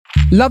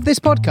Love this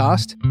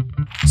podcast?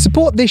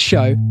 Support this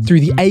show through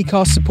the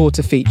Acast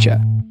supporter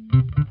feature.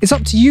 It's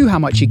up to you how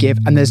much you give,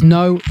 and there's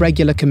no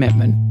regular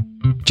commitment.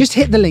 Just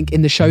hit the link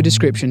in the show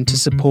description to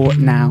support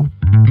now.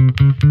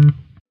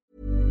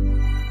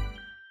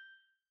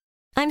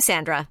 I'm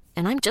Sandra,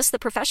 and I'm just the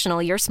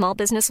professional your small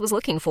business was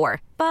looking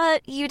for.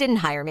 But you didn't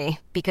hire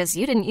me because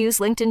you didn't use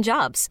LinkedIn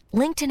Jobs.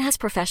 LinkedIn has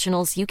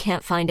professionals you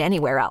can't find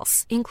anywhere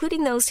else,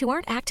 including those who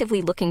aren't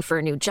actively looking for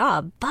a new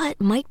job, but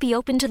might be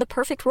open to the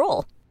perfect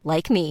role,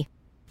 like me.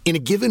 In a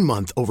given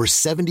month, over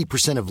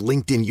 70% of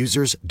LinkedIn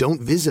users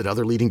don't visit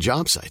other leading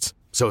job sites.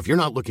 So if you're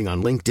not looking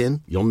on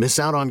LinkedIn, you'll miss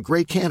out on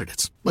great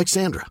candidates like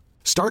Sandra.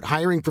 Start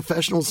hiring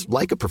professionals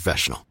like a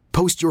professional.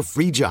 Post your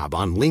free job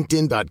on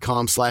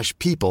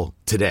linkedin.com/people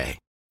today.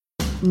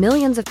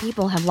 Millions of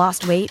people have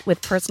lost weight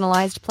with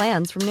personalized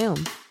plans from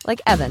Noom.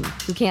 Like Evan,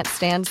 who can't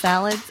stand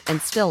salads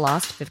and still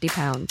lost 50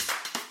 pounds.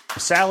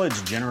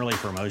 Salads generally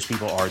for most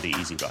people are the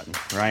easy button,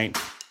 right?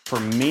 For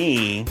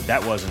me,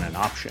 that wasn't an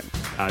option.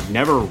 I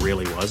never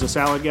really was a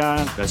salad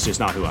guy. That's just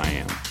not who I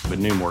am. But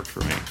Noom worked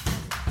for me.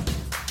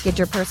 Get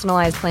your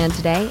personalized plan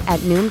today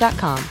at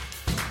Noom.com.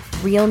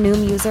 Real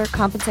Noom user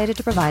compensated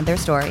to provide their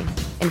story.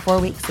 In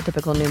 4 weeks, the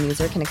typical Noom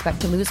user can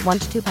expect to lose 1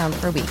 to 2 pounds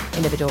per week.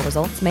 Individual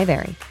results may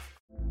vary.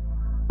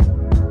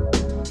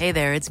 Hey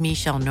there, it's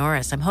Michelle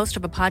Norris. I'm host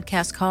of a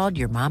podcast called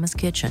Your Mama's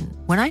Kitchen.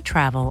 When I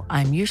travel,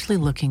 I'm usually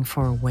looking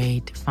for a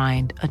way to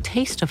find a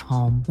taste of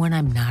home when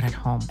I'm not at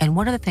home. And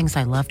one of the things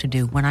I love to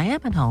do when I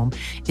am at home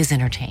is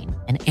entertain.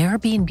 And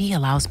Airbnb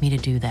allows me to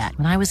do that.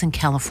 When I was in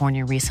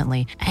California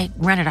recently, I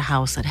rented a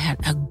house that had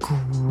a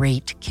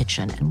great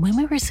kitchen. And when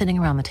we were sitting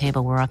around the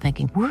table, we're all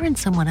thinking, we're in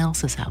someone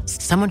else's house.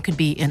 Someone could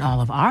be in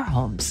all of our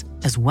homes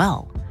as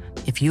well.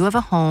 If you have a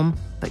home,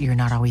 but you're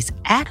not always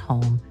at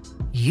home,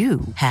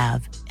 you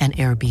have an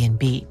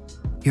Airbnb.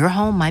 Your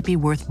home might be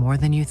worth more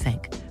than you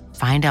think.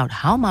 Find out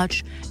how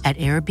much at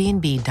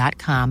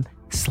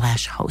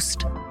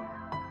airbnb.com/host.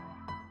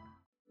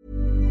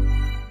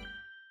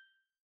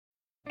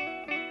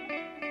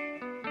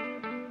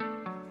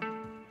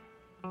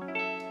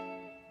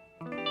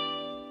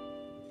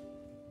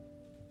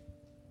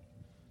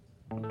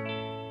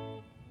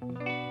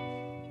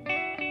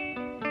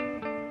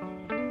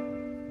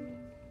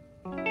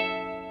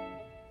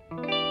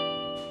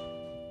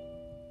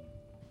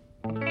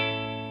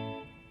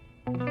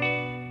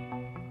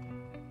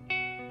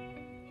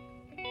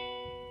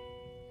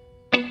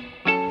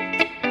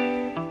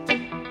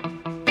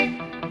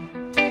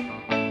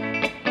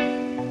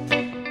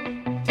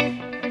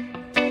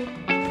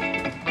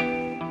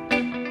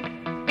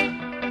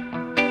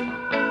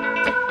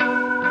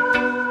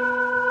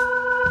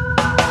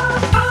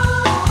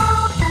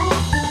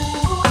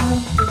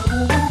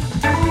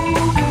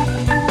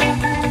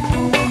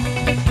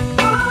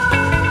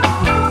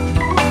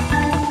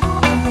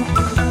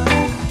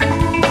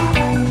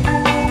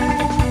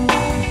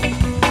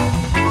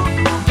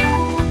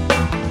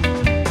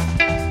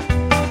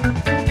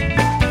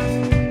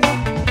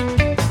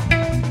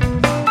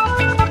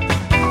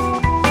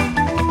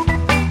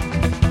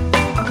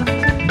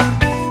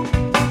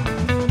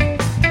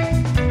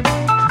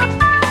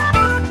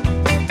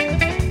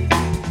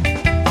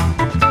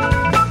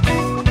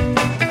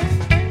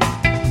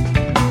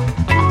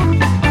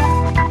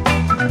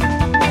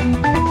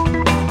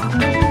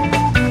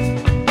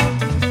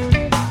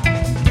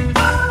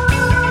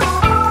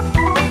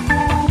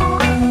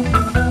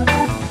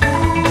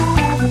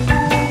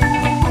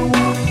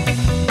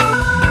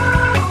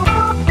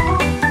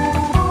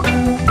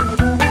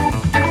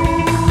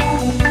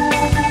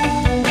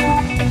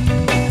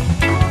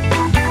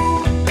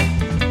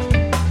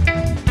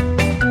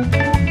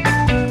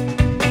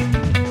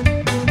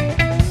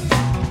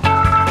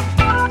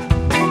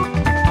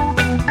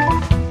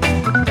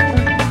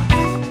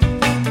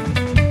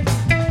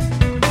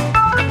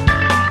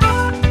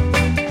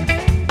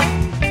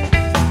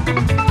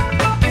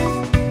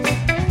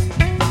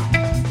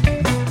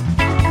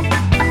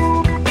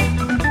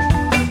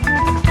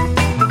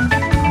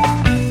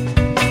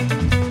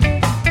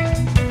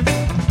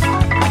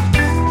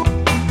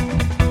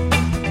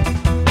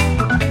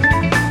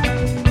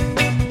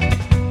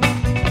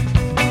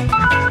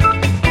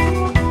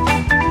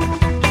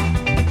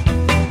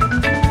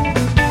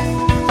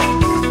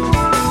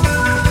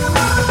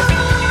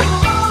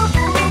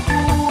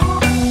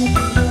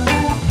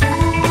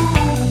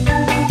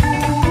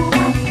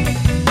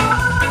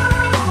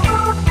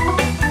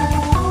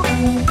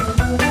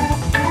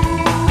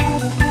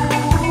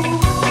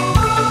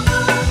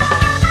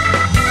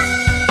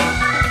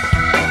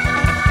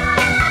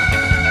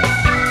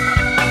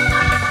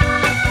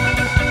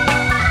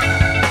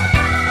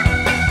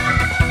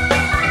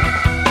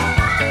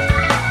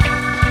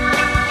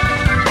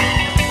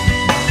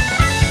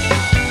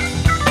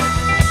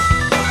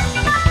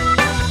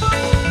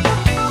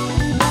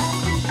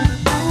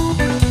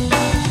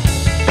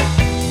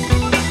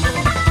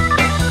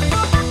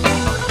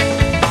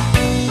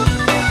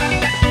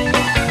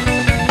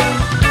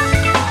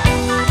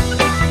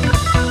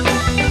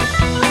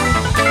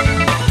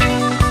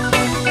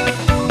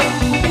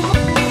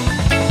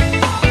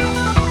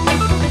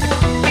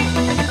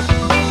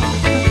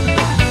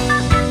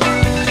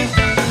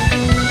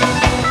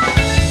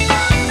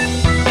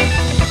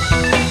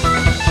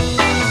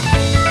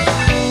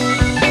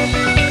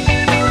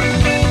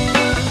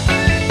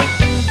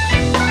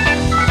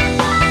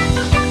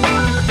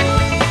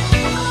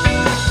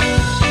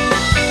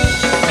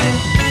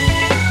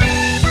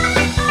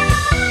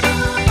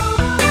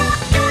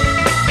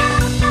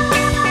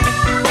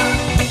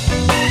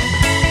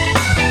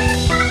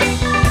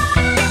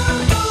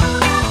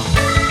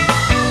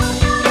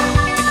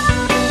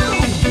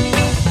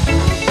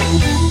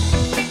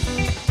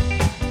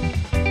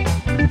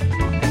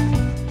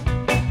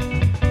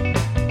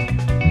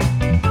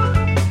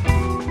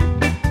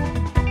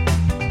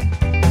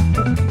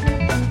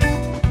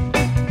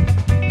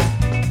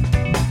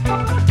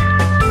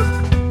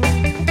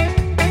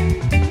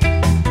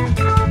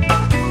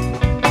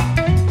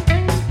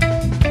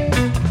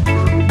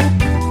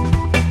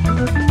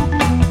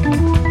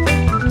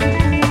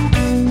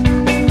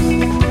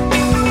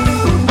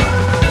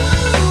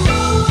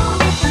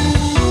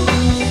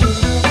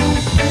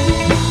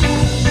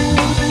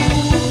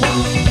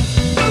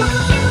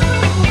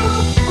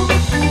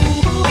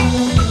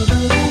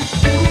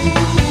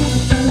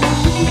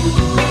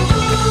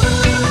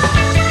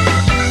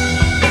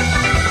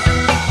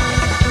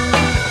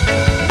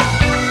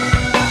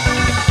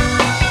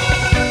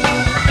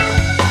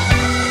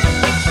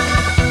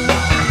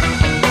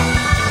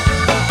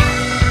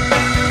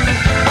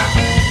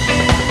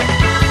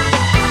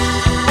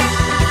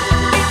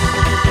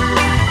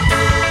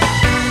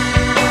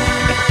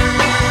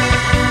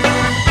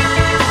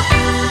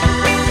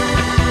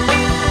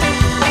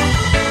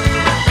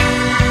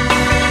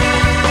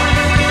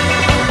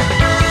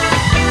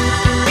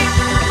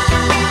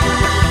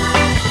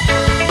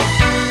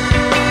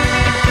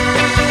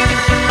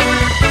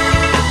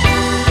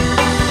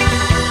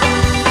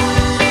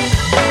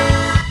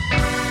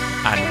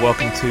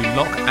 to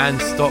Lock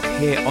and Stock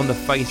here on the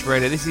Face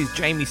Radio. This is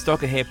Jamie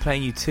Stocker here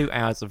playing you 2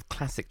 hours of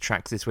classic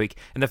tracks this week.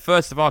 In the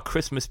first of our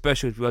Christmas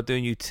specials, we are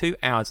doing you 2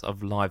 hours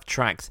of live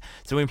tracks.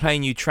 So we're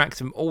playing you tracks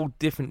from all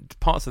different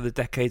parts of the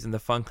decades in the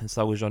funk and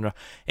soul genre,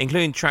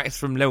 including tracks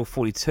from Level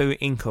 42,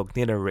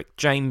 Incognito, Rick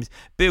James,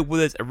 Bill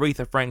Withers,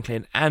 Aretha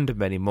Franklin, and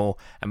many more.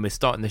 And we're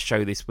starting the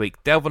show this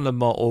week. Delvin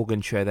Lamar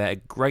organ trio there, a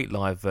great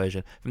live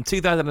version from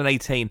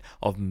 2018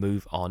 of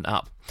Move On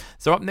Up.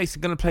 So up next,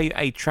 I'm going to play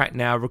a track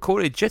now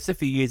recorded just a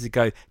few years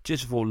ago,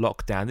 just before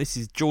lockdown. This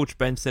is George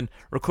Benson,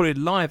 recorded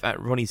live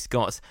at Ronnie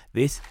Scott's.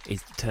 This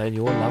is Turn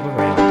Your Love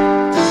Around.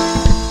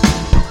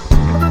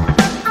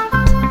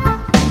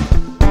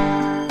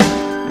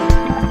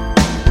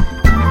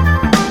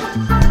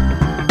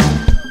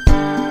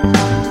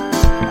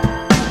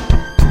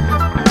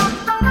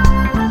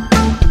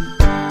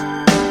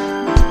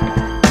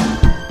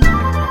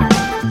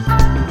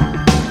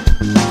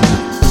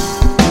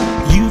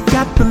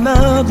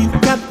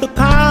 You've got the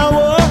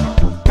power,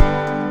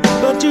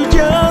 but you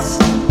just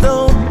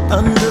don't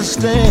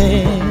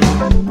understand.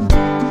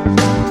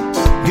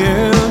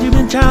 Girl, you've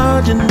been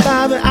charging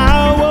by the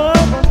hour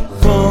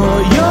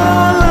for your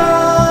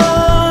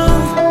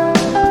love.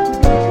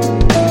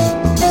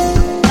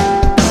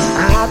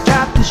 I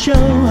tried to show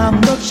how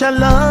much I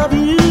love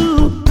you,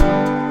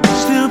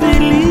 still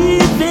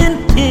believing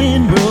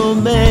in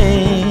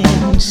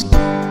romance.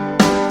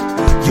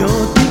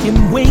 You're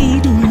taking way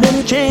too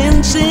many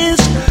chances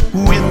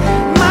with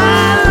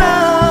my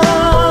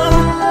love.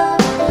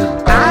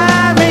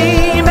 I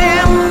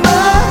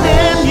remember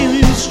when you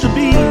used to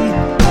be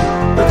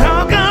the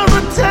talk of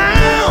the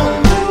town.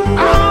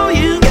 All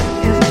you get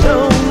is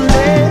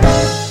lonely.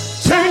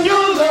 Turn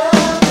your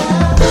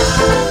love.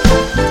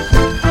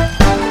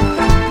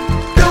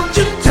 Don't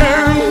you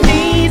turn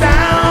me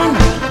down.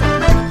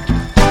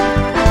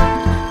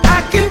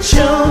 I can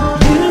show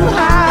you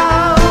how.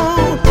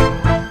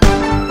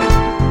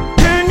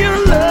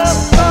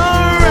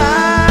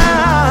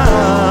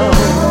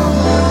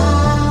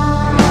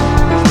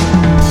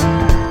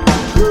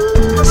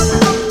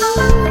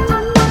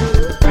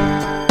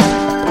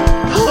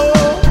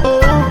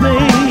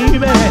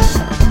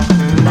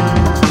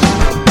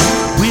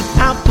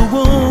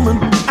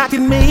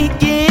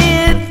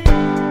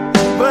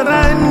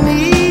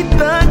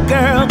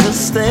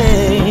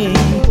 Stay.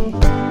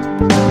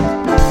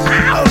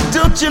 Oh,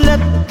 don't you let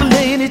the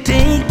lady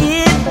take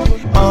it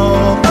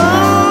all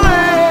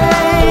away.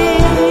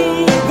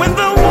 When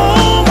the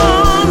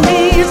woman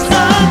needs a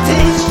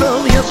taste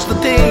of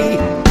yesterday,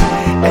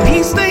 and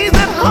he stays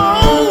at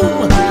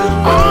home,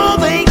 all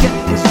they get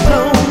is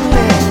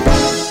lonely.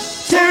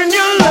 Turn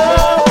your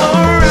love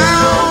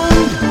around.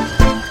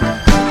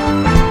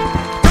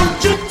 Don't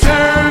you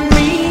turn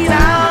me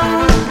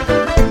down.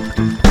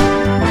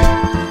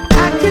 I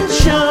can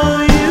show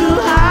you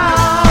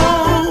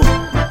how.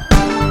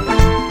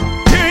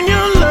 Turn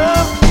your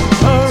love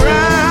around.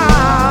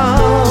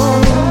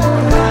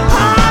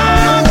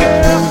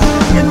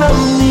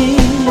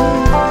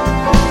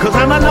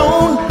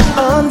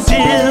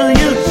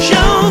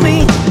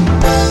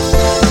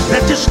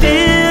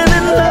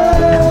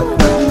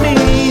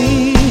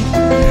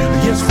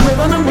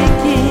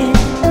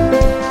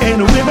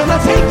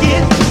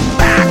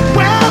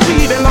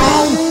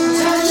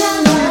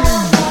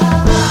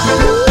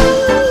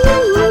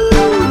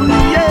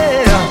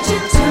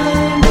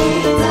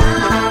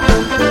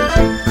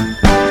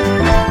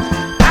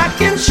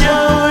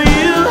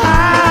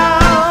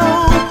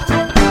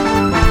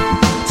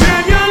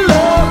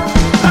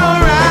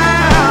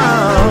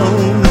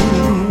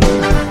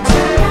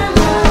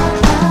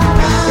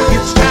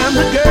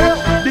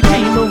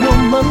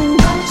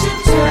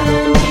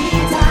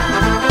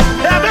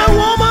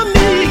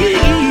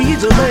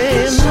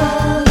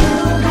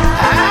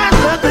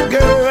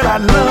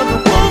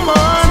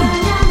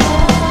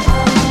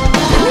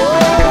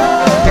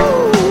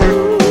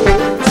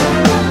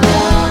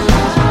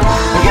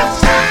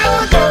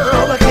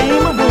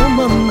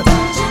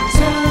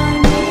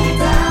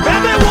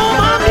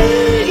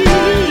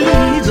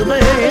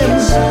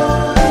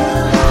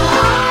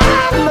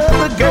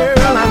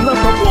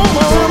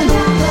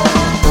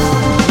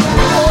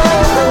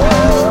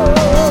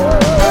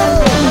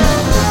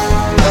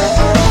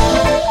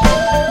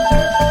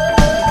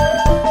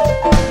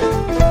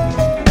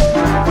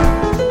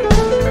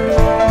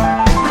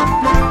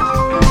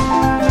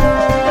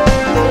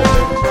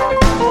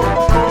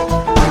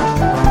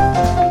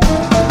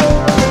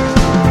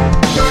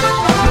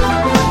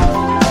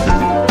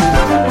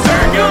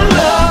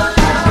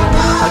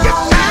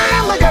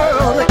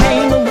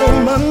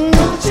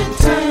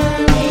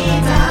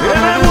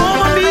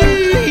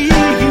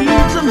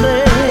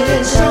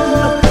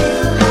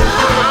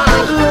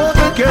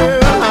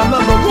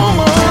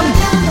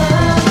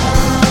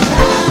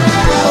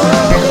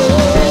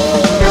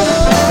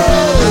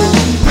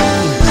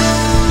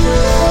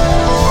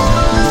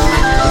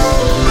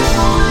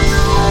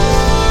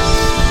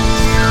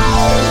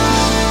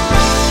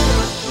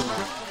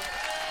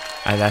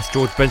 That's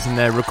George Benson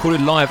there, recorded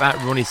live at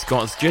Ronnie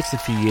Scott's just a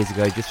few years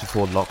ago, just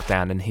before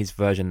lockdown, and his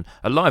version,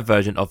 a live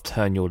version of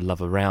Turn Your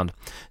Love Around.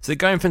 So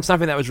going from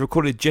something that was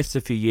recorded just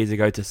a few years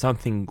ago to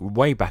something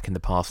way back in the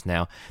past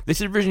now.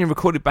 This is originally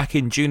recorded back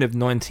in June of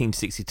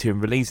 1962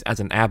 and released as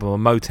an album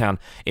on Motown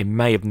in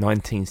May of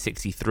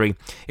 1963.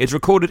 It's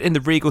recorded in the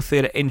Regal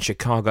Theatre in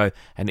Chicago,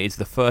 and it is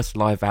the first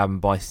live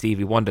album by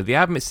Stevie Wonder. The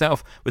album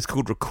itself was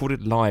called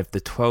Recorded Live, The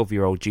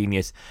 12-Year-Old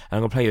Genius, and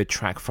I'm going to play you a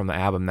track from the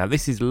album. Now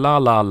this is La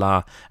La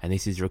La, and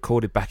this is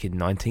recorded back in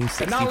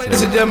 1962. And now,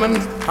 ladies and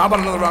gentlemen, how about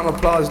another round of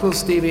applause? Little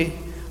Stevie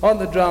on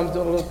the drums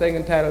doing a little thing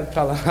entitled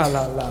La La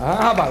La La.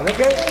 How about it,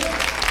 okay?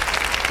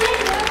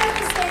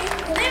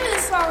 The name of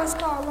this song is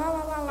called La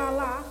La La La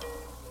La.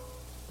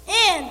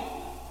 And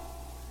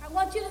I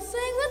want you to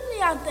sing with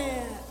me out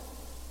there.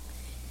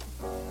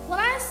 When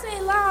I say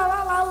La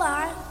La La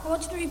La, I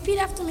want you to repeat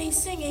after me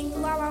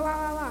singing La La La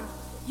La La.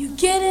 You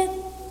get it?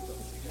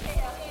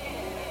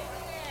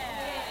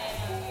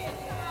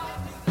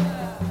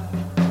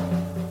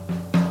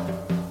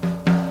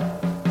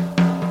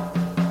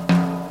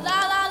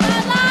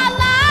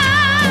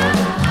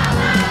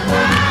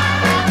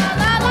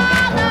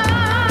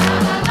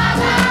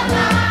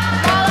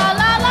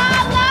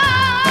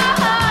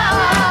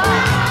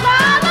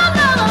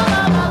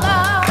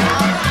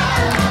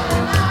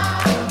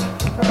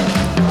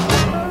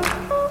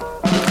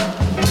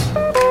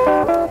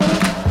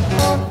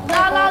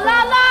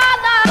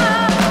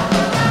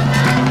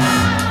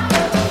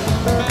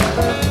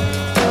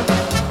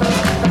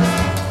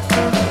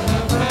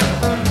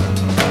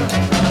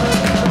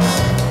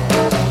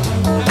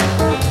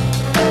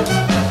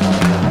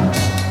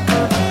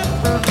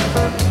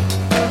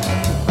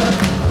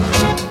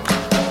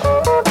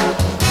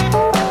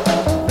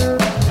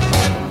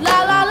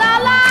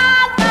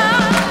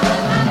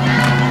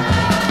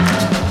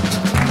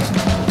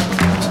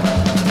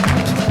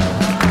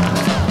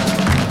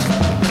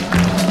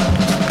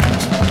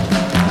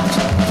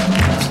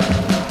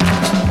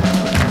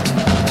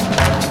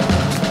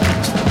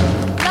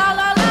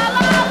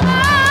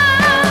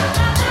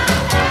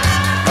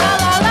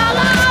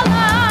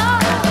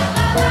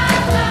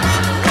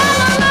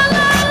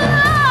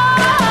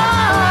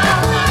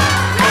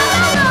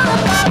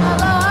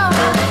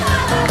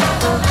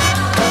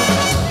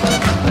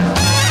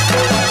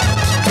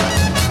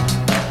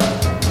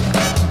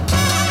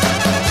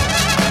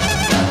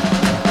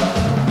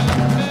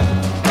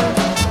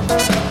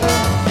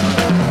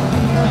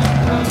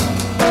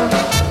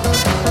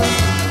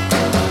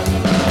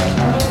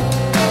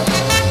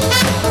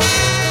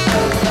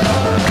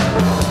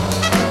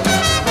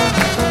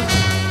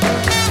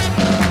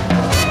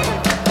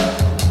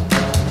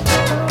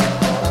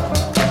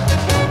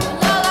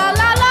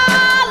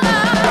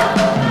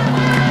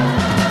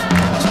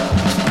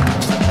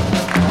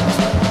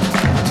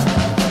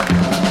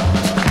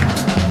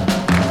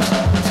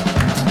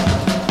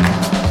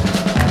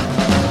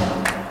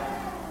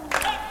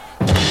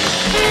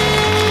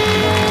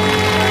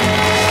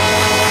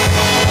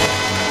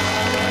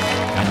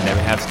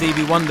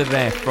 Stevie Wonder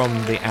there from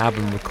the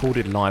album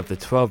Recorded Live, The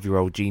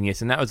 12-Year-Old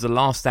Genius, and that was the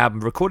last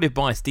album recorded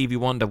by Stevie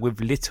Wonder with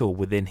little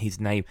within his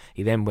name.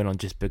 He then went on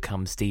just to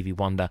become Stevie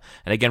Wonder,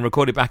 and again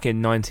recorded back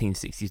in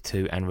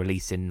 1962 and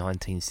released in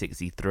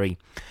 1963.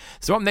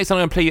 So up next I'm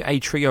going to play you a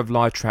trio of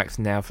live tracks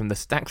now from the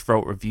Stax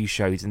Volt review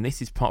shows, and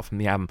this is part from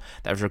the album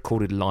that was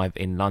recorded live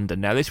in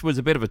London. Now this was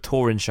a bit of a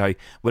touring show,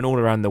 went all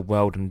around the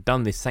world and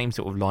done this same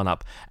sort of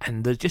lineup,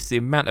 and just the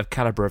amount of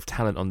calibre of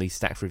talent on these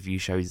Stax review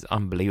shows is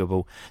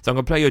unbelievable. So I'm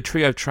going to play you a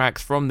trio of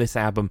tracks from this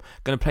album.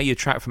 Going to play you a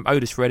track from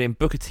Otis Redding,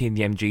 Booker T and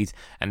the MGs,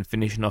 and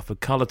finishing off with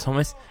Carla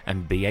Thomas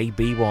and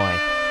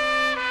B.A.B.Y.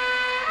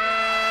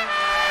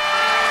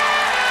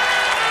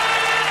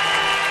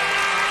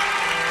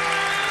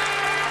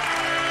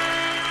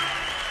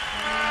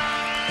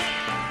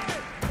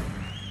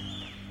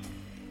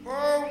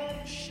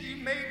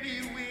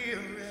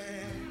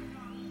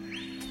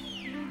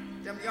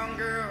 Young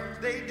girls,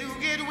 they do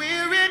get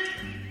wearied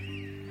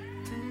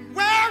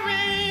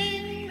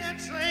wearing that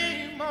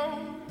same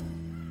old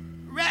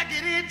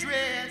raggedy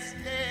dress,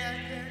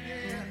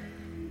 yeah.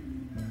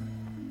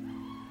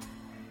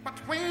 But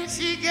when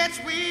she gets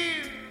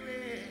weary,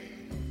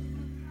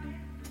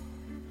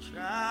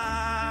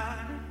 try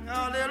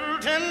a little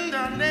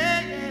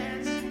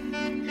tenderness,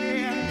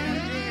 yeah.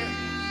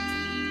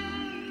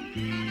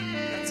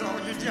 That's all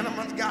you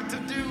gentlemen got to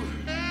do.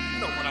 You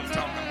know what I'm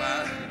talking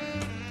about.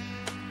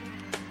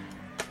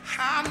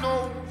 I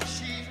know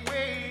she's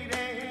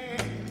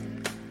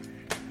waiting,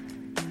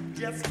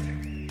 just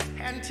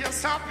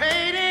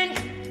anticipating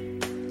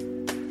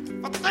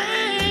a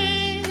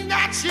thing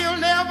that she'll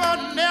never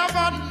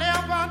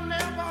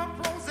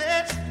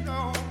possess.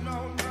 No.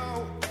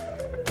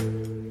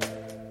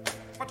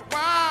 But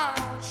while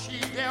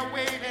she's there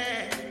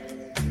waiting,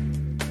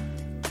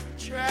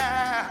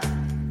 try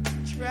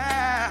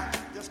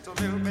just a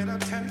little bit of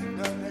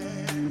tenderness.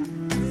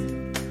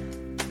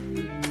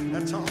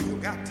 That's all you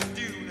got to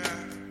do.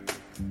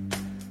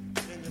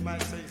 You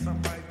might say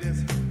something like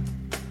this,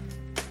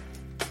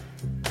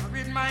 or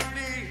it might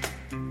be,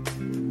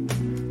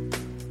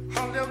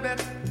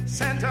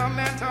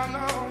 sentimental,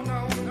 no.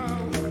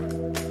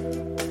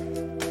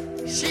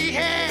 She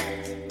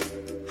has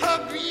her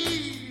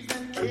grief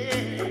and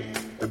care.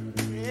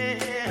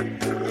 Yeah.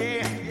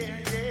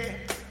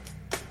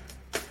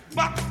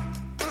 But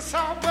the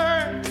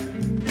songbird,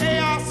 they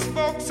all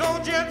spoke so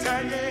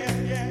gentle,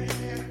 yeah.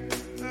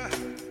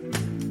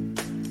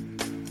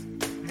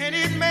 And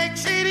it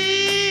makes it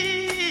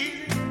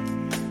easier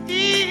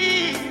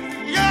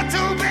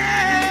to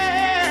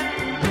bear.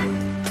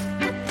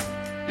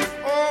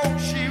 Oh,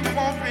 she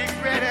won't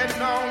regret it,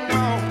 no.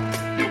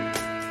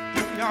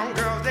 Young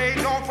girls, they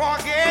don't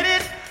forget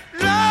it.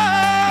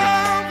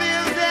 Love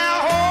is their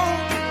home.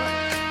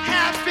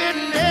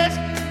 Happiness,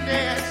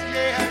 yes,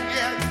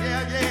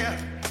 yeah.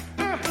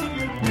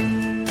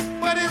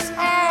 But it's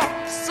all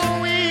so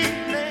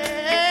easy.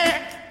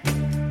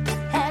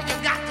 All you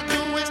got to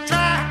do is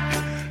try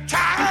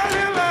a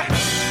little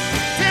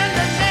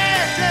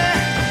tenderness,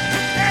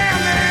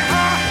 yeah, man.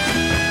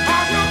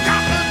 All you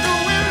got to do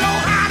is know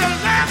how to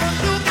love her.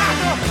 You got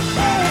to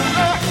hold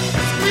her,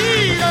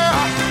 squeeze her,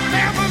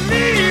 never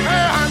leave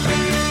her.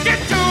 Get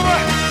to her,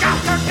 got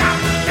to try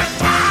a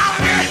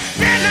little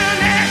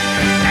tenderness,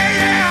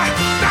 yeah.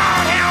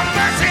 Lord have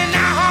mercy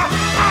now.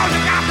 All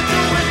you got to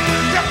do is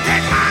just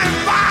take my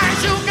advice.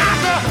 You got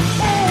to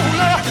hold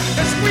her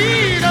and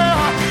squeeze her,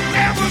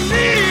 never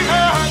leave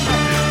her.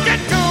 Get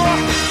to her,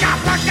 got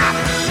to try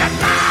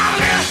a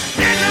little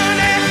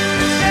tenderness,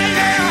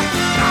 yeah.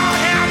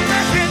 Lord have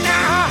mercy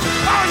now.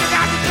 All you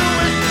got to do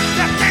is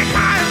just take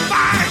my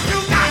advice. You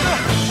got to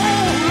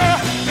hold her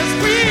and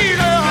squeeze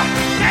her,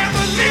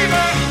 never leave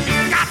her.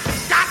 Got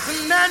to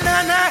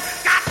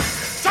got to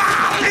try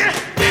a little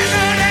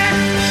tenderness,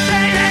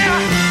 yeah.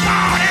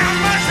 Lord have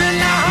mercy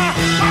now.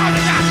 All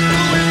you got to do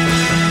is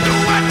do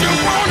what you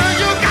wanna.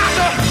 You got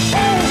to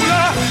hold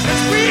her and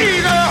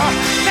squeeze her,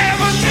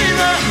 never leave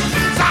her.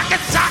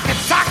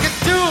 Sock it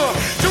to her.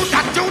 Shoot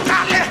that,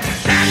 yeah.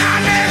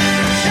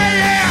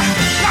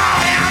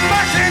 Lord have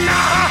mercy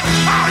now.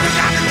 All you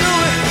got to do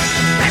is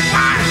take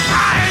my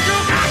advice. You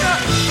got to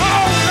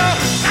hold her.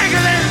 Thank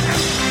you,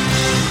 ladies.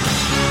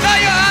 There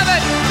you have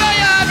it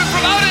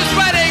from Otis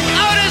Redding.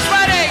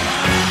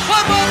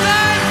 One more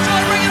time, shall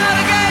I bring it out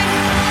again?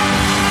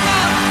 Come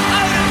on,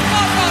 Otis,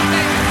 one more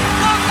thing.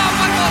 One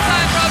more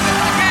time, Otis.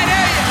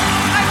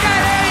 I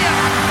can't hear you.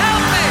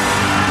 Help me.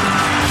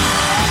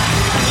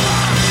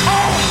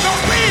 Oh, no,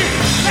 we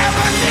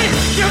never need.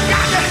 You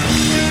got to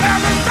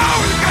never know.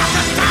 You got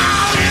to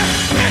tell it.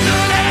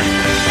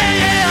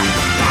 Yeah.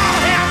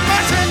 Lord have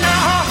mercy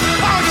now.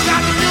 All you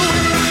got to do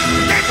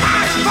is take my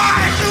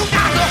advice. You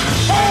got to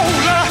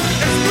hold her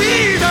and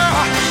squeeze her,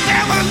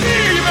 never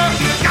leave her.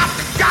 Got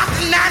to, got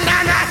to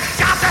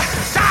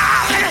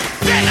tell it.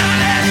 Yeah.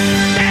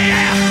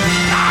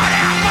 Lord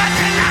have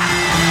mercy now.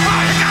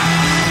 All you got to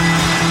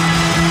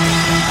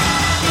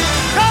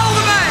Call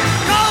the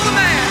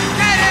man.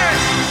 Can't hear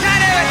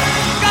it.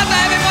 Got to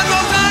have it one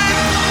more time,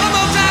 a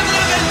little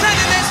bit of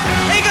tenderness.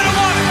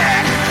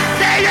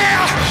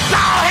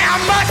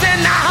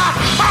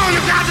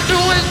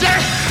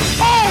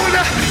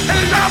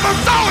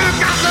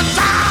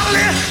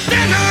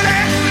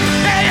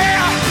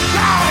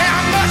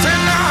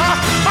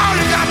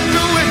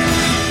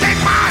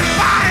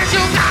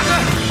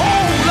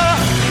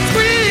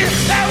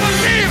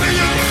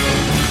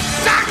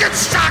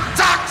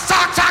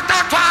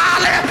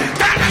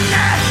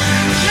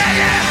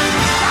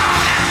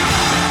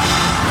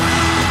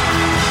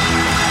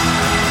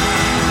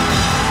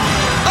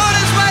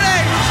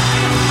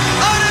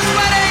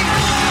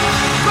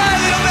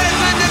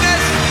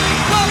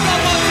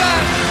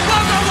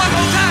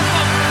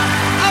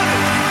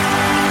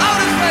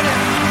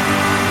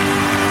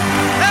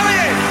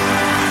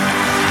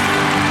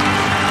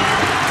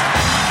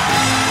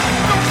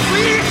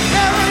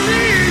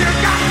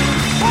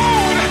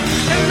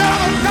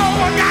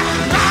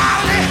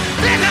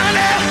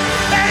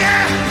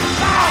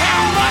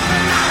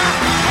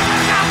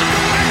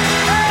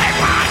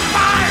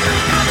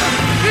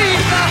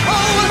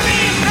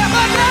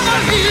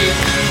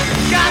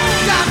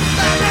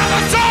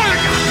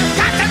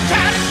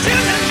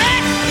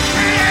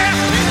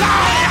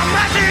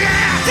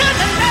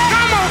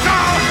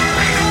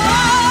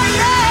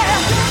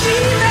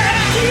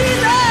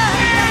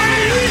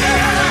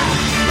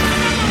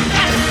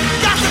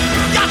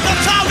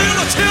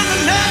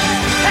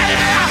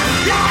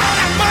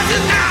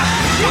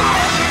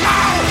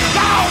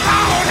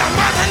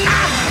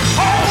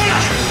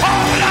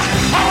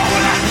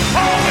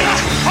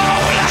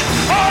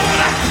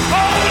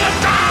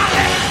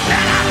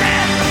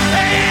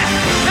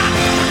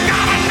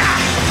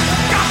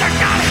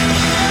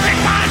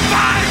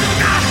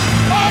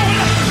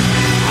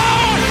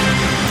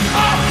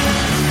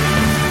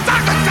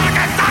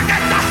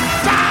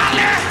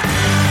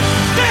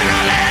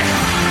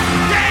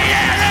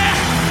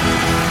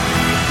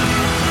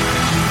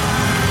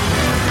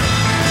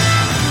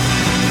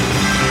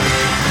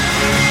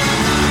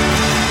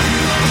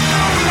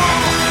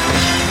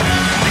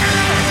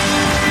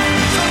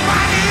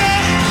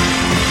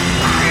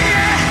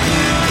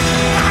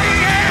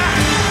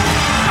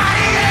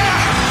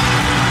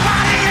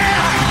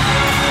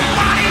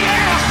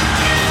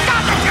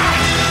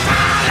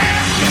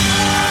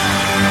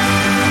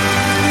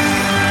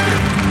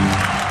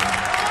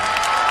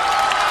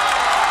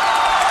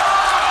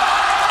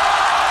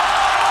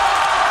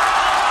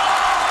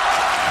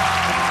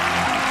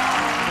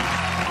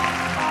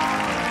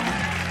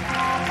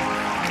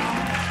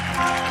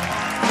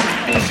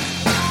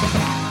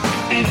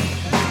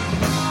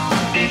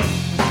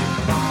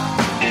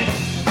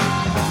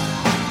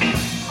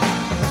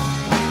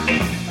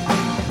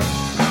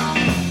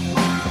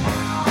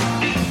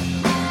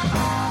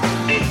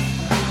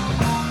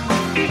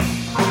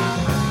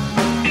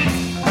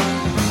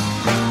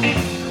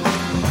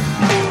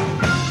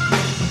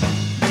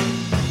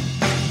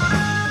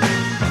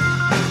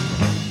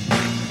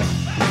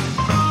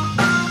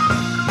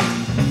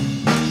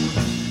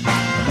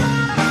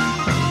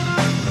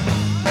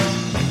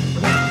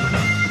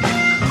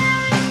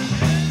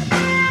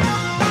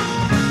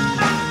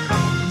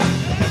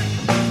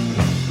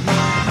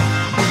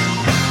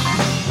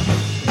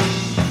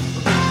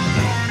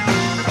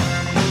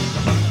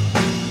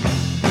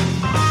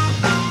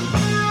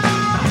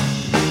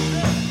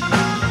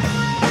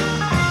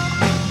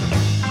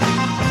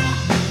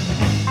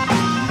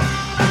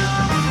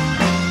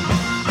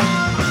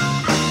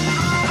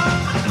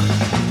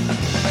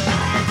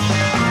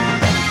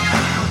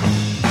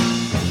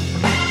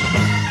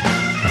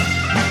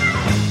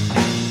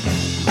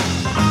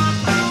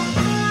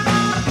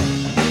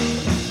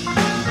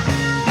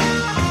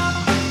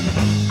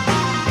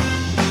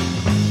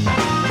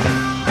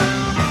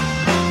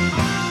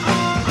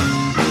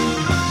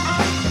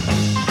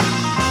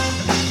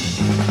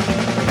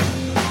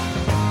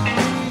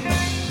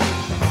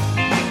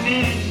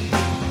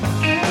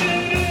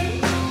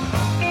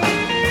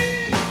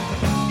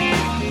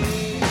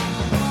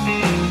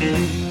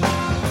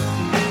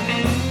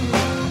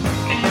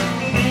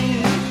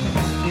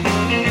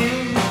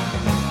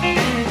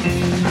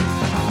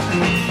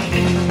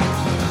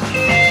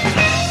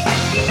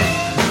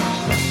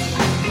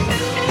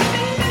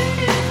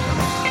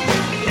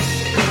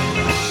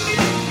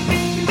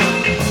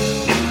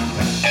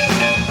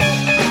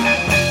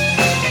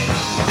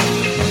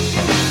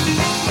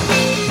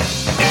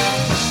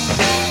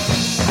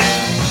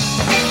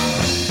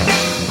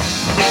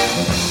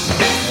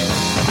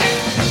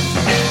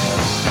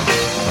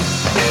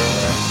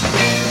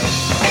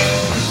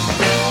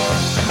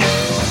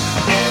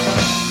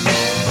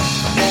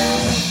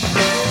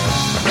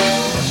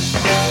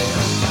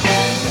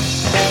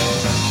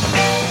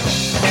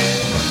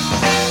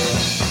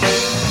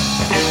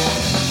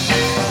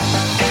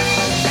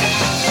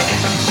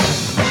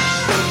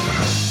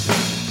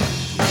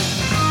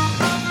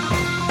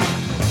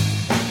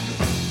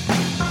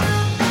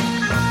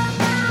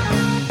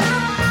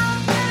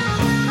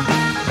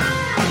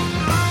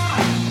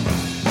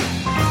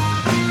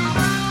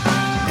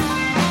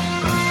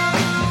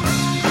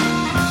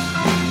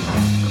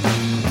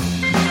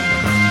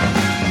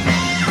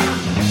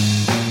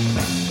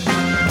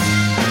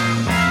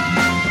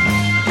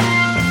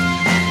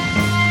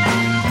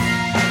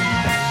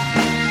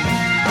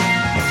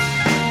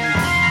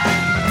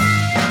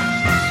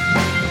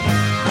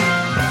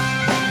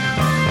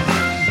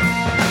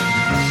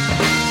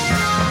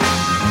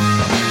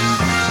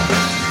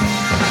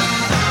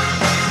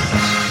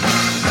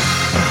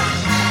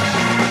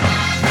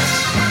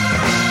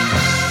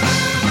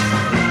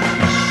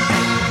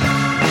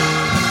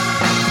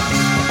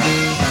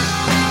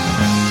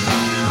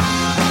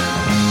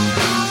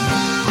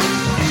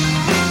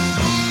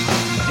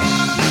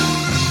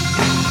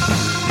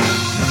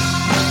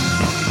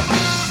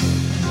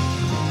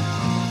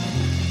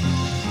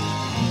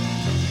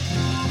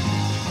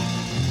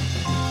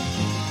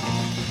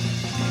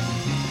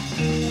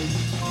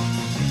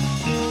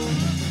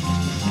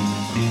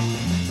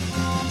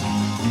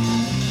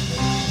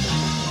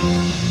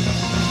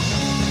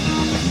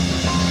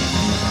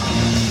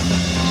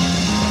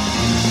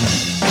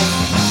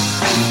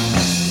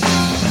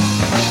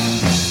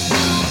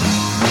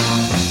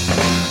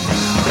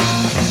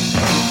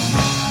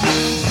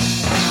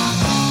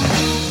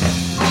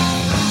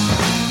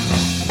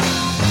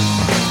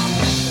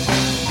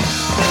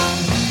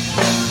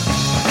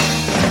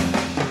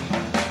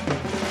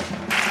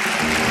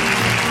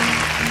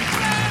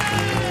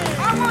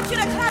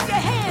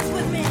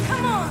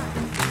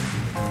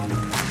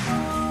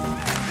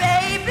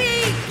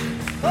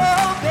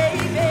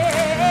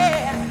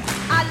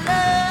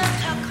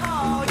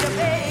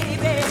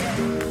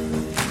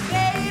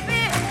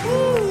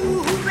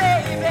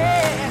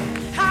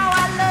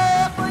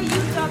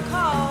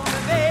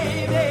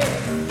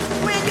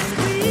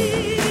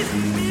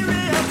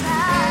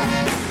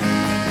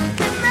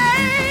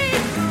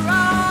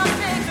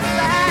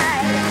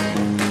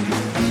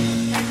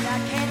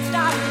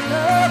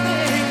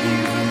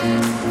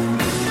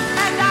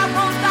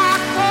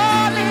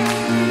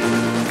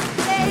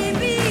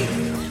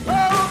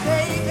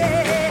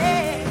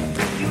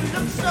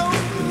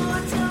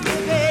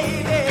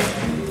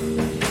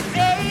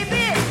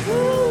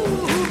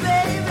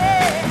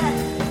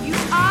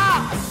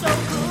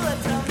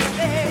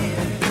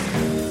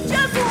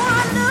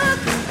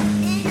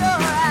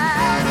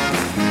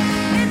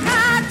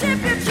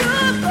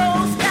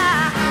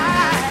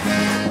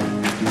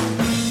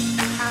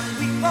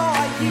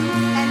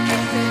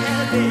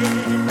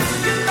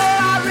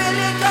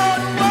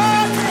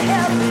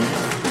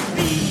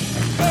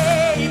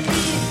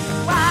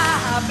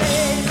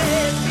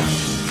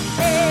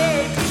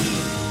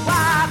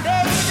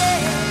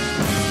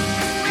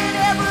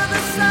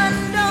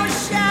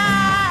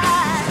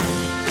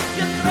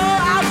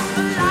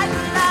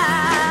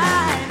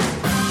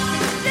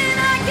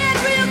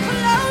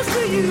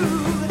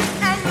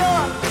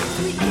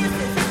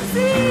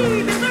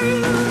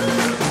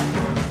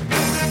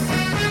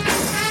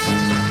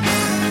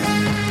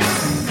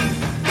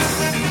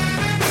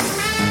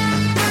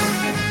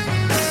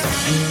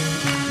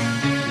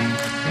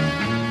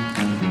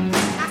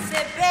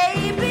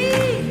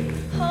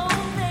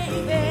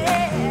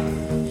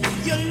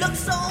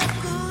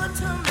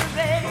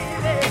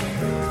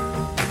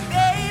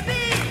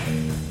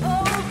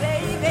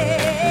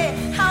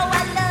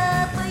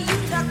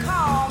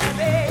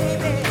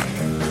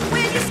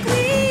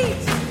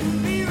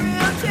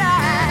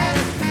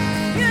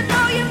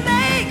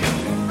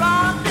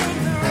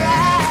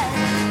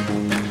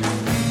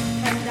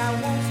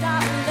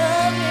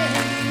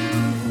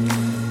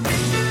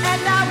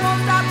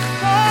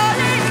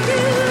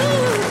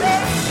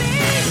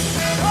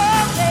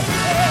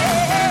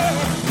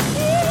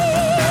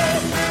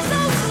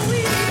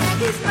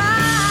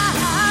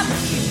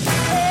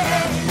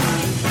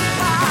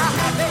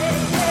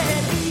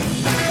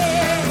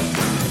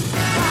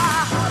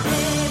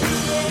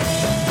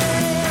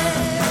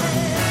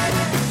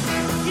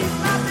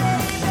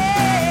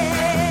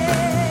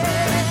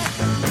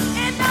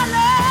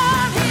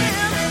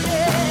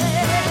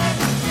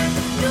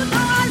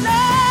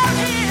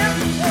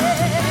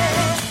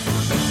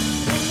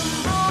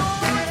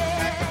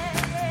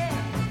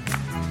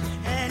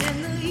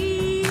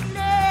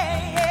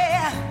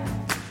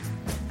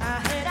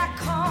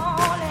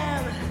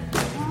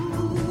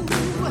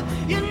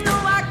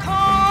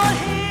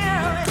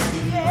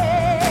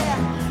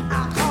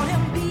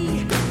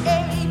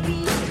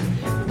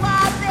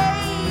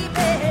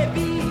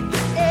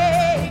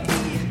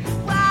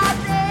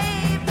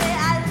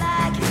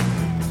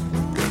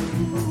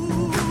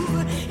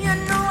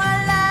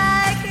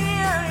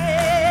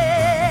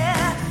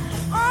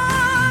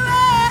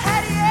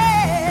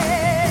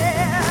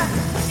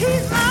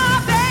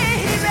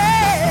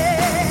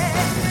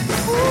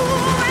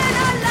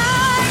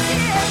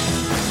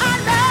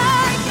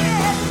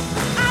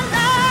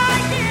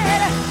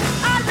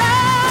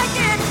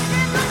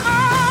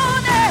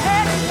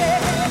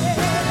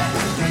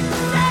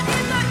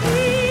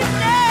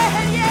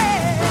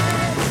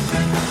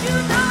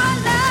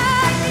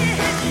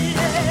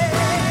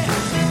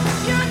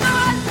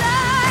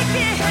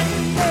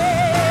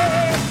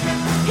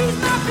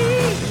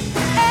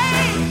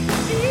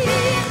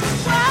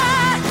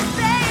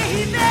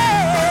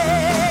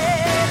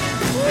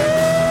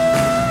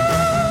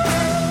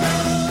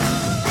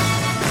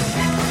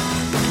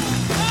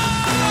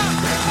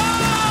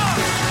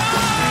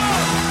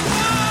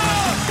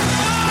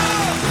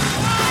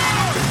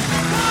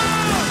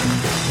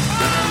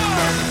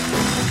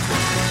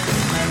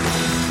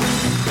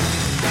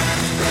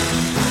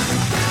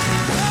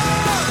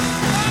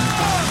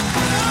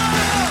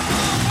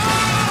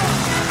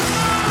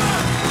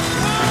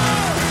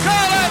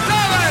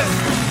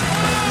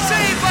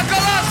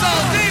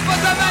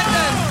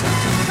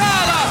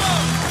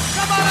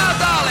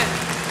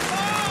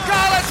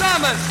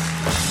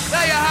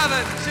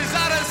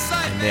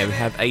 there. We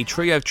have a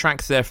trio of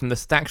tracks there from the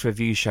Stax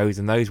review shows,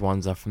 and those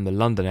ones are from the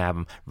London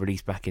album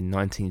released back in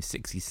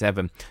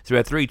 1967. So we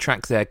had 3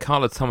 tracks there.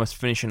 Carla Thomas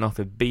finishing off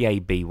with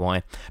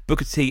B.A.B.Y.,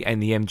 Booker T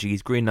and the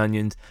MG's Green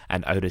Onions,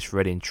 and Otis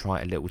Redding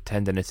Try a Little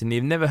Tenderness. And if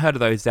you've never heard of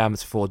those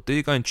albums before,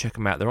 do go and check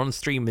them out. They're on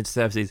streaming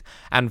services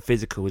and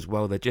physical as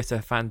well. They're just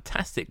a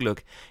fantastic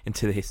look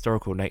into the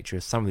historical nature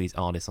of some of these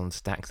artists on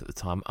Stax at the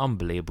time.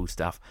 Unbelievable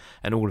stuff,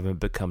 and all of them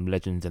become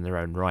legends in their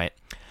own right.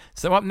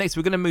 So up next,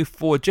 we're going to move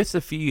forward just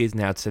a few years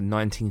now to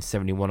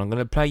 1971. I'm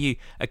going to play you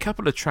a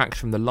couple of tracks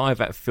from the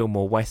Live at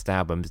Fillmore West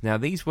albums. Now,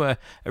 these were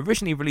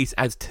originally released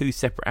as 2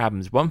 separate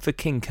albums, one for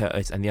King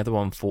Curtis and the other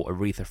one for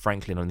Aretha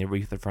Franklin on the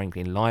Aretha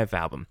Franklin Live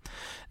album.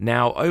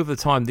 Now, over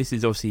the time, this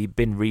has obviously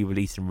been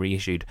re-released and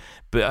reissued,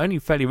 but only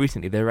fairly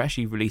recently, they were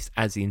actually released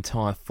as the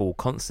entire full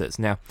concerts.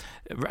 Now,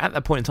 at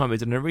that point in time, it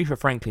was an Aretha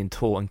Franklin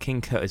tour, and King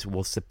Curtis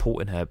was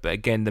supporting her, but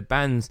again, the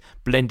bands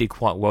blended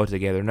quite well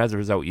together, and as a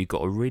result, you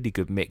got a really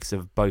good mix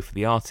of both of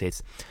the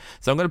artists.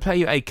 So I'm going to play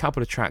you a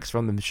couple of tracks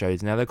from them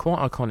shows. Now, they're quite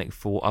iconic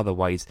for other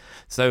ways.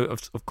 So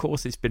of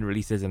course it's been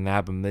released as an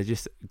album. They're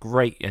just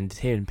great and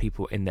hearing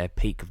people in their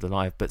peak of the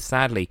life. But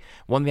sadly,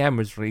 when the album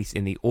was released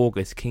in the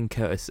August, King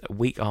Curtis, a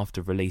week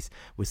after release,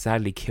 was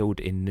sadly killed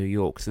in New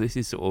York. So this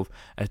is sort of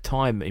a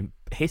time in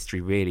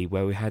history really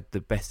where we had the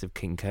best of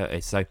King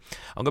Curtis. So I'm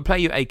going to play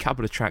you a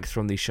couple of tracks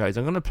from these shows.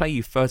 I'm going to play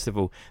you first of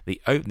all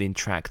the opening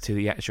track to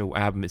the actual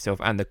album itself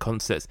and the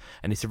concerts,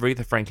 and it's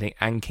Aretha Franklin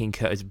and King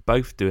Curtis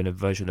both doing a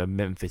version of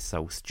Memphis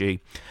Soul Stew.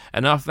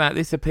 And after that,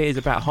 this appears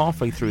about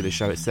halfway through the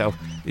show itself.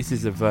 This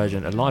is a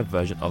live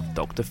version of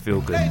Dr.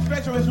 Feelgood. Today's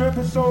special is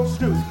Memphis Soul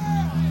Stew.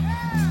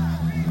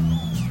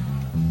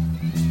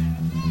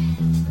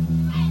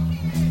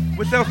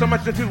 We sell so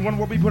much to do.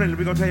 What we put in it,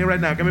 we're gonna tell you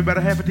right now. Give me about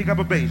a half a teacup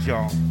of bass,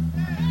 y'all.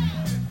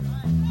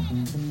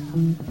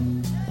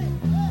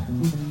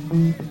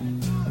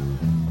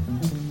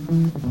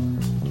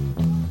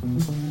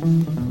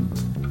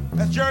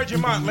 That's Jerry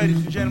Jamont, ladies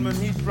and gentlemen.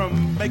 He's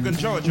from Macon,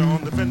 Georgia,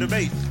 on the Fender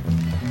bass.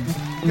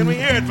 Can we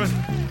hear it?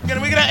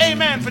 Can we get an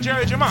amen for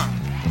Jerry Jamont?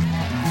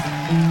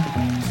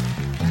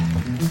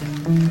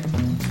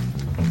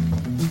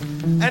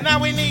 And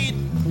now we need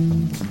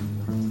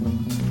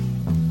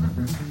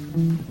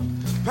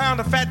a pound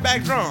of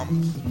fatback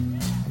drums.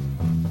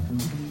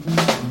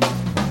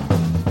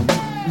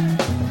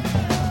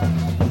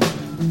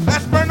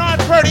 That's Bernard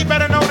Purdy,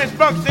 better known as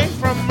Bugsy,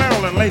 from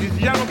Maryland, ladies and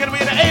gentlemen. Can we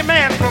get an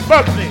amen from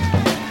Bugsy?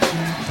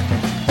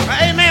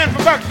 An amen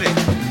for Bugsy.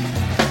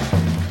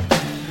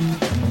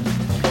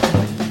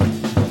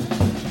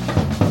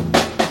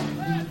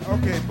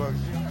 Okay,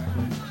 Bugsy.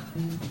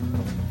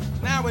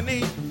 Now we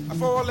need a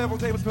 4 level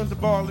tablespoons of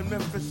ball in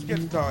Memphis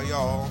guitar,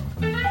 y'all.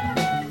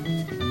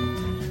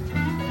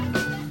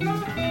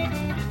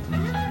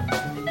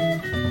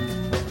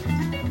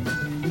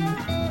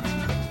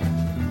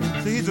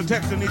 See, he's a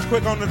Texan. He's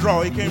quick on the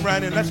draw. He came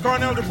right in. That's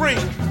Cornell Dupree,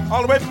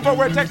 all the way from Fort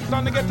Worth, Texas,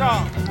 on the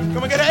guitar.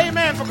 Can we get an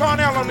amen for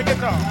Cornell on the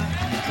guitar?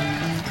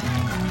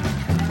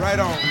 Right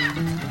on.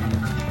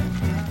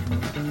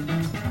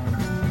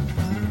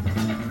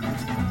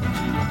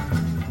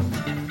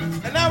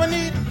 And now we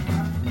need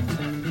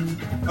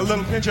a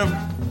little pinch of,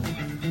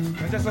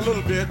 just a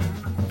little bit,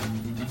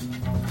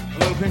 a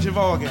little pinch of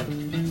organ.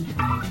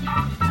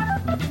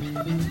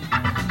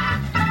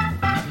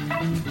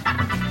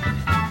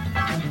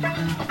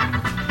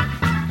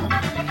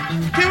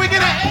 Can we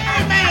get an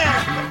amen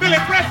for Billy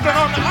Preston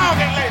on the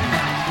organ, ladies?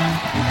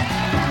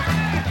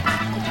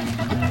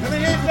 Let me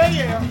say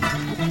yeah.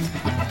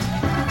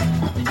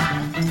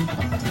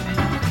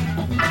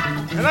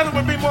 And that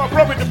would be more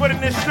appropriate to put in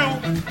this stew,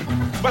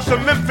 but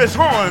some Memphis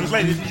horns,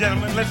 ladies and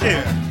gentlemen. Let's hear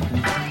it.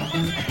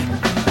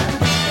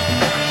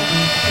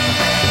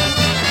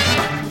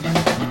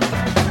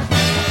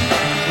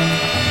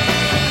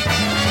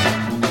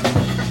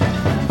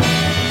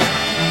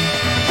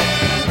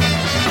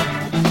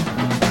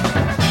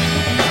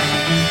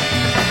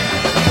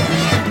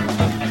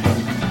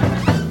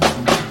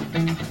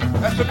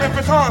 That's the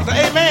Memphis horns.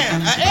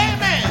 Amen. Amen.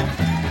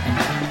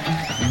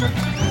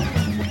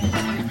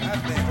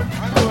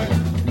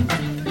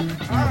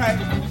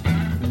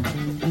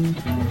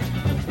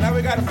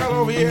 We got a fellow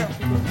over here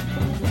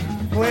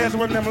who has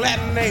one of them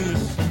Latin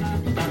names.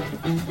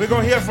 We're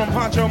gonna hear from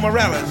Pancho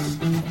Morales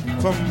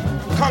from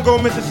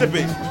Congo,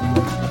 Mississippi.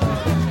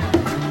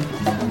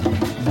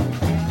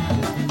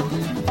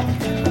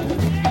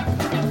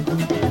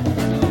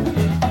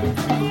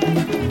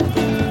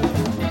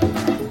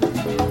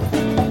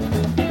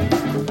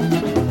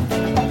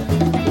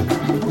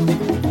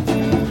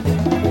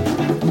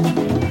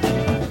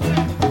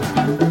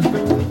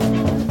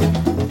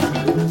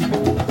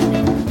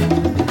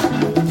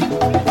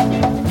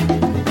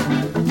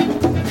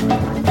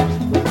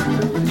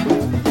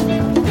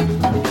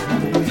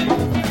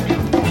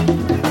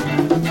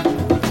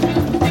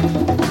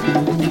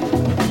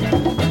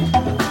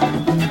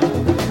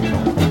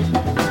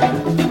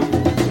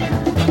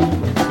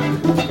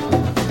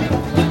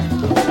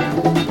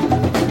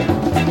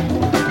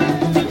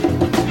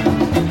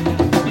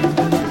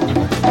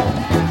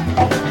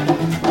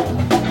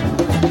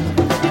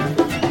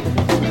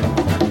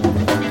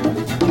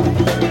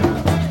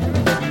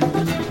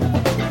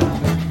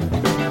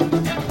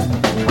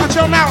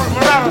 Pancho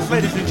Morales,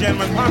 ladies and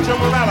gentlemen. Pancho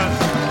Morales.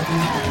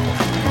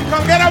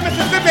 Come get up,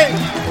 Mississippi.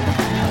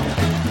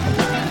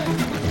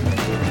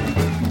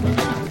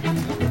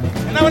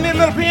 And now we need a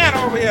little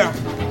piano over here.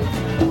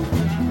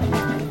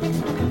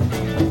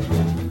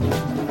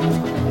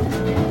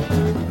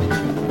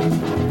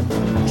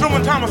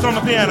 Truman Thomas on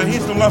the piano.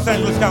 He's from Los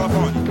Angeles,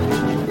 California.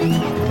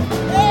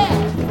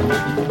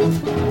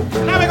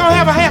 Now we're gonna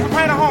have a half a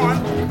pint of horn.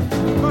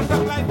 Go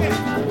something like this.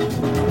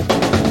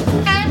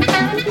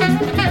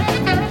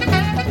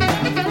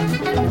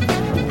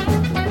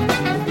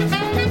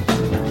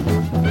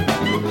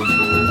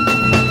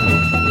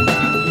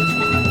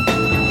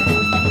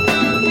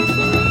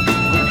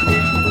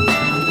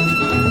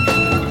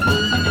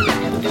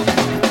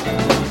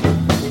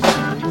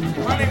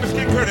 My name is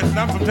Kid Curtis, and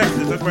I'm from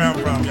Texas. That's where I'm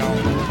from, y'all.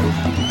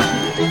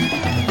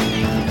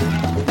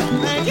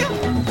 Thank you.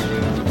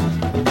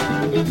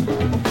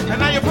 And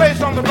now you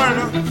place on the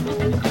burner,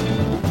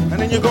 and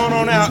then you're going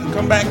on out and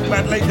come back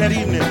about late that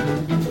evening.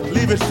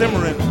 Leave it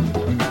simmering.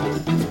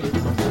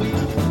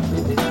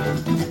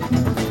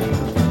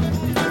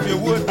 If your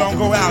wood don't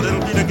go out,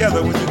 it'll be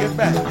together when you get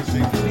back, you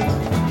see.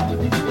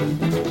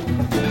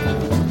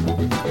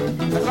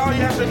 That's all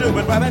you have to do,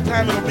 but by that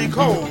time it'll be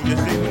cold, you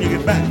see, when you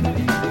get back.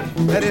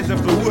 That is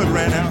if the wood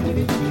ran out.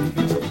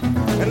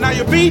 And now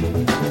you beat.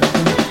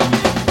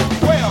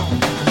 Well.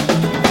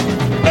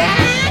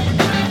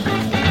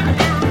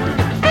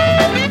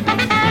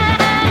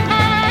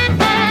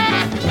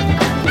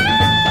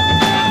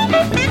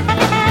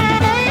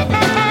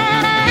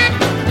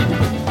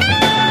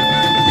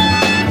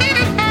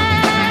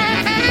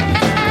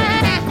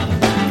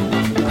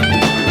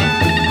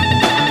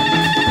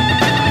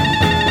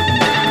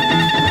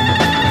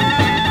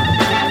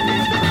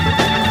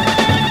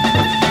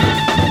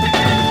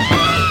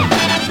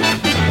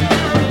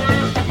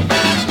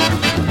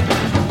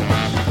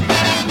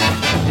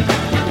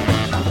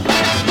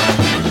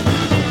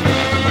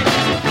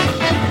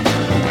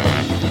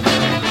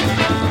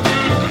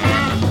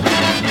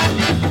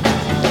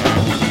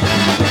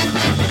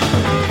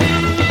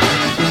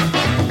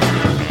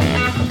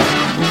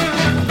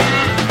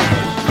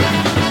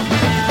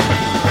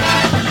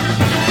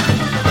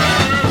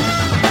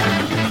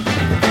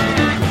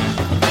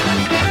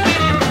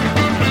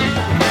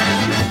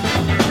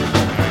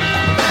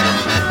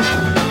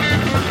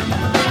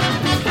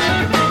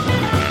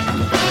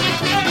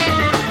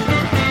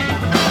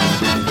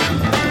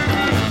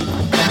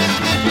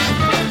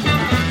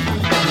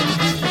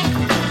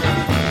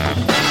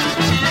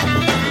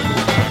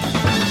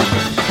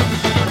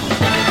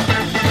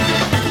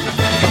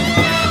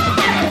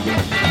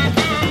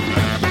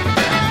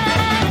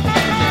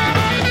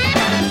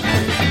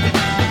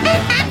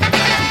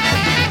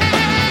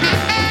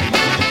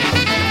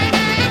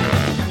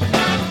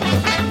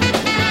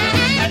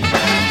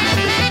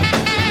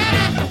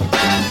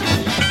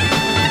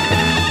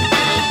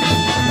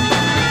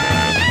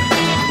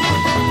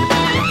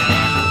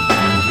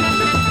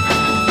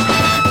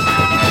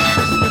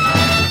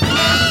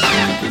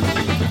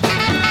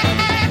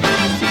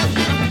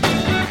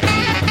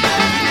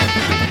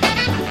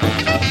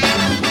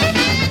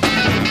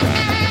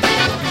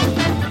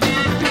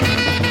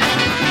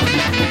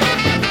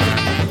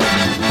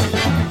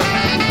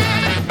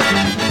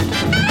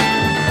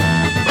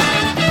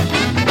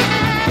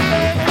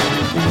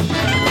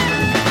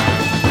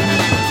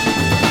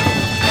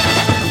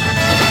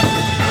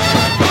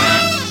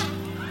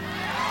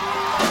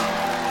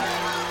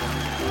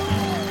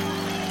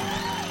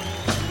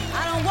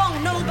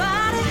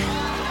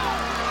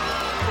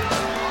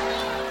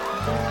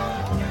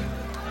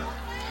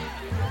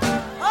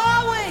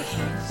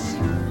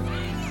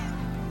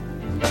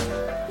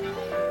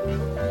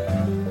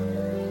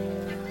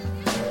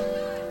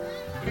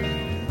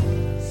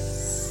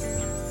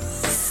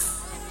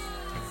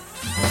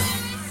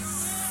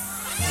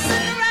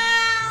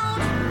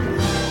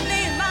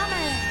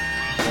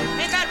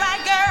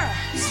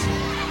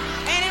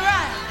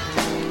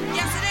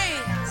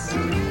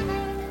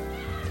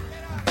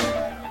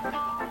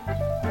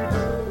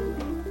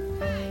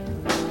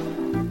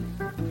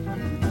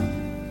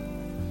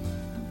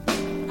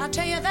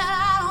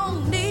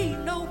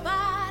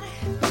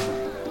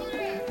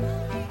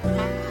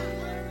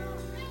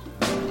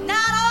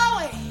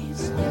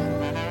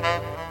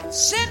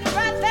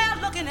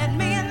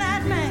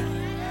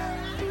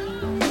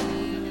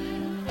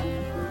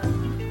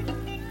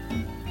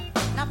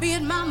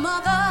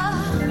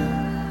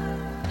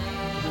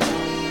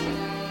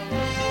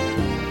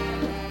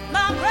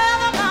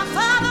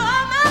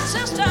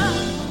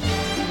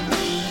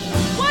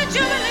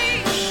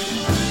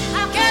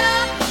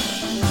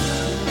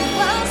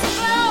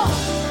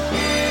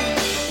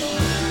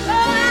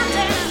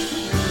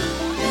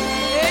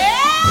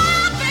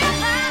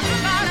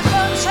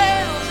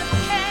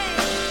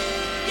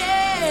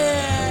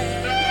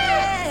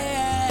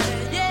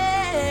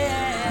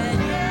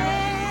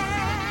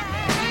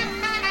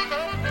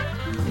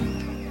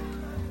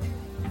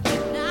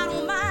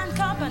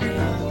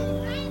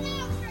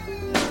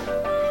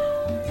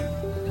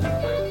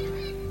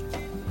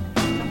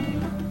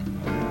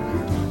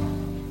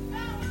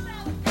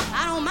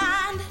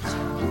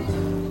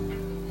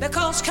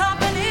 because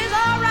company's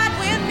alright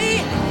with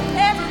me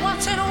every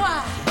once in a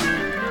while.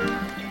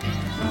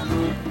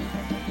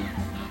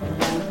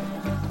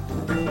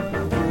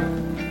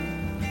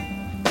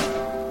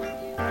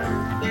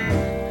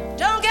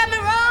 Don't get me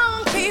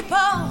wrong, people,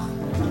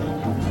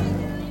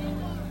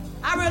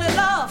 I really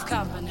love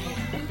company,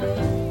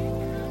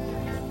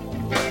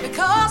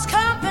 because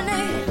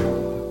company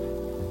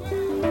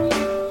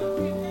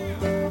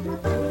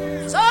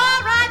is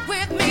alright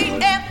with me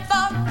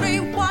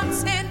every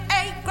once in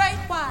a great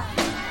while.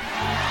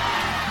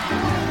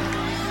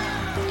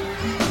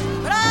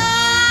 But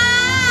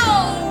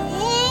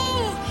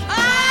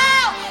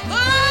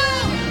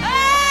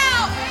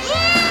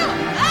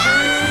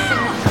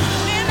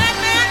me and that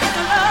man get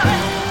to love.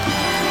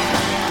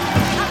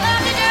 I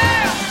love you,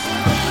 girl,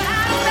 but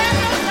I don't have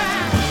no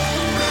time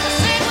to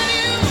sing with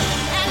you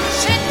and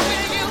shit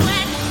with you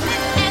and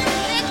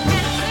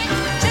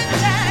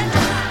chit-chat.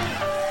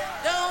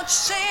 Don't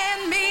send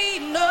me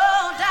no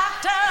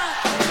doctor.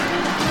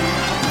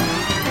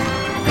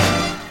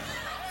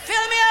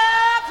 Fill me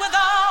up with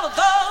all of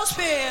those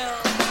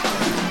pills.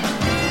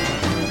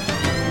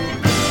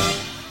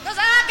 'Cause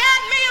I got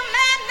me a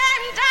man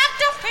named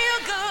Dr.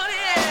 Feelgood,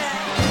 yeah.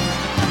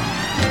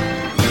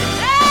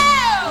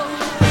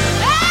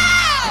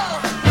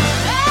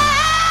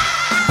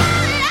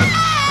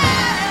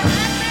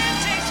 That man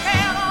takes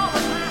care of all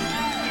of my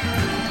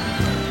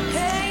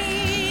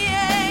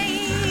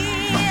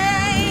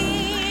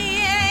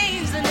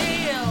aches and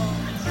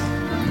ills.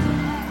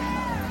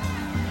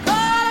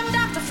 Call him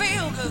Dr.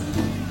 Feelgood,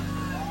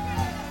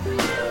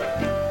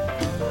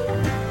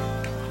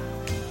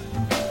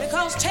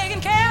 because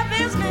taking care of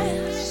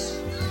business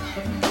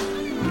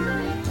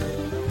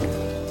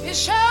is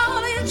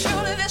surely and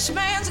truly this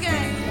man's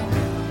game.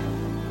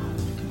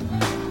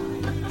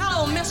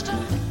 Hello, mister.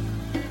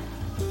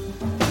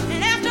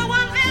 And after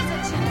one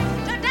visit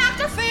to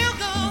Dr.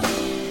 Feelgood,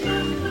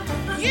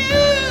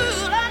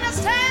 you'll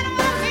understand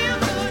what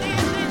Feelgood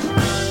is.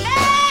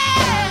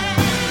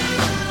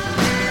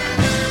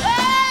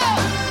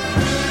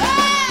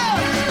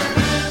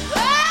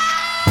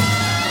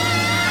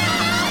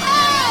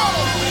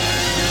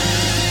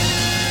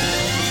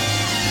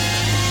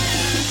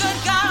 Good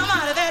God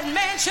Almighty, that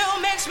man sure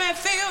makes me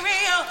feel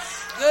real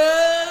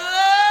good.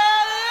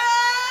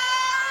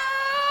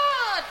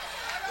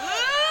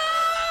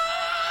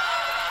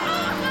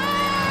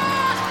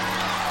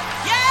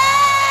 Yeah,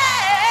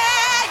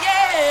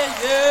 yeah,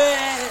 yeah.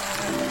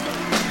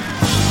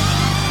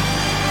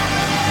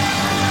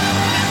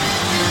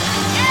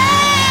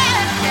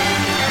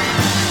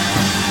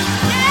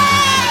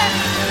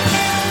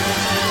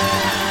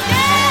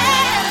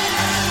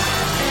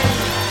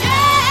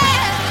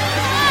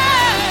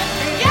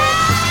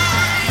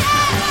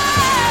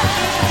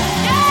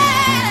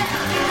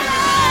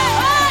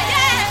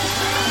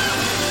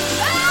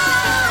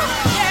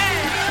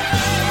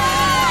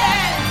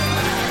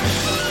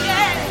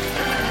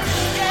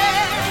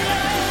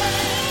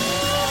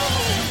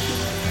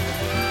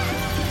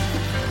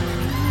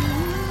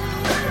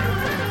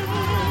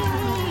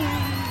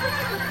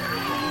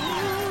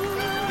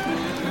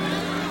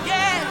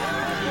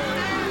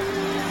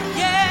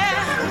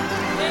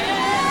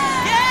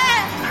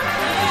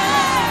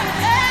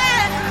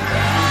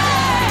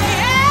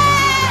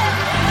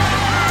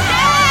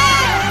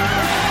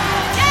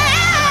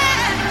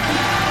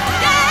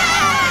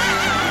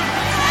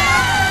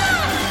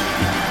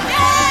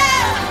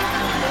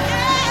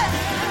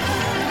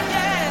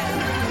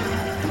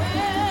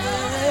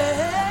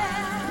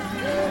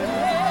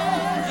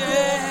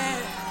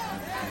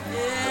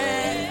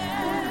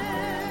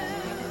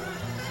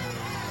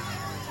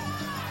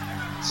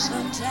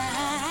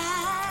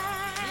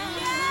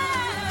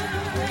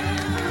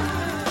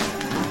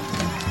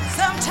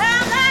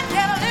 Sometimes I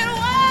get a little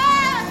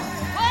worried.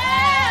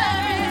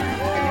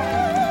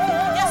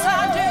 Yes,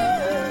 I do.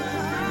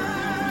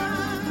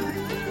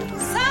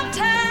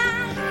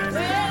 Sometimes,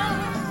 well,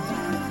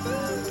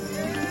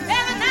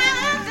 every now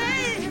and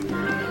then,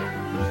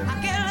 I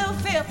get a little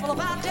fearful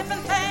about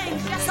different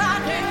things. Yes, I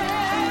do.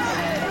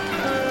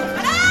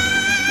 But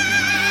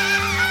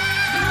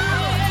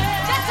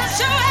just as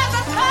sure as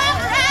the sun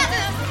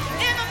rises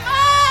in the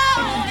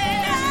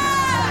morning,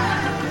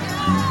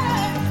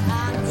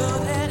 I'm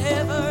good at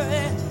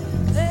everything.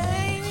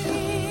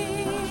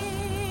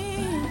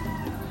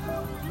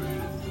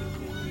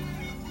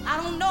 I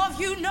don't know if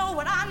you know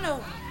what I know,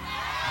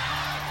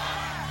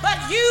 but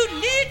you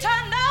need to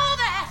know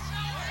that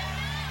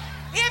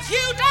if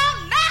you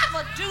don't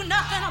never do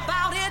nothing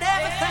about it,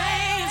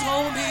 everything's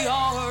gonna be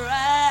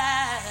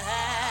alright.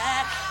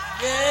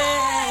 Yeah.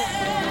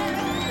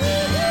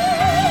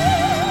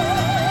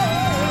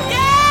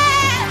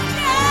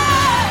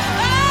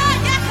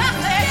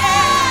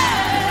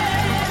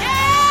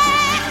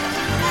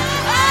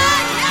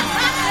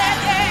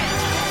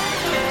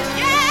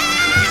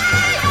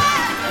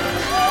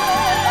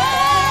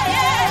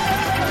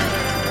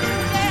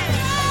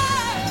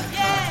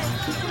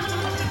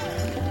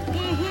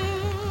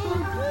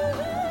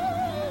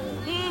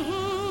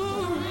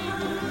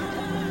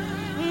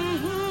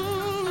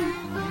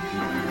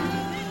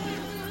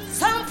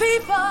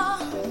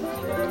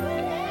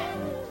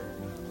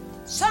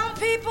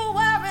 people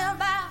worry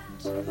about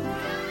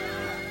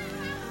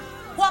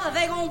what are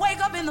they gonna wake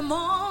up in the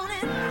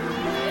morning.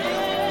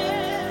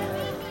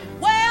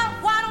 Well,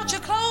 why don't you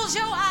close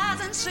your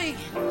eyes and see?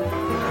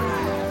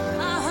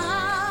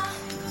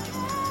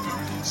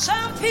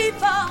 Some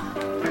people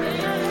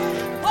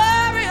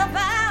worry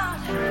about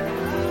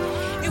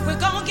if we're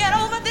gonna get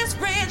over this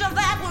bridge or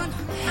that one,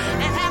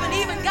 and haven't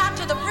even got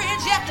to the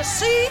bridge yet to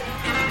see if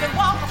you can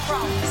walk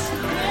across.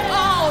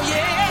 Oh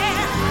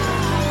yeah,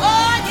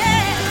 oh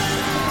yeah,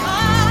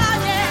 oh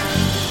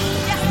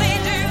yeah, yes they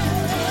do.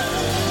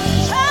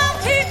 Some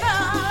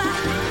people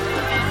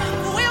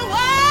will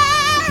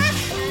worry,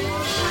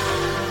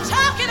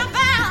 talking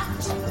about,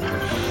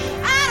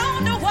 I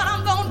don't know what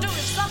I'm gonna do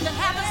if something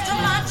happens to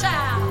my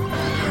child.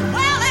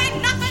 Well,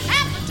 ain't nothing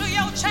happened to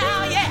your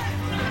child yet.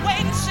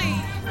 Wait and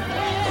see.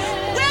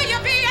 Will you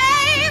be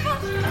able?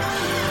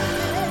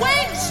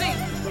 Wait and see.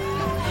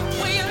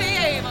 Will you be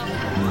able?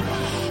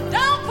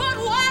 Don't put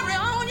worry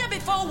on you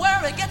before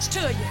worry gets to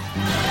you.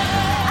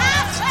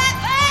 I said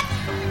that.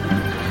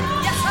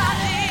 Yes, I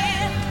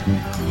did.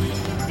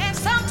 And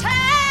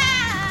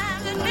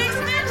sometimes it makes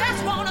me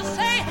just want to say,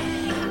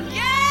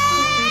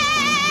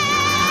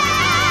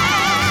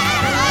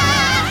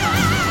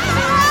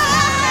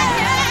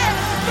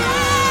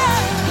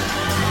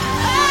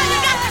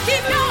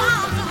 keep your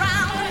arms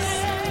around us.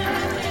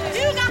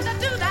 You got to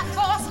do that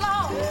for us,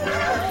 Lord.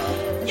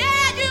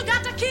 Yeah, you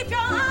got to keep your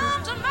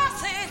arms of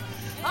mercy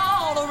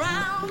all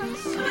around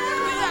us. You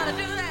got to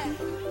do that.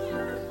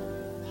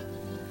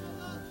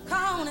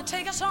 Come on and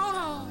take us on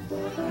home.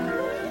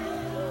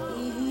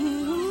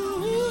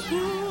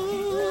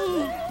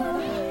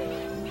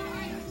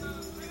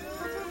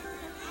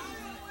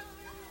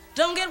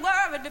 Don't get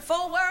worried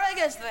before worry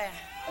gets there.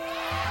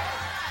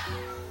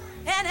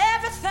 And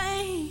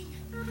everything.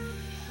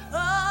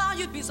 Oh,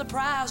 you'd be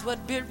surprised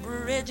what big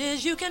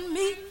bridges you can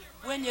meet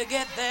when you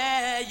get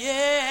there,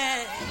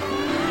 yeah.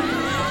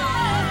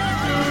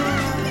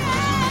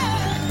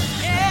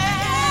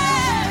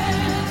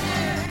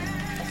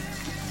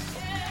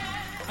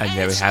 And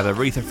there we have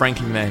Aretha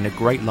Franklin there in a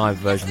great live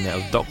version there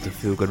of Dr.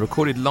 Feelgood,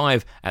 recorded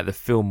live at the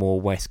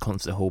Fillmore West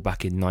Concert Hall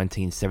back in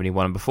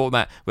 1971. And before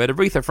that, we had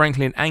Aretha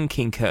Franklin and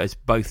King Curtis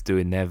both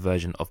doing their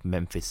version of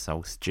Memphis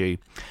Soul Stew.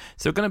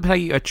 So we're going to play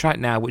you a track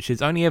now which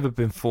has only ever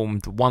been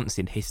performed once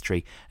in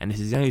history, and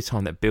this is the only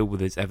time that Bill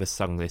Withers ever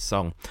sung this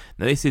song.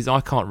 Now this is I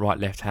Can't Write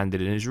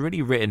Left-Handed, and it's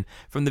really written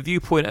from the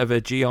viewpoint of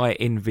a GI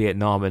in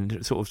Vietnam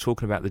and sort of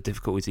talking about the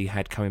difficulties he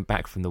had coming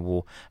back from the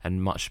war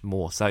and much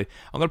more. So I'm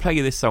going to play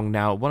you this song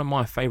now, one of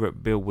my favourite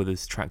Bill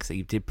Withers tracks that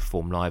he did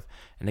perform live,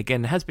 and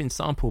again it has been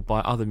sampled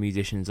by other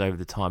musicians over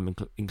the time,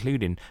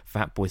 including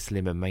Fatboy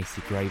Slim and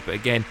Macy Gray, but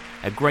again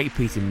a great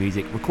piece of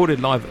music recorded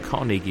live at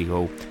Carnegie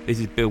Hall. This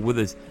is Bill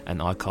Withers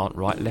and I Can't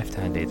Write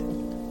Left-Handed.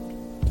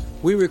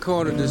 We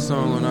recorded this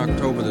song on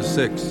October the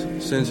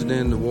 6th. Since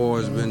then the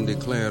war has been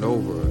declared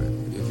over.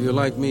 If you're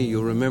like me,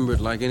 you'll remember it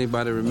like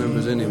anybody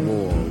remembers any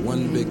war,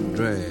 one big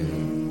drag.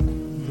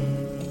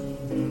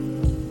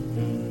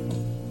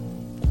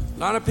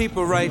 A lot of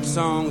people write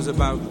songs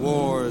about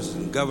wars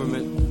and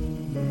government,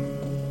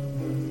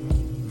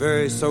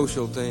 very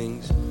social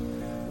things.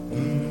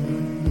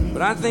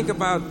 But I think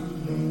about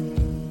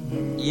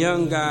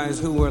young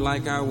guys who were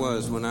like I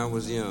was when I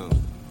was young.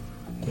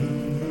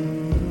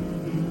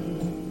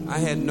 I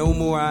had no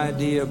more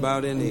idea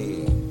about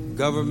any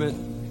government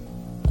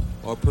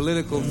or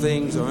political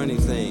things or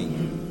anything.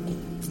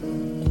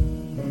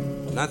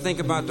 And I think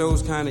about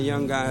those kind of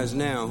young guys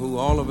now who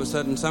all of a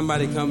sudden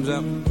somebody comes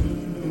up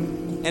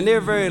and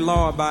they're very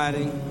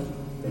law-abiding.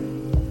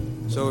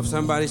 So if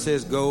somebody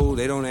says go,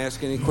 they don't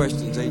ask any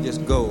questions, they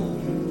just go.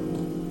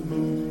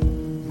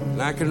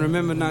 And I can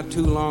remember not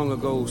too long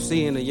ago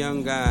seeing a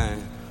young guy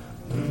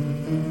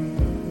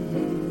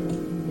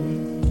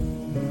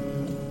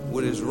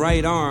with his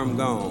right arm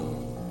gone.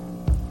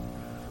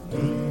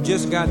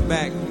 Just got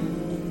back.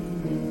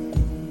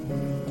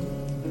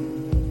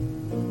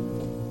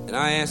 And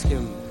I asked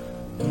him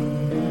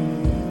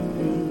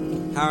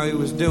how he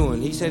was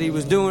doing. He said he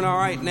was doing all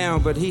right now,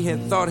 but he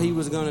had thought he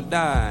was going to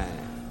die.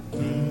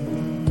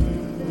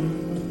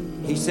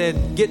 He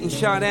said getting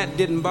shot at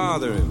didn't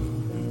bother him.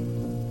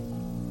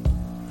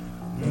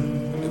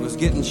 It was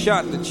getting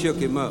shot that shook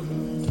him up.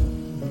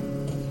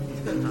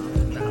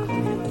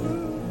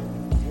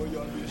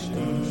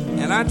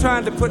 And I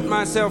tried to put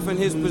myself in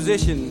his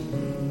position.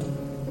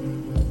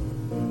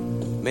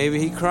 Maybe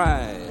he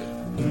cried.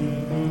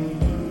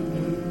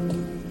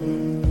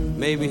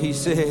 Maybe he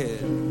said,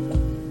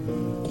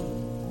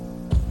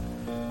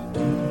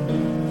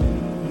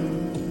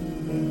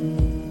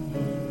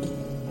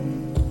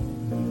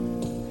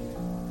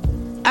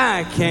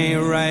 I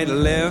can't write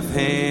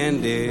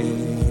left-handed.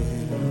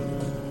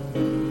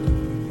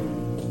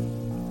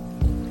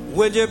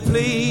 Would you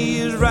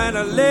please write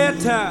a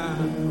letter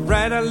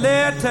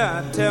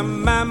to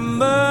my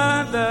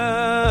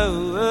mother?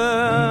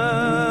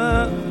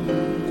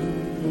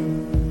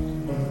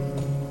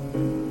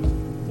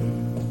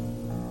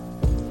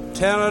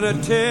 Tell her to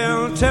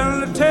tell the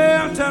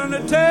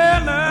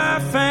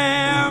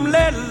family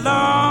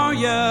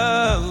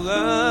lawyer.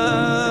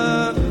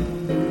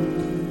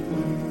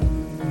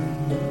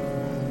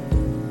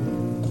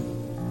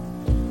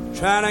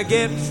 Trying to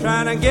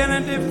get a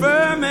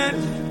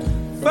deferment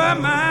for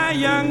my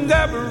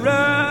younger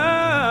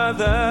brother.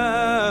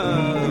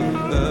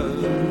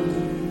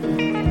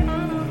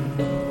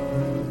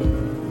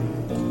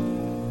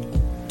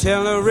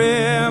 Tell the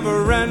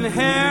Reverend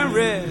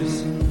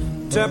Harris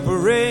to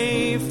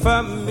pray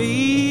for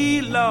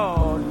me,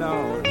 Lord,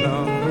 Lord,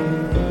 Lord.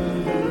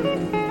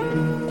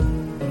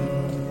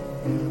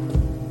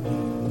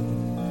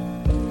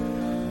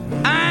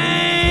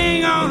 I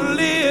ain't gonna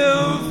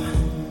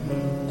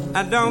live.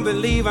 I don't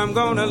believe I'm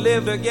gonna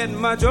live to get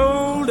much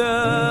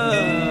older.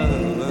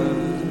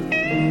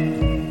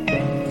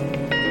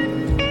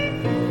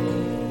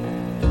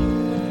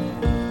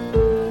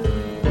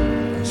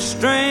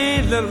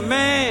 Strange little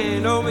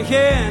man over here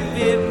in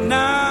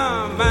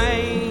Vietnam,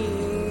 I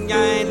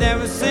ain't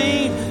never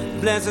seen.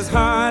 Bless his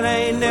heart, I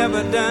ain't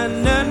never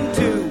done nothing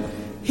to.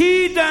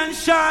 He done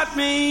shot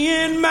me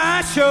in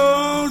my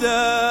shoulder.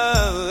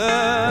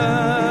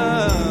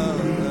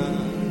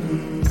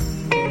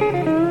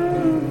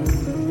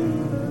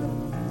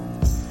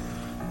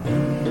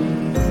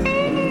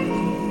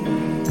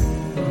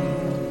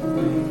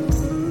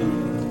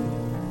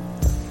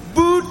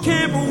 Boot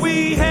camp,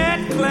 we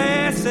had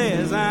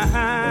classes.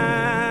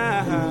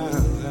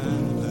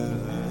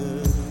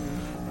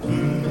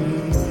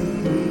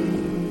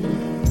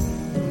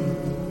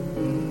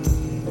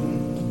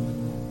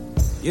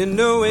 You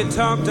know, we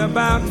talked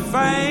about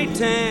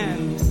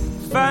fighting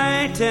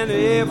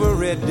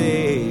every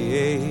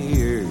day.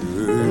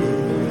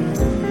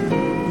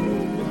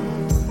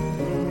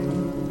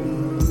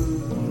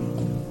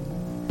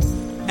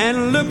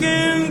 And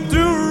looking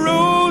through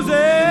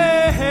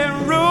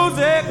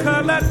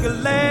rosy-colored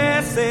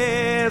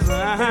glasses,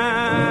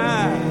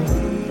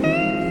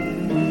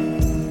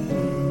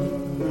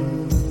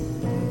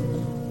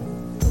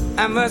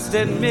 I must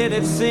admit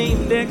it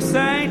seemed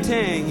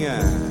exciting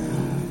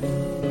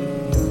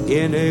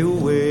in a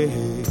way.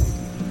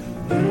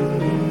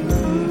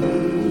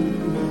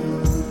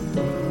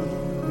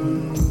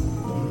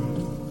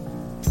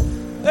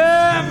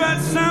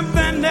 But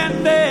something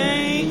that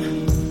they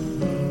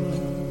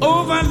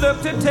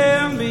overlooked to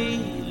tell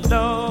me,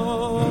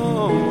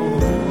 Lord.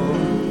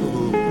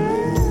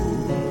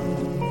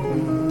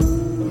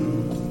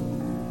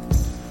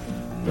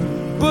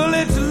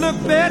 Bullets look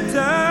better,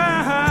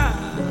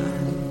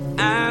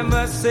 I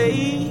must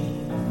say.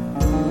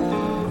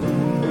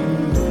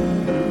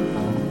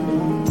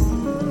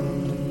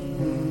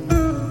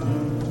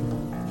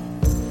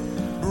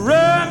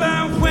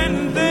 Rather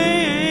when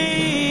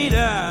they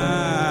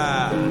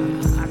are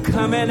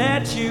coming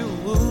at you.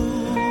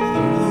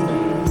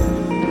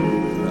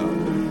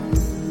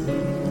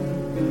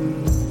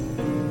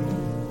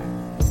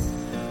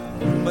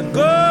 But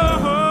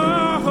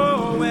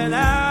going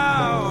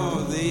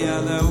out the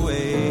other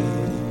way.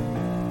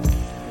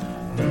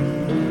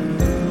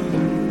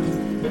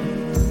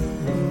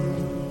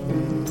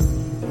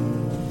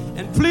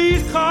 And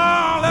please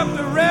call up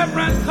the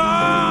Reverend,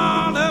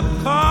 call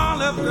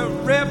up the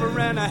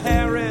Reverend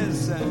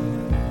Harris.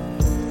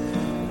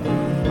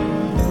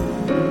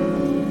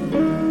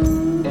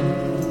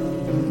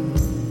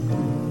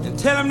 And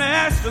tell him to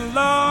ask the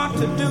Lord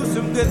to do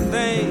some good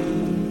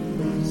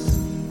things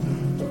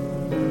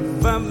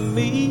for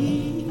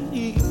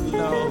me,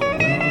 Lord.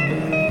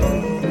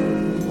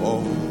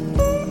 Oh.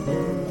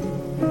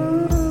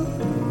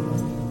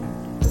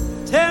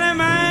 Tell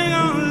him I ain't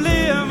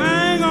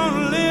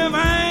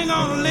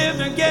gonna live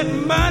to get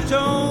much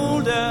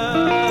older.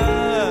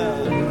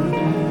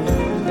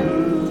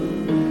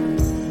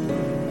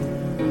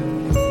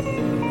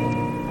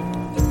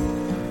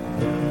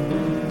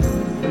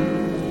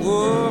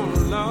 Oh,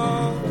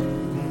 Lord.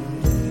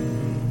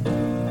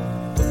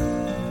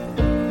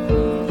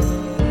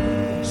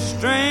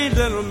 Strange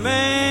little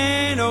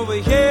man over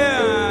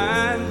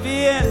here in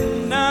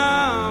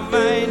Vietnam, I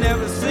ain't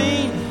never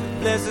seen.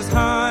 Bless his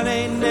heart,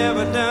 ain't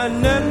never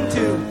done nothing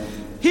to.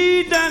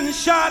 He done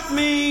shot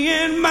me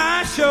in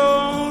my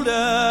shoulder.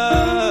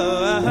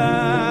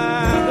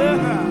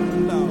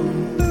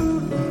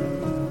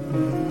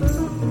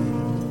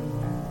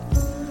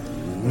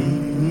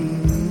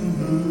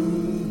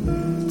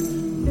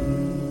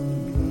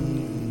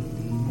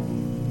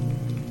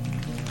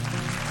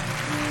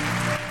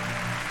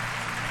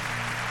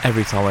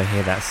 Every time I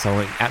hear that song,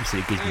 it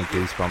absolutely gives me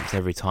goosebumps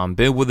every time.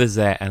 Bill Withers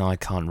there, and I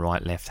can't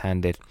write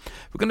left-handed.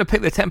 We're going to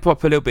pick the tempo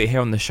up a little bit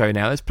here on the show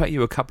now. Let's play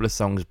you a couple of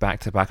songs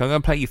back-to-back. I'm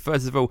going to play you,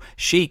 first of all,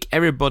 Chic,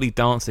 Everybody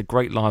Dance, a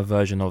great live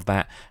version of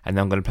that. And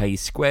then I'm going to play you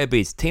Square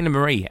Biz, Tina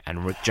Marie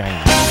and Rick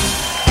James.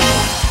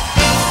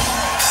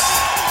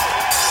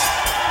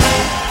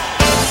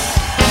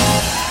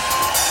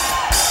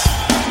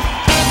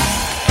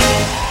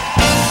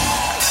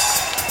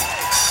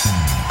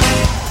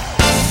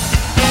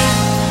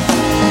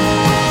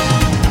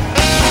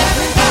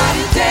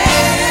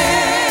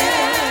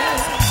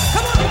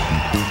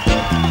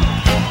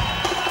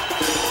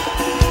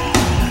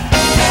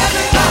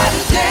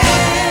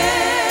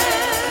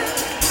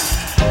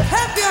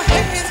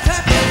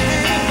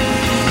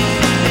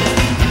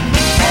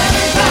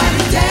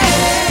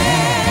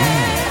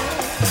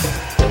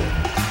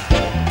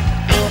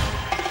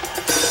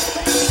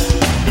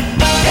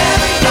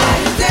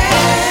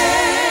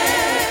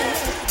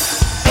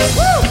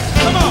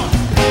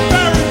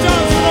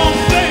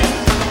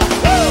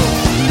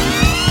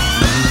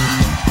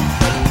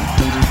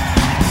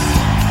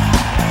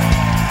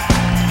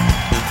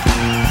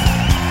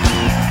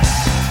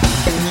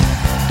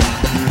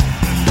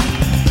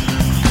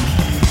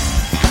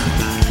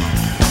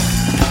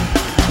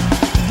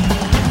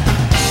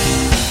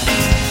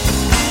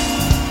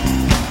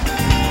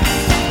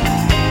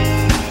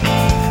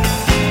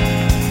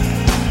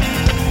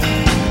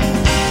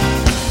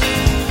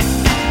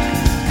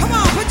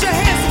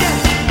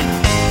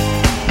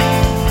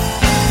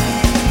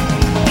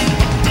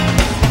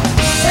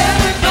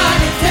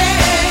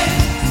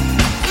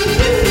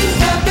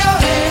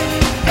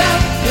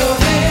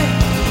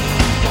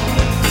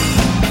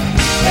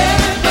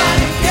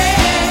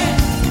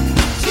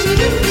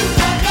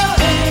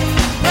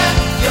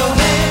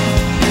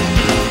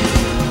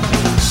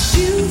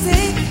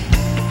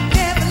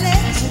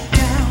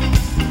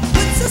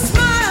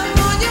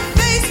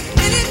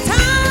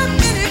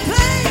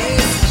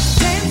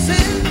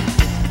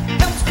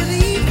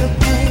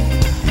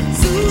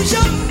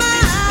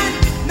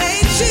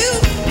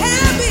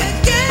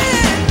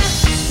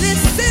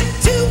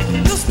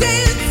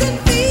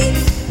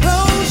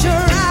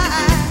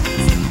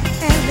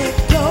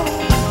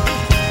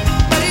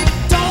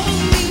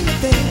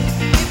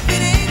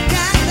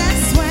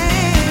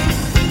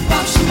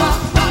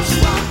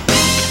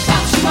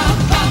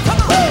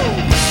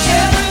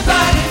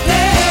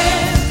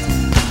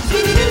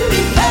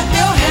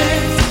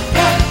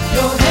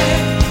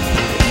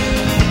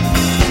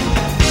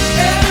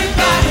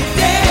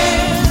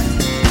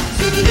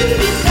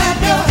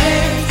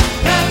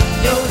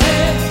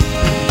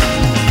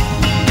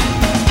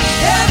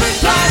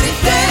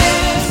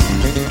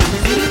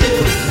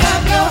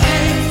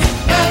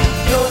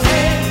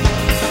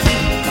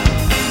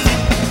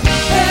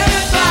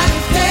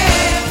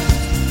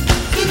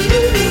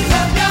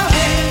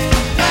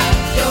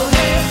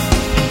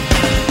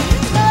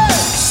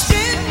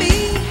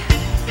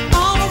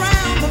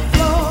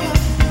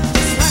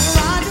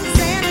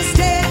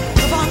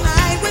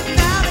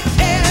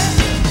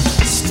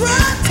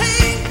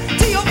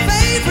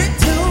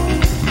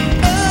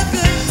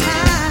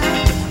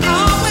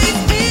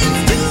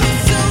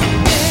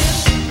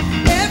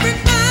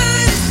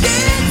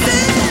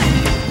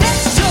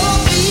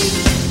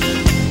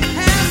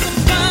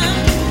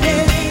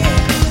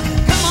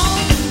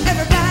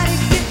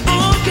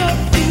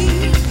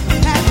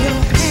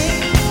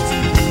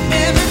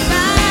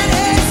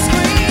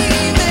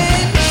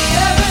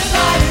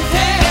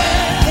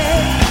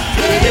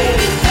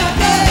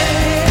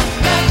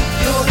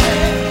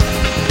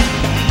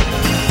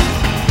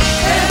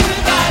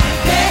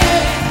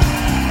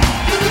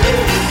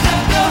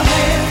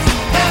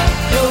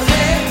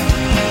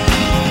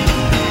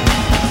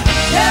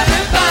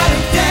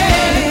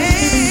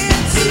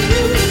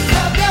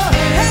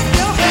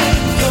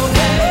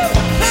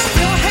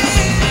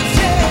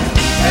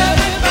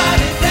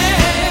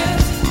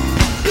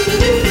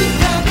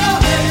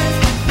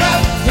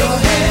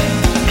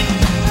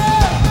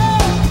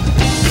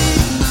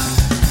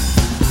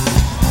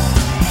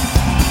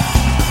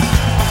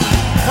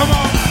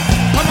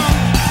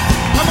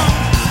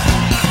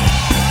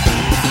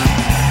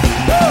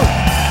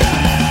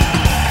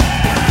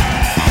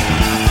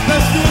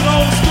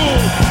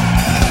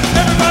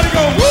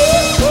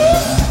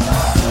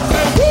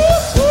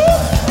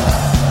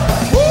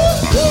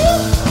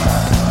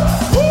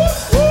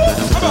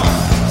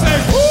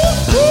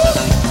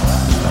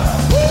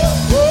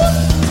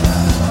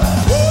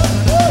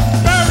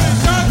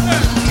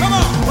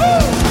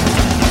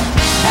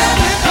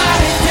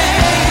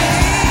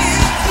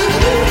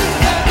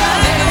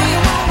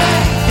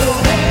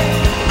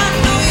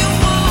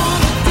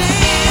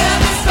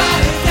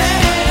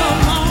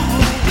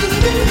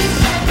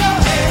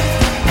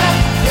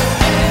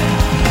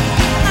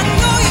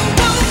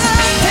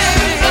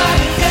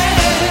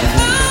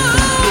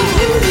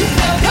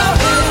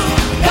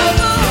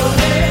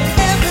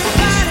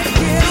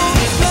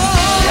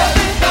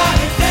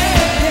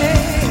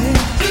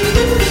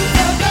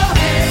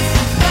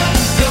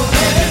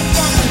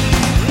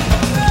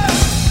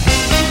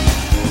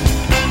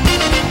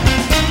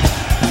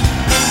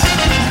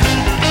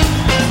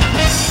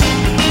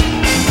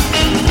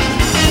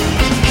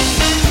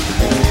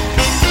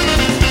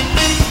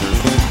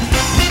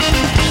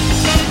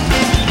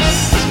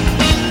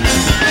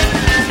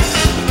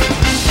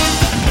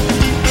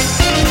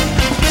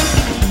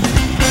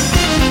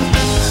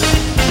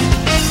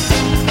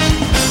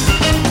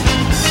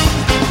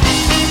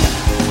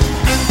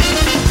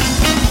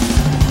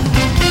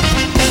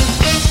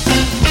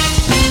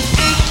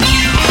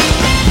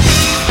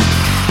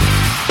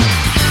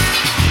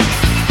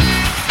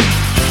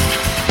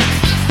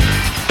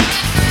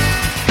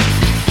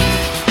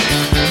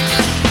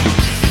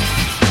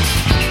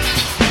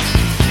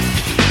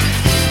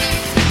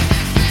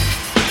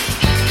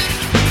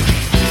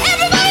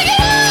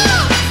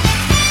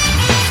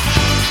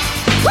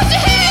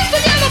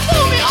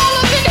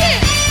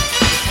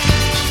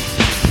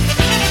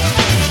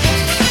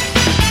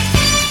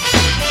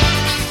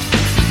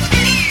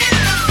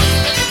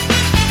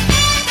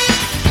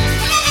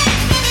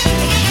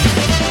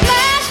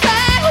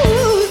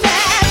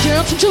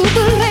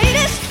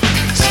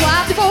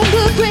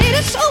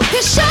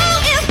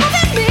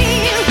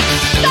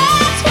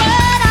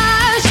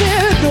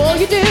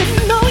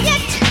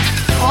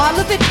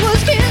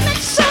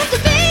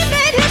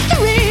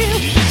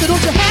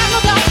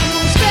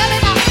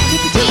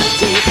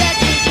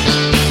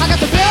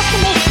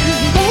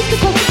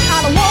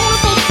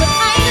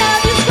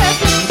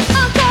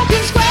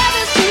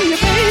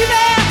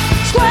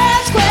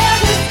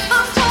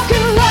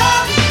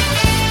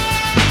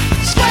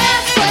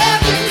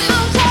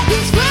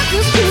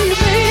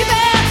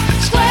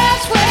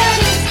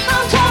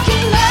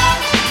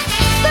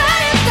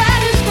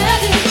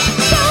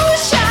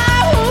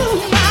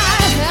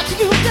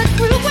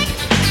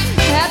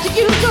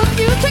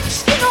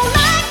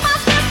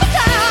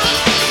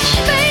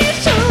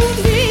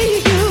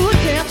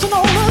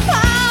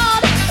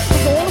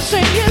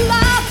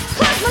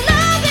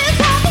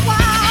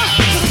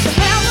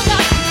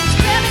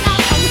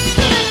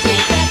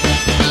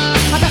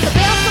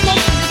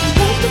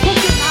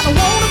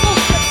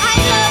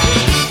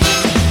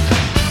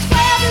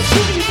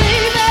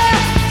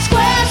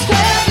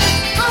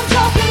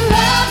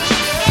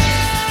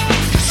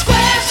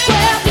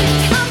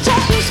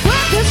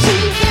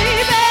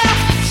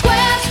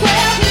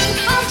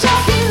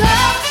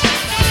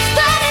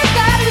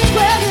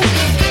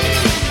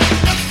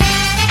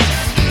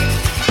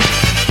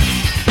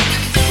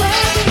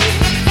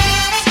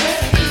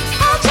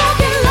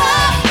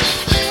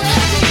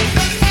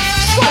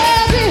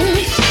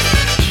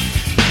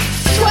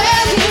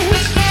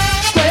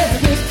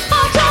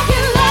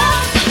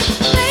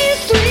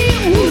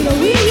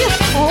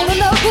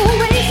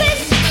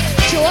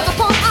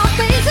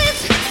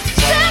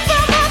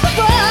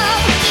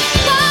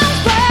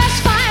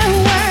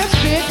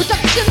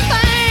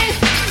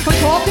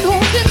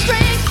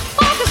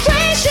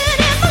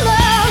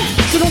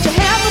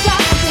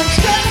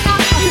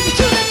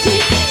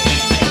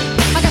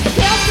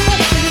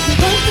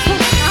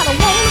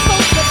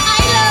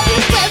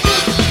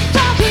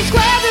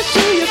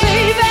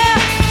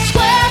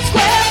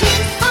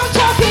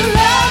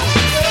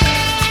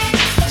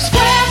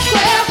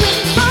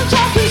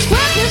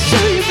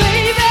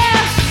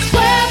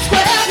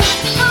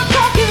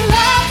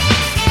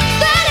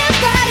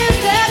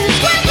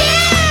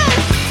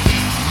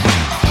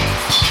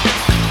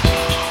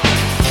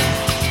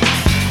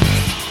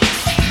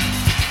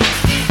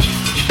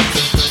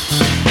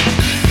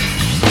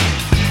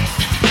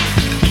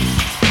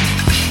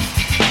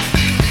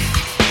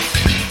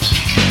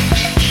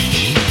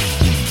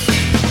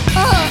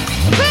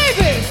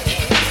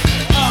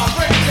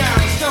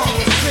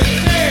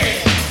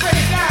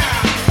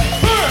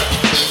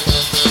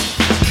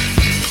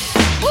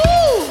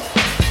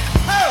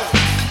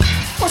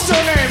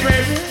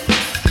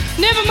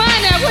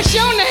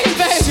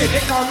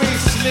 They call me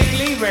Slick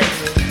Levi, baby.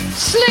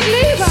 Slick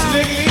Levi.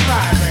 Slick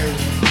Levi, baby.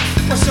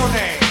 What's your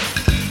name?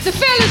 The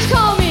fellas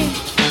call me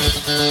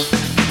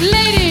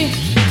Lady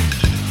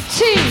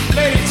T.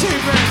 Lady T,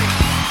 baby.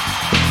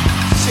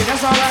 Shit,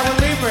 that's all right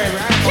with me, baby.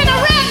 Can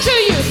I rap to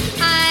you?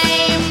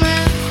 I'm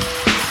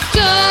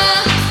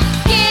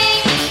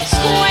ducking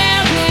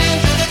square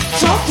biz.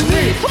 Talk to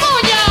me. Come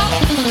on, y'all.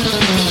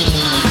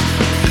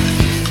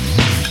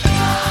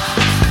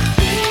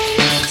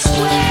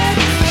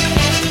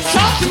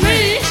 Talk to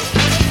me.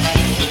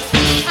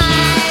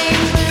 I'm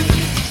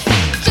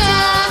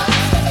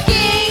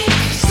ducking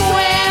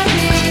square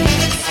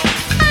biz.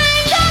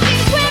 I'm ducking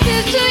square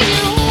biz to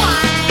you.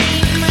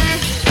 I'm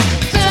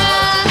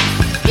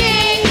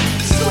ducking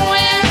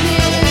square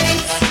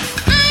biz.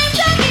 I'm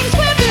ducking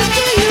square biz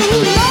to you.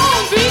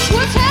 Long Beach,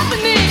 what's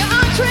happening?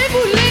 I'm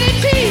Tribute Lady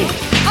T.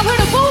 I've heard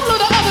a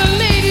boatload of other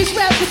ladies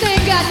rap, but they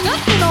ain't got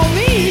nothing on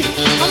me.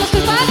 I must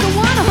have 5 to 1,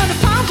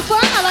 100 pounds of fun.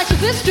 I like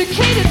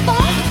sophisticated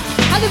funk.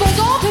 I live on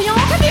Don Pignon,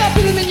 can be up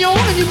in the mignon,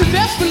 and you can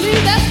best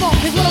believe that's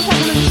funk is what I'm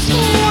talking about.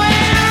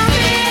 Square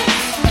biz.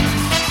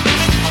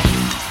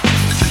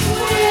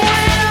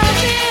 Square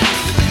biz.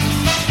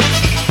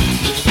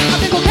 I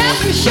think I'll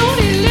pass me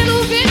Shoney a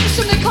little bit,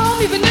 so they call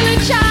me Vanilla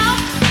Child.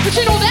 But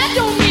you know that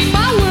don't mean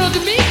my world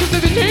to me, cause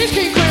baby names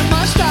can't cramp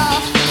my style.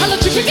 I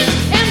love your chicken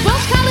and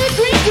bus collard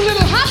greens, a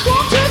little hot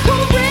dog to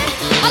cornbread.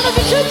 I love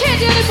you too, can't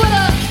get it, but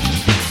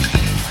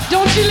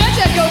don't you let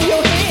that go to your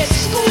head.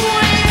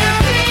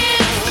 Square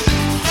biz.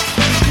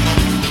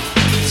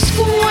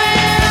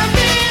 Square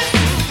biz.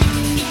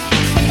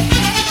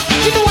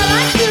 You know I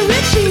like the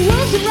Richie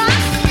Wilson rock,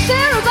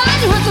 Sarah Vaughan,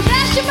 Johann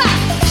Sebastian Bach,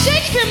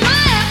 Shakespeare,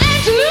 Maya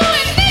Angelou,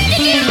 and Nicky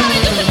Giovanni,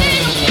 just to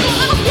name a few.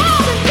 I'm a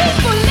wild and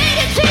peaceful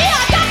Lady T.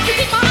 I got to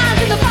keep my eyes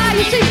in the fire,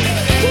 you see.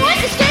 Point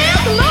the scale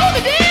below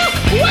the deal.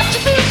 What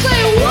you do, say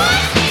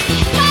what?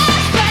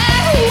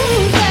 Flashback,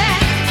 who's that?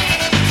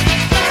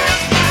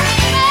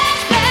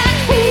 Flashback,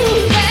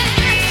 who's that?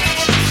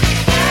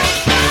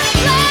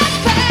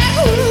 Flashback,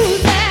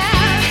 who's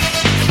that?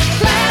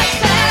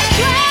 Flashback,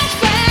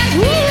 flashback,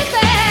 who's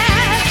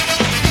that?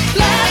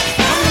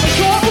 I'm gonna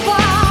talk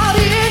about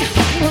it.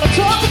 I'm gonna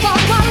talk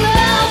about my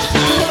love.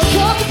 I'm gonna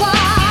talk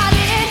about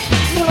it.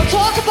 I'm gonna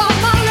talk about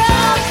my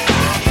love.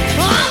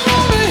 I'm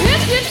gonna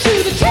hit you to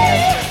the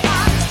tree.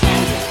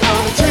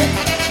 On the tree.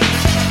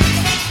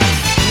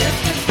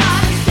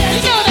 You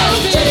know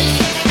those days.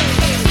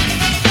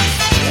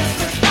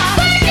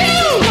 Thank you.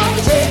 On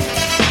the tree.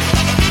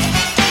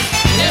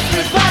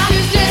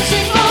 Everybody's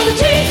dancing on the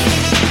tree.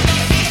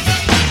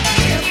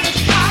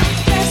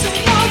 Everybody's dancing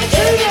on the tree. Everybody's dancing on the tree.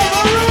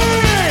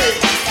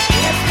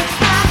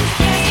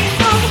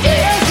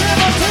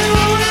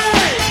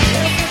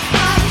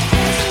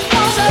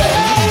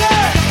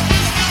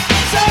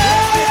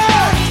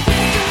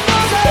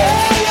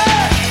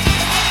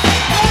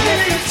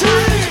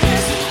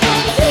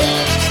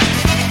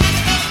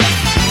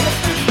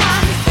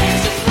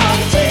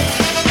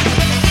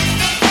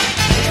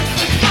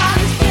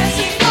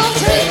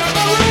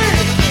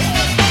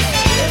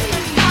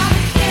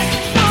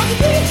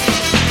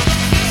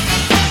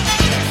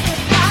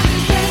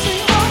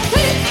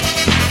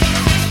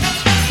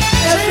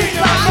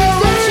 Everybody's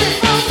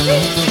dancing on the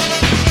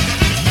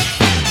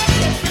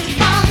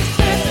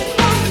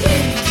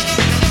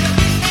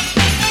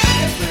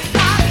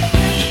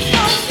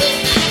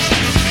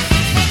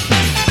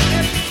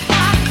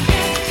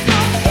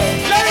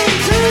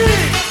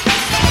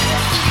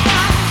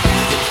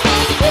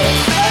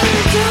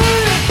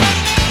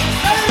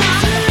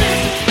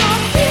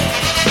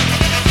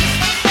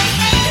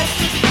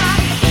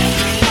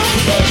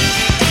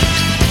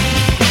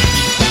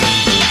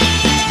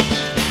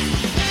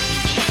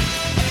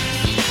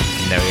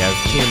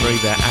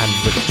And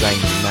Rick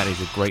James, and that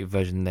is a great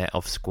version there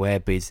of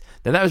Square Biz.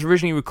 Now that was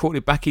originally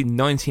recorded back in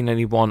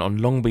 1981 on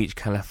Long Beach,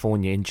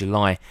 California in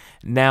July.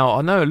 Now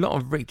I know a lot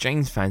of Rick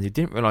James fans who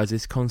didn't realise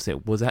this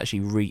concert was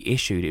actually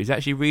reissued. It was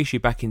actually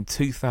reissued back in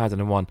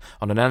 2001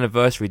 on an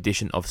anniversary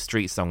edition of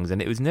Street Songs,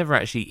 and it was never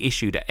actually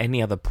issued at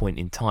any other point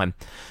in time.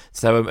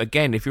 So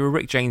again, if you're a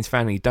Rick James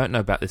fan and you don't know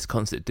about this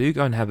concert, do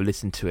go and have a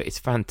listen to it. It's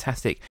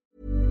fantastic.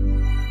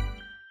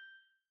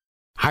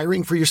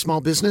 Hiring for your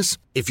small business?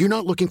 If you're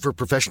not looking for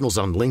professionals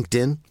on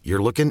LinkedIn,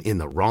 you're looking in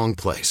the wrong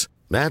place.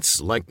 That's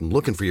like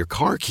looking for your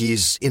car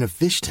keys in a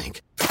fish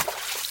tank.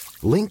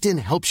 LinkedIn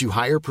helps you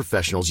hire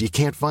professionals you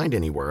can't find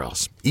anywhere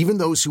else, even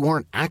those who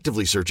aren't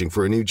actively searching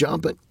for a new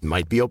job but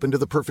might be open to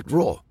the perfect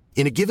role.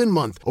 In a given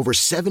month, over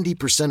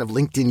 70% of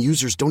LinkedIn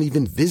users don't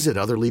even visit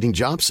other leading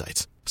job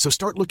sites. So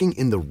start looking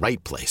in the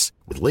right place.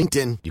 With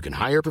LinkedIn, you can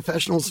hire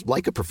professionals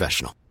like a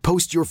professional.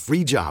 Post your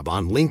free job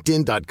on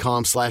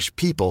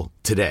linkedin.com/people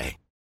today.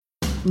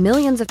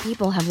 Millions of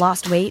people have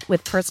lost weight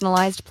with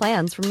personalized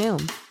plans from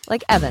Noom.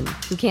 Like Evan,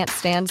 who can't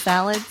stand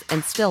salads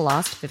and still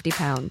lost 50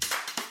 pounds.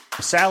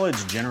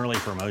 Salads generally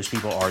for most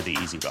people are the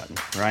easy button,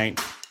 right?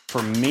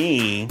 For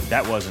me,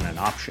 that wasn't an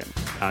option.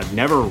 I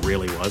never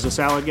really was a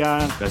salad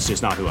guy. That's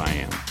just not who I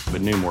am.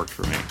 But Noom worked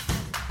for me.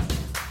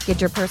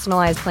 Get your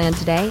personalized plan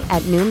today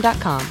at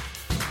Noom.com.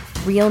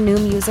 Real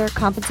Noom user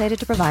compensated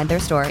to provide their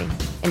story.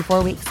 In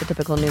 4 weeks, the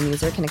typical Noom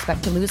user can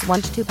expect to lose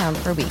 1 to 2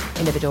 pounds per week.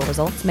 Individual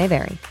results may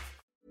vary.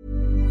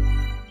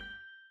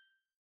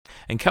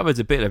 And covers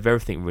a bit of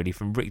everything really,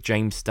 from Rick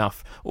James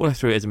stuff all the way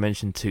through, as I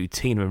mentioned, to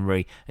Tina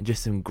Marie, and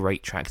just some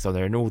great tracks on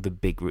there, and all the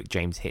big Rick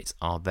James hits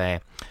are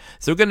there.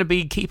 So we're going to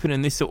be keeping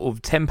in this sort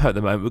of tempo at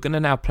the moment. We're going to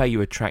now play you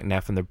a track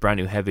now from the Brand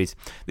New Heavies.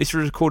 This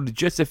was recorded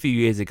just a few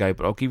years ago,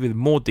 but I'll give you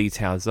more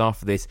details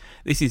after this.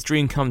 This is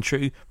Dream Come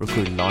True,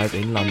 recorded live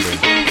in London.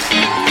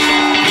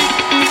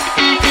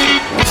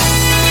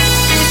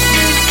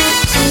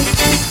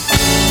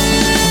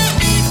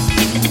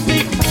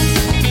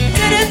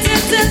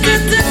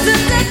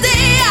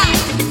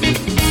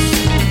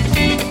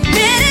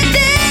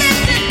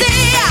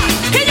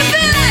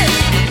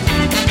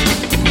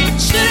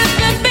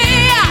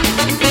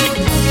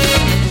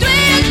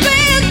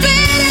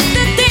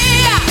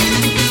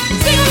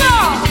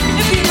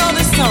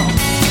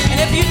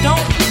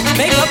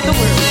 Make up the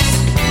words.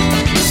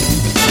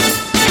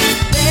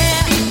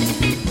 There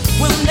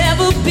will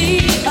never be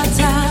a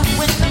time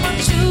when I'm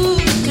true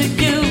to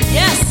you.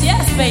 Yes,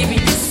 yes, baby.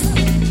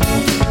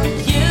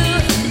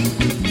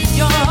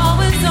 You're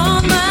always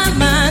on my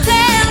mind.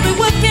 Tell me,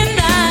 what can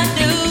I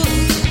do?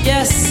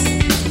 Yes,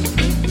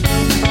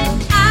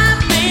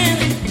 I've been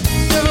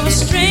through a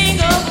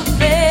string of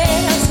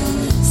affairs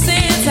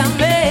since I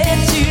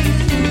met you.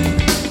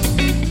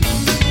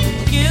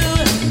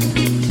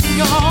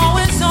 You're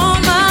always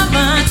on my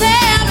mind.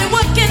 Tell me,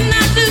 what can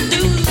I do?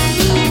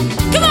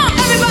 Come on,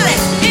 everybody.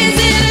 Is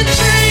it a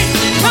dream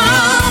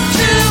come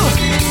true?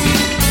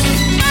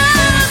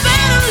 I've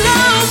been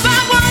alone by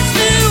once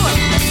new.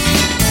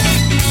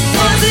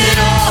 Was it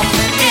all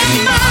in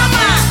my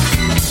mind?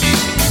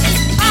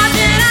 Or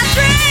did I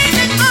dream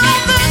it all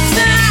the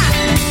time?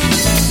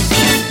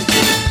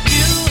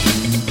 You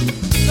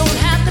don't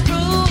have to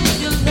prove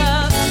your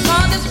love,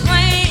 'cause it's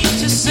plain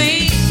to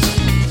see.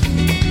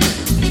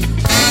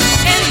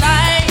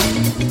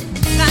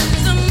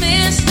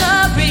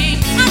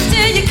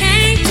 Until you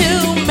came to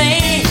me,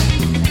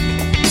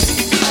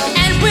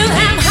 and we'll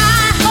have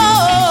high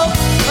hope,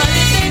 but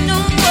if it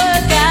don't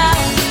work out,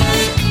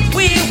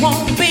 we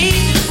won't be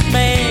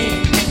dismayed.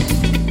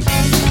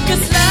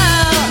 'Cause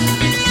love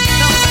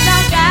don't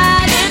stop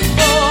guiding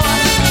for,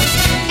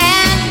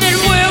 and it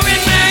will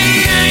remain.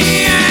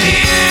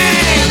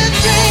 The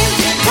dream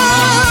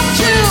come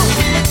true.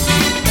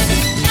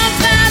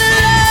 About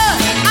love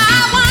I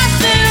once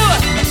knew.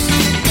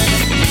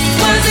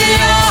 Was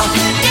it all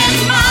in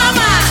my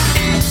mind?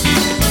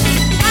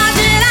 Or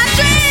did I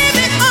dream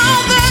it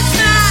all the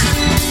time?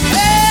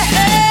 Hey,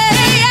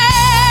 hey,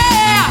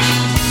 yeah.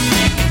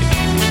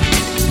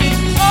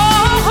 Oh,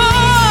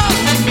 oh.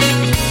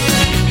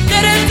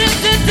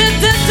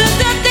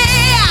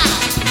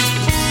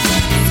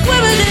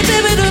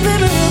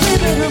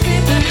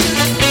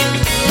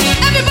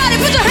 Everybody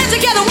put your hands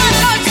together one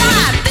more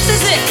time. This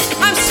is it.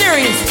 I'm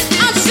serious.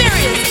 I'm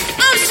serious.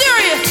 I'm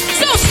serious.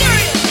 So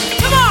serious.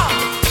 Come on.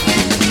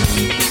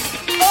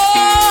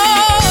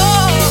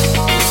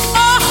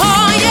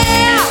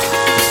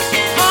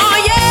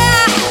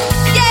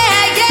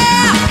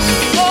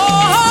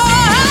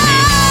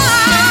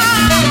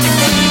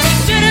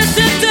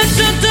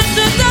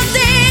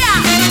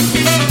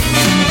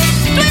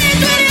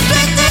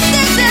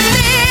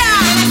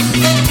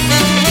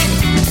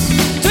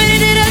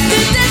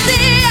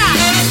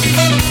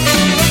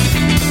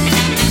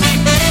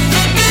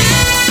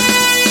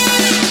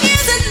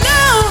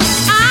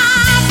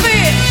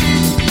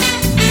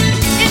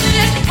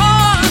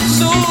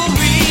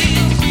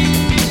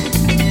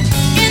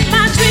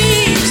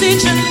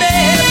 Each and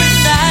every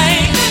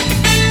night,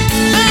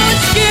 oh,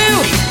 it's you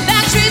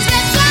that treats me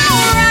so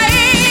right.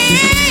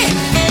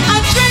 A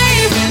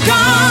dream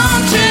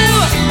come true.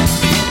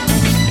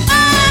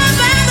 I've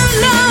been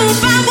alone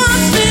by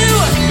once new.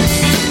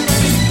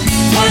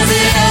 Was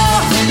it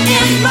all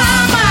in my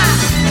mind?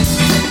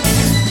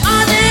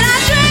 Or did I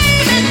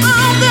dream it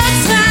all the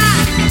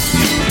time?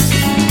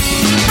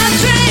 A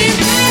dream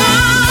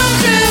come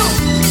true.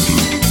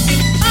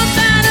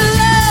 About a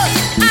love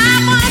I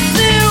once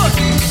knew.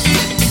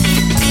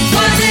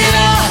 Was it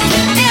all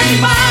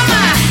in my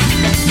mind?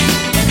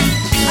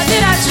 Or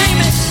did I dream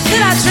it?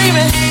 Did I dream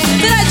it?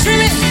 Did I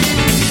dream it?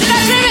 Did I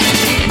dream it?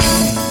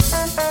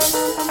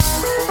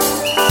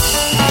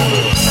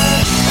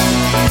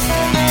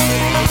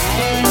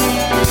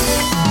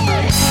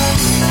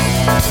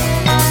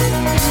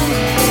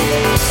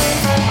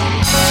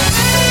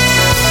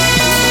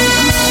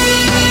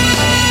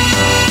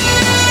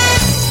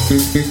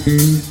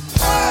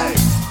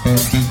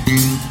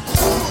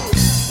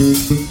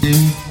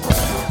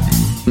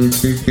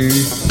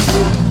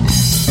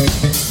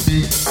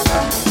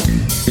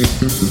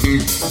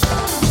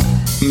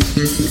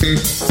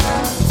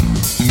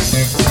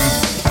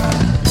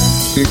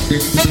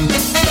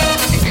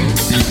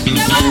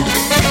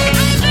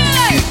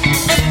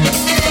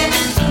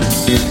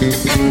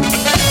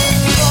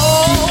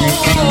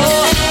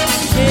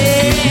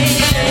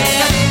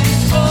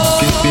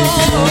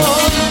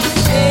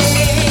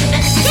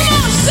 Come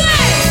on,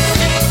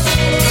 sing!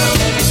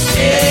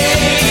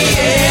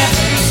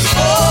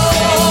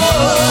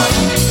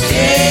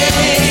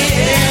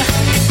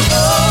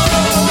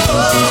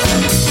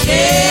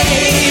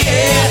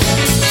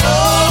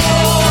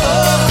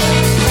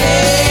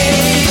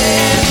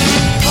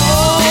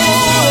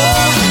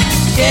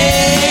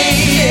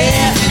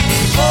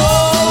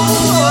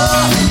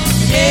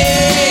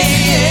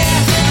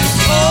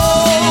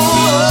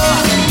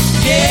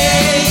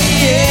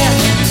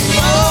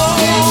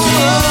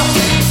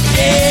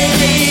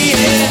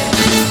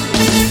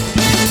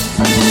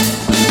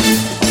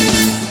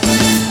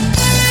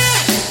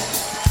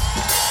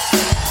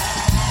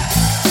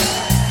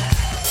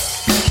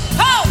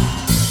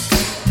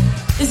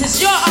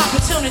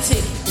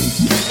 opportunity.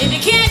 If you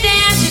can't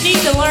dance, you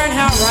need to learn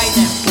how right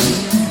now.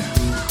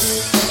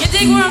 You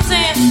dig where I'm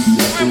saying?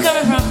 Where I'm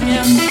coming from, you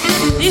know?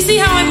 Do you see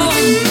how I'm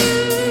moving?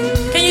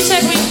 Can you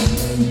check me?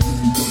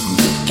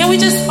 Can we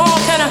just all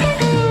kind of,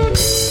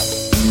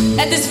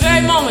 at this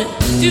very moment,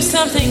 do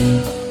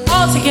something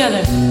all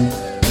together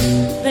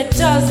that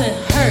doesn't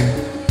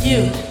hurt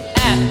you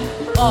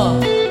at all?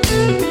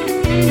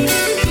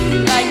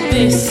 Like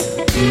this.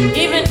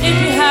 Even if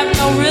you have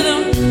no rhythm,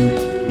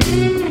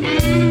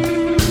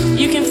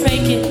 you can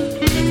fake it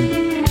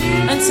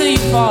until you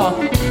fall.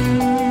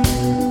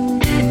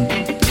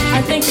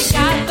 I think you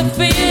got the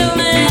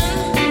feeling.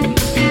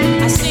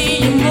 I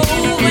see you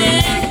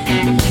moving.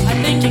 I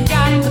think you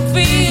got the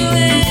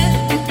feeling.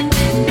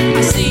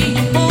 I see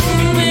you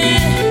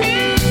moving.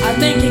 I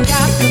think you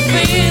got the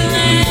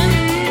feeling.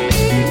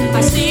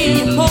 I see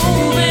you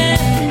moving.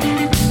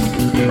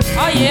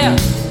 Oh yeah.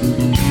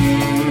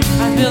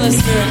 I feel the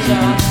spirit,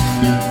 y'all.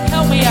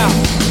 Help me out.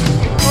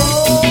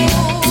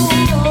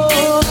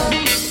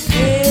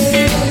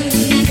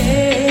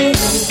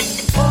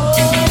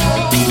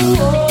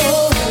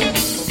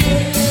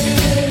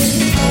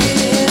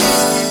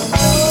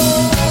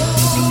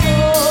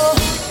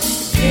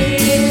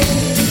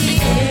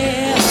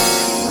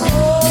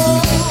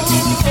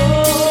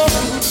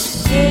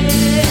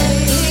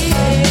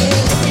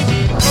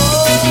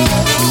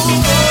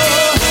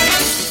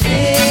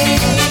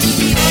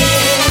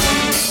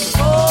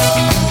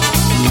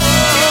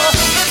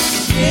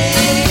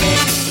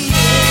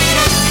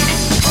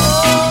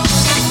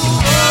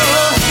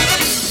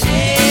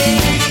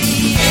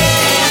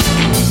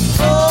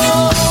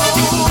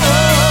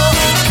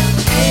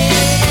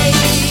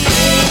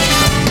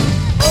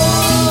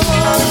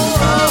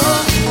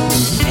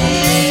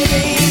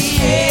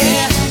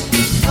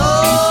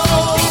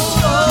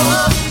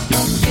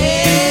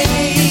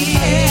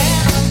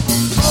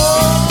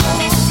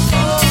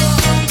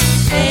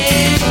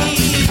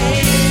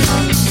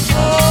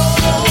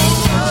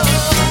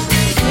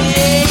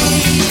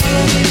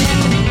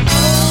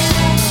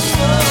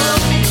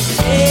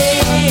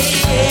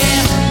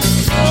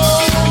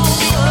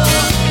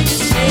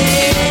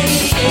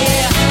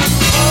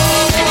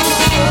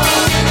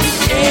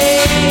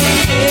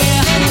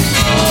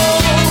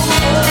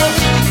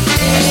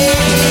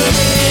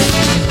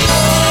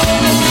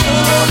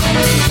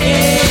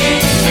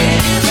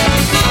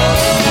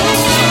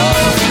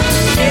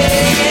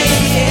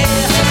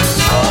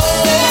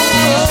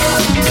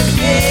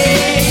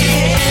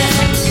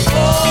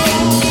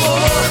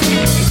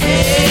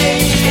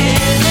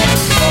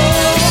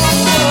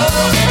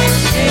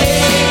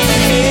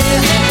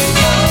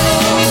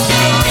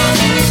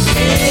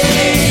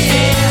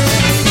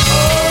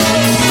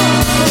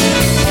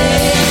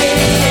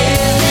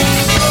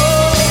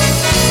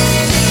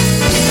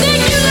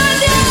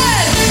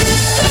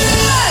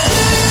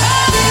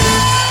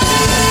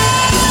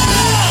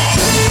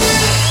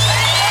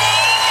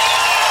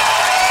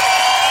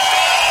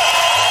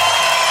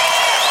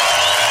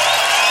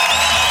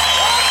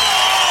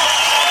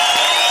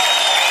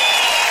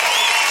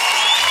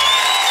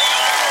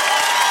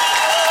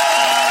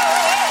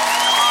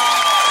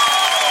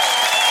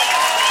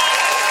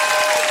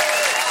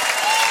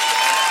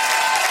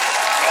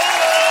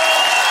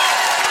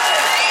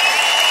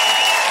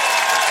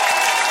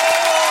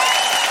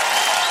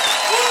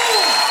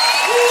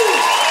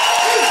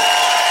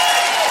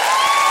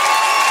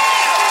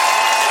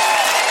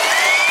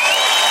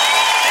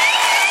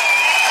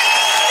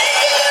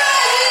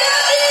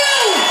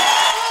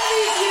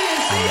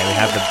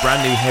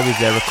 Brand new Heavies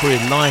there,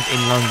 recorded live in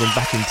London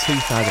back in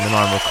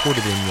 2009,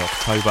 recorded in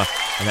October,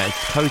 and that is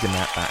closing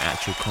out that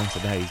actual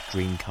concert. That is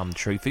Dream Come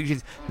True.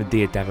 Features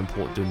Medea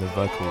Davenport doing the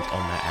vocals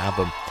on that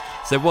album.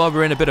 So while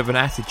we're in a bit of an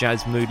acid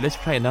jazz mood, let's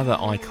play another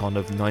icon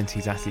of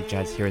 90s acid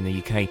jazz here in the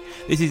UK.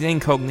 This is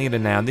Incognita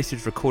now, and this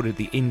was recorded at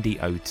the Indie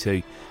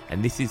O2,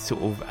 and this is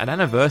sort of an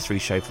anniversary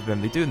show for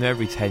them. They do them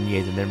every 10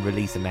 years and then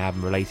release an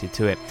album related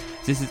to it.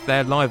 So this is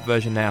their live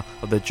version now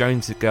of the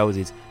Jones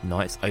Girls'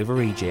 Nights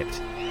Over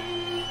Egypt.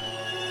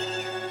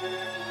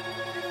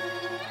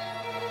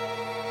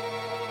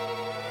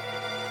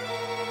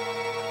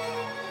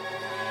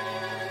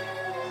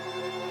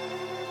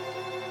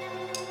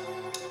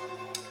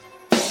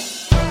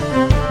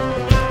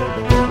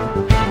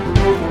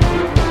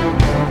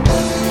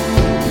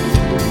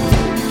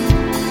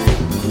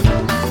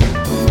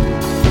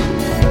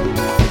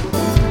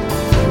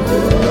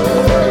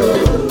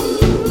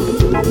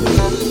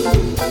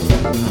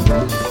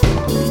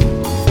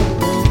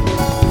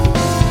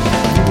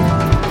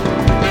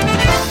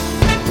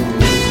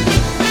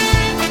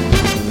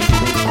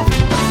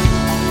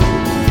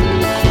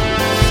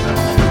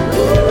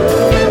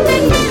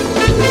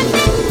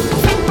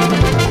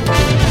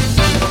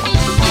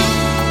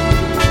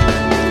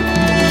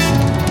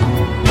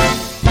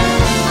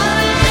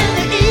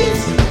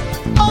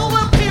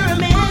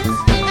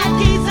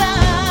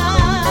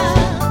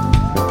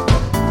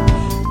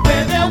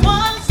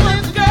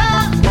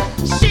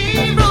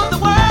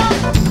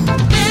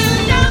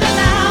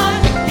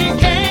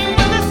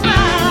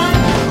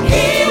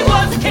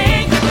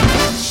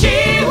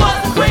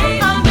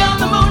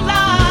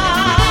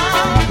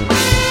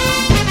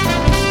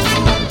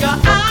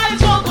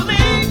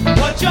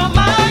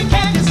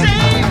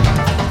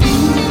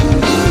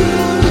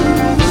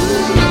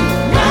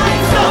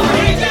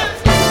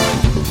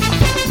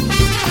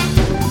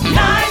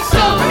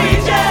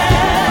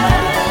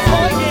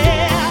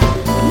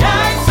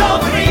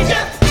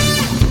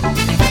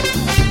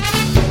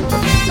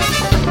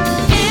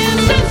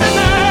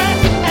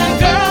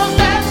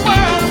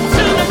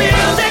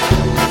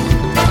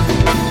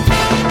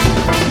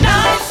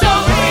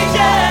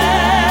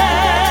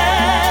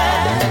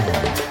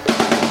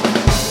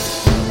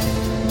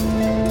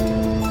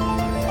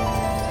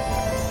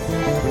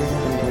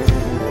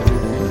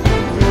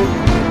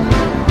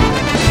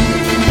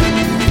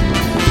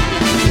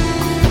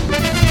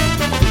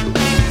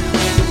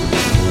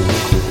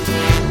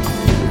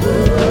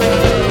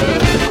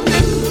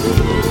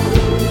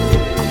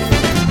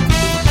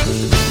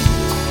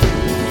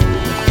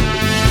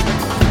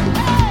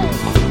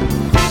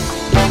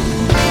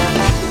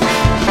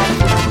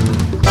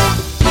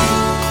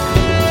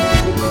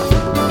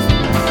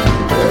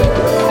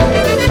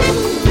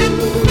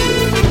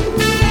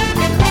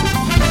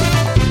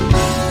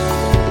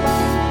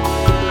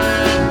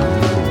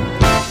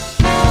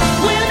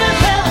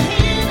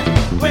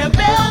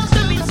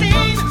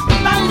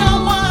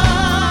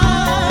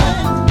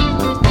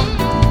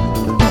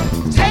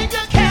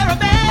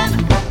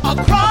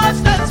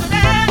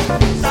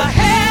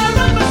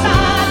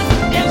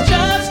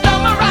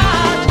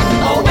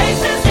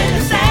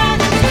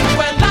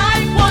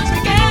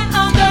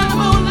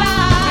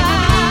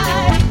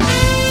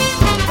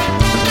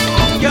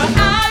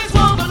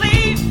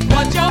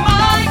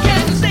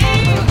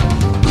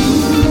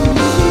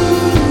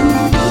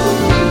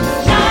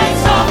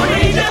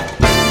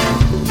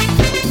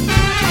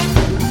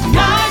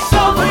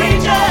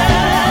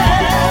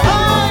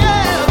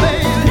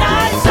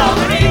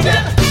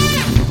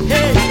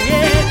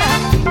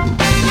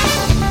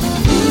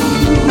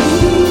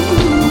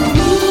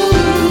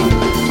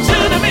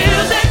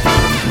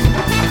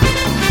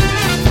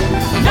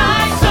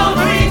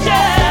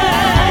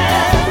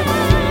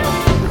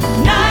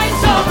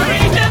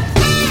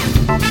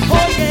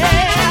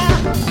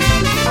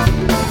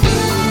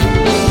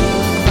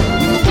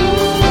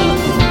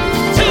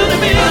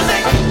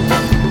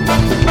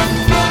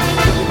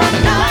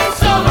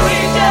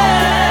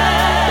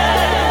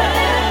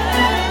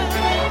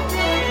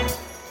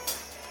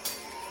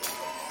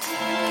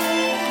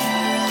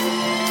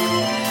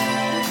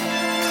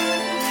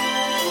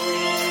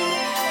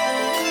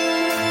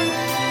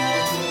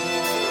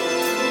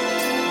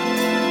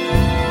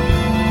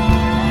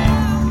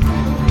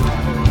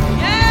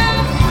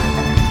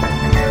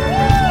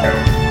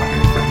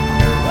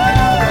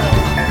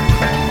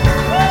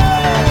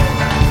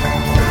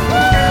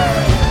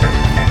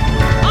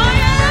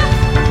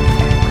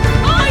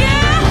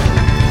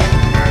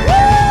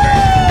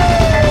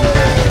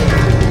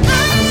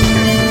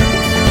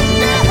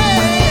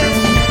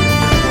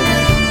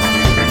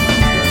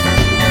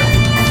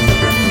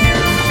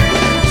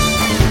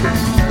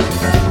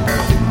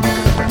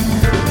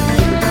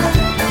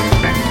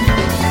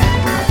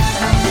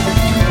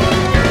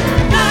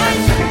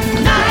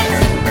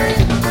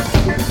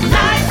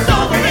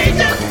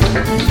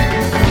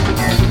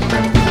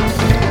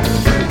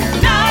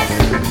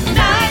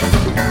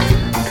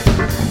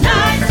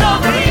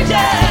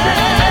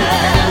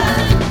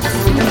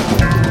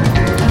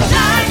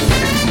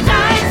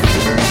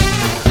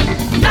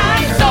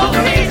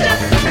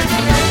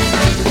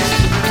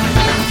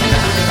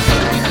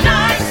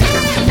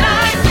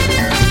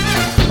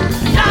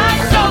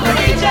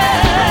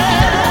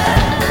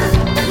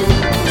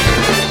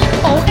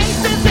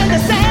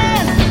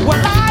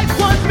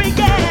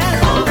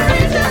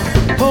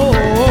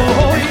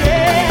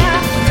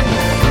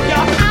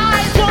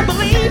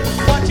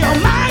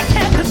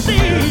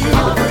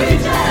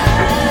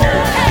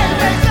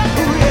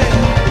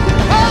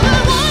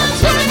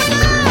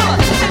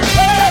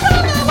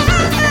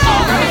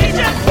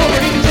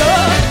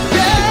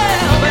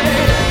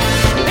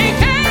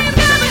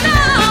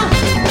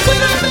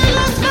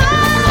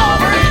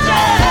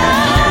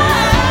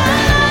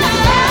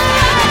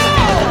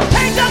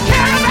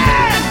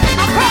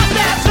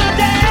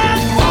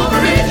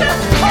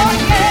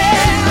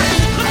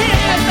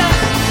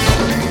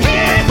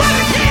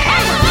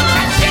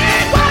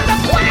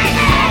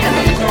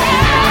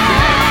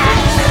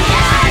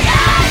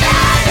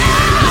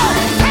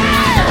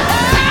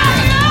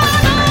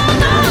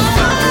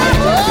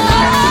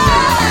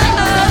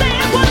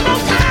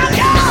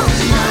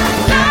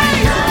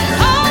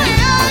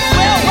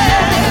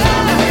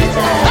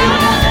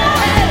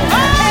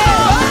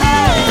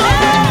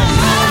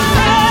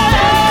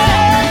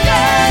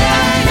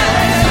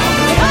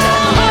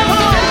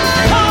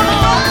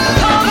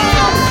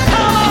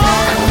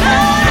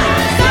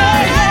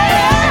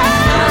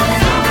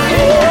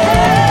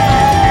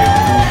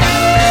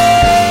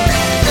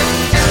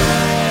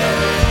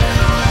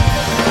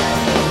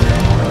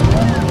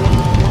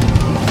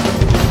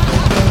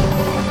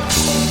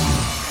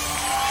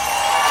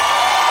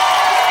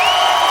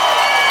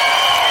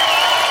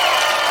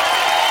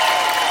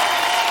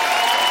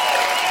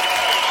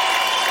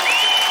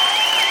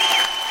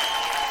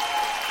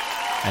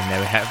 And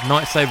there we have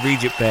Nights Over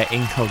Egypt there,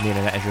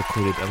 Incognito, that is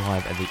recorded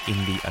live at the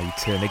Indie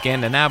O2. And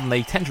again, an album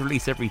they tend to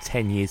release every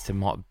 10 years to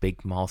mark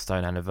big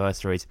milestone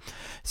anniversaries.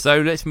 So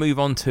let's move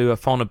on to a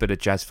final bit of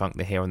jazz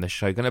funk here on the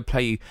show. Going to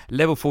play you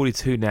Level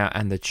 42 now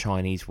and The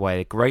Chinese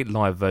Way. A great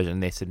live version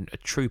of this and a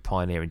true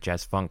pioneer in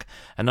jazz funk.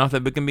 And after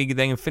we're going to be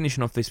then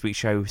finishing off this week's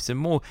show with some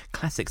more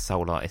classic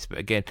soul artists. But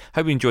again,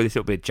 hope you enjoy this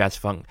little bit of jazz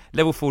funk.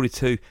 Level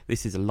 42,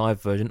 this is a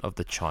live version of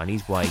The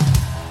Chinese Way.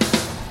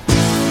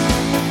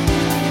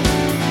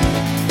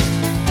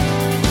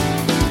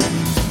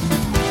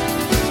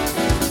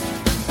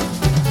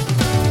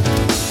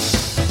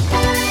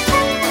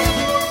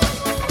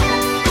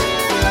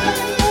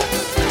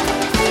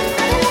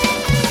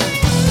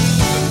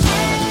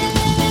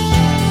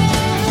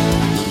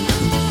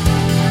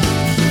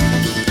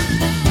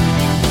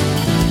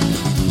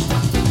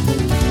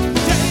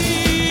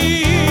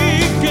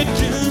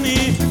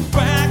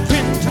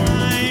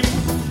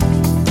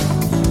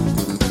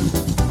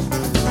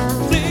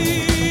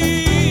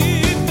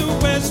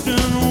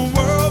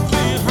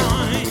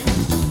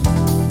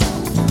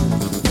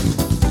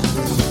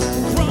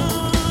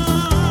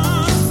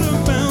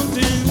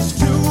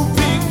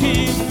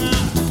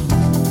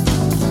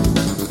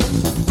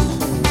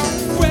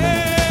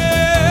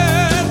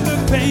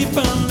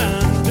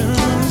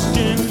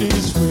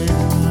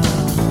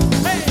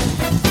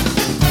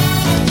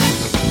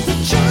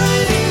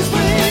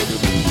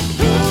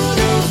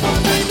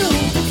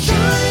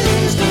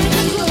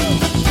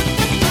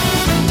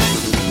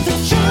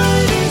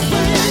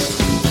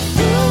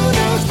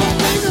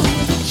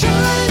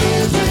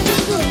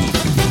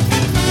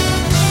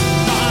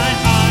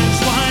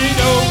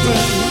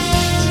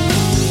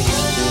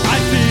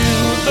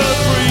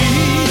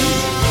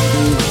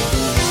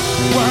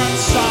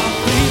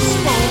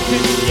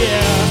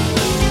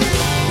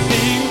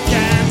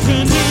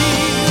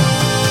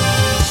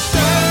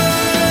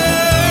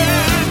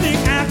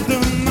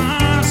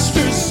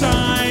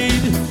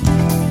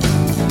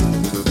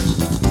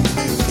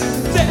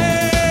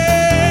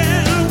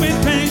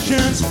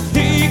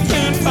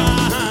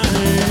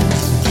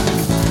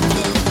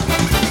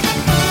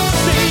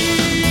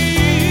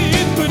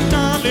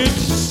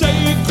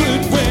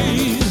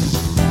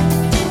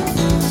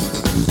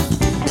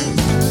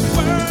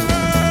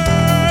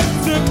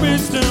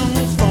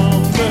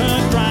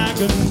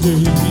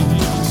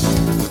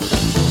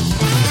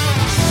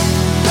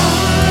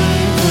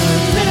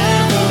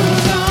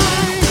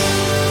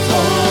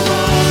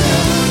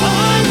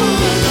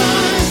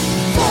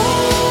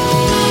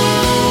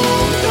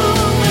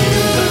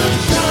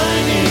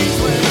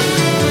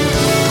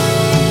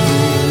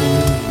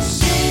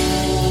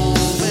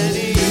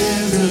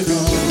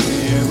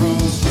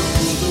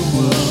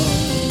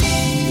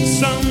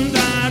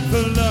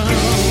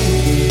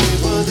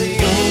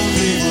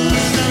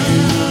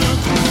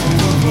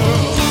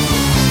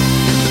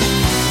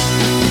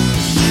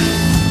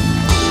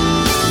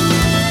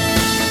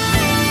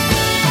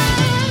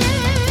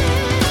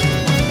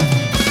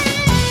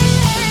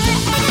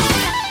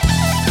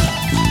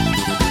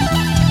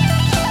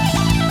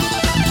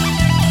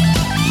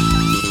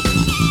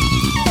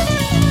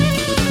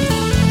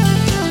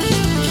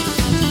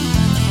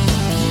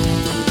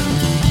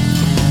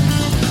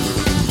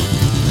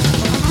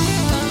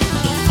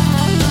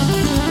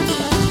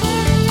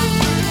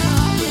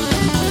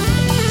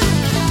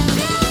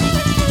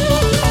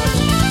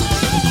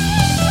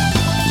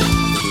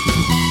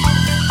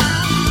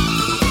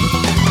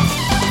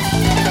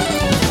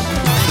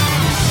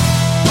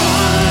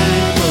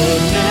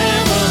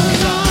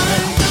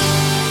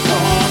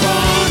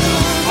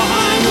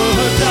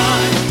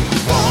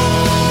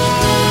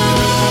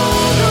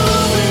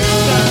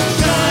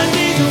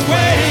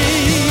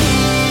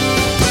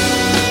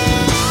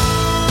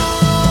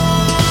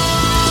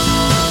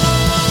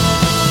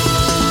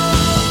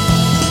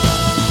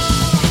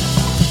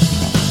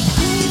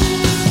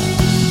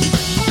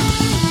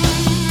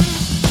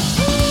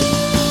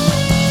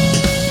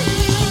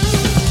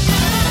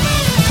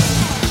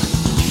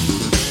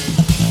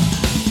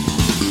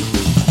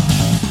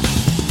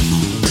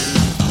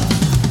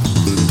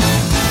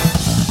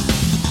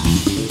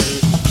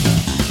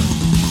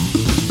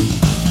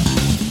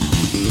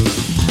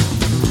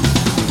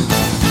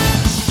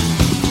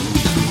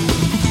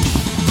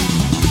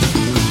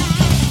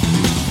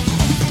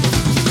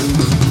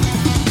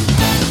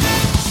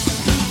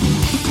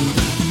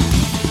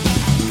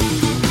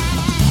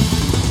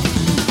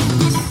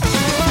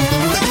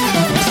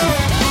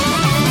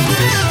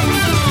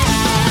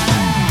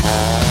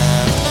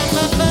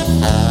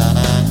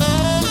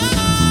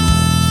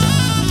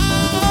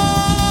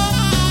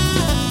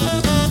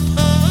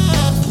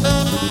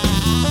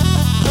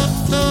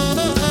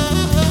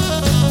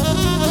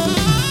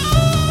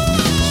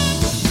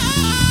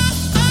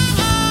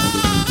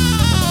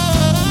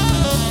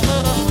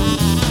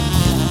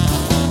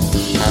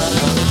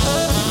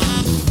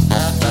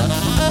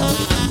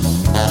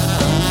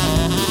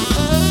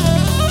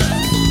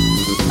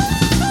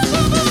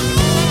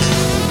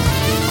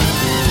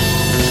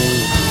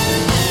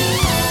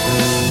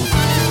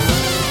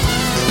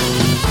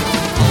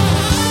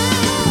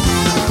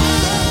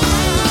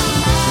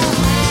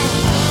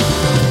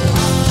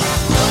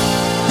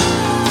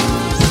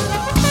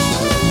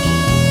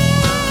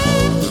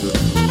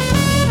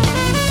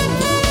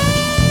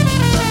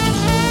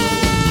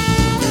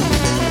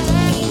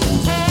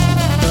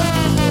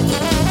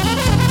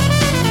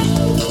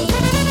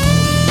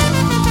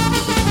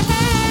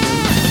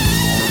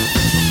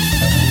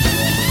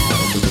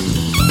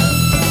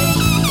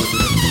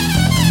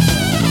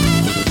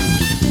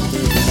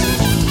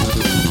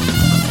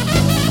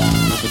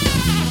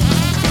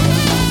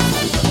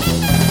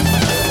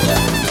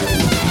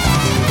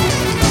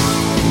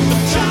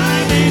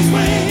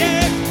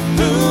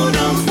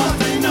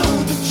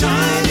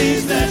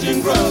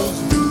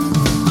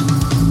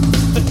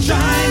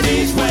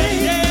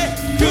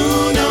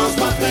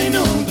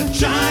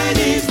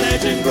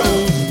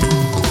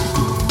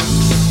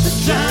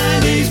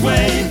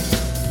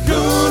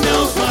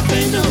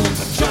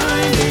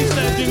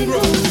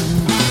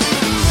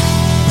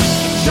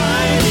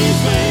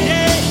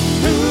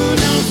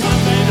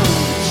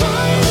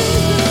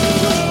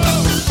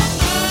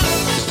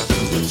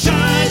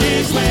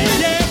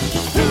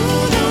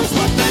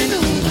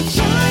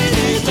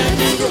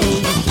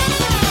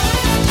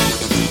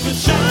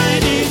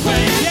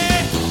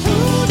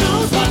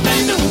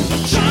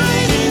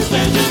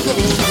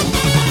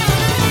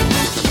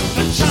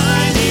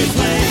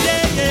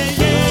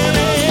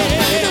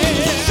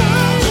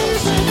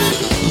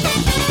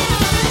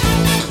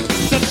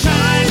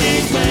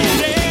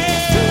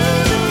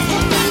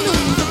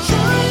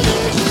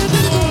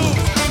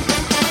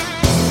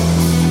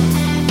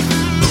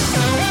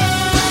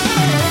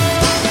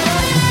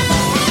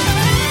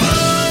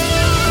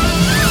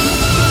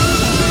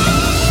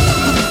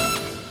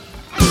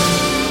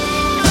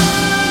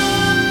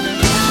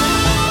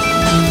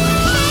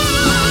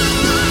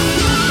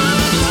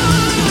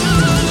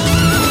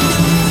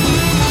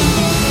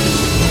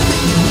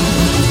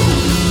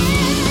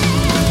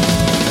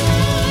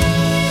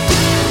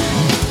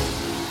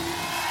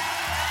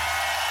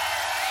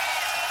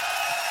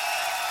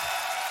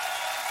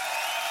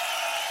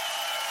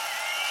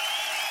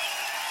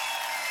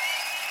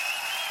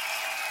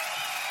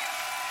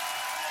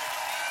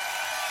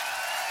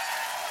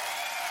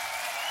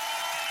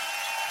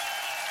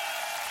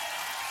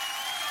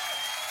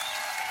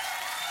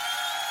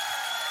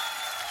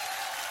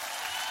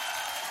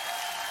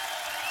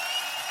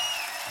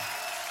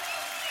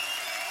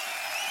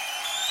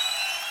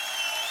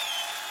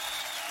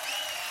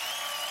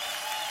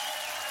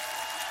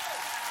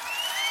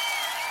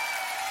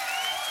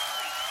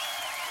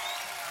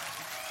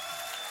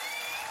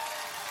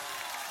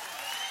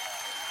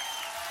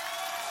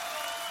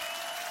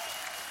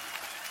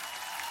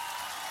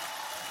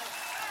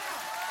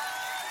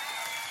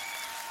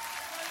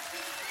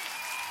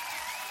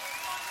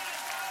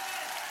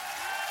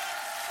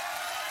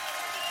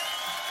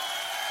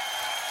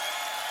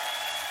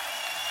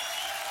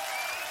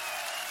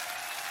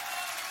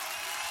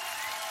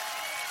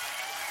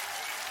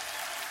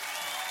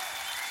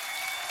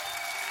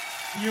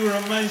 You were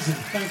amazing.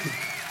 Thank you.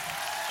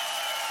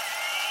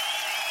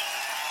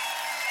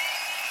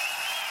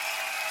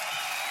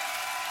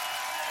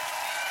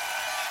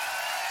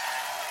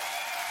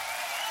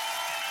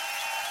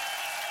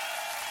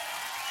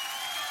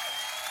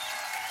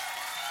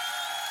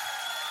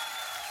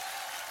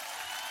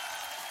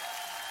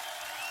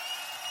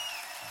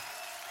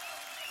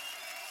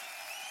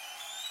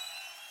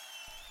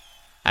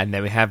 And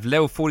then we have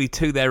Level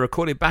 42 there,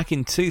 recorded back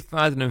in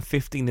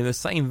 2015 in the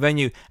same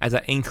venue as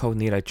that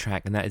Incognito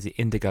track, and that is the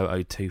Indigo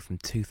O2 from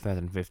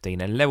 2015,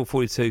 and Level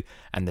 42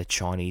 and The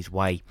Chinese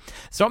Way.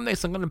 So up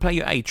next, I'm going to play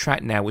you a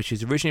track now, which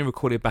is originally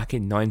recorded back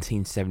in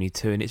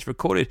 1972, and it's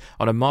recorded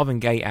on a Marvin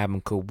Gaye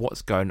album called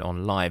What's Going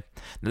On Live.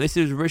 Now, this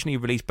was originally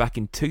released back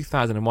in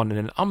 2001 in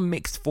an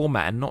unmixed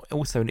format and not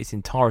also in its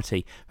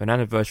entirety for an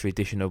anniversary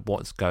edition of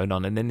What's Going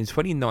On. And then in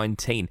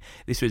 2019,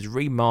 this was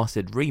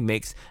remastered,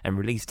 remixed, and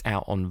released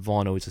out on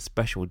vinyl. It's a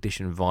special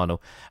edition vinyl,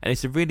 and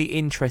it's a really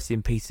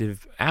interesting piece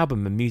of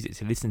album and music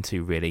to listen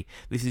to, really.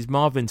 This is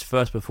Marvin's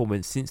first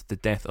performance since the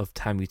death of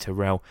Tammy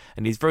Terrell,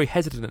 and he's very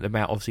hesitant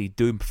about obviously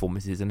doing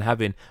performances and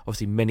having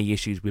obviously many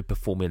issues with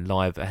performing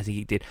live, as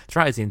he did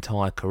throughout his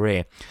entire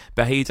career.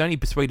 But he's only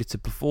persuaded to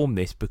perform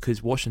this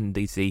because Washington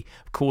DC,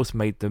 of course,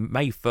 made the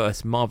May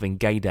 1st Marvin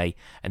Gaye Day,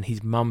 and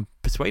his mum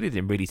persuaded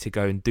him really to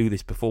go and do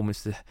this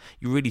performance to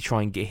you really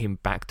try and get him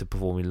back to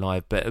performing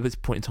live. But at this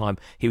point in time,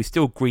 he was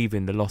still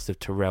grieving the loss of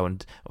Terrell,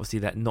 and obviously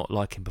that not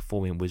liking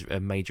performing was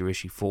a major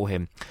issue for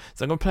him.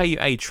 So I'm going to play you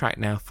a track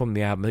now from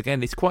the album.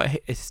 Again, it's quite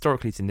a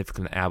historically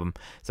significant album,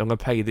 so I'm going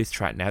to play you this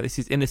track now. This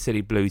is Inner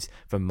City Blues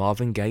from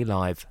Marvin Gaye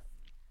Live.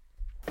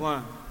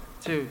 1,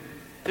 2,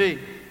 3,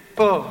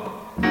 4.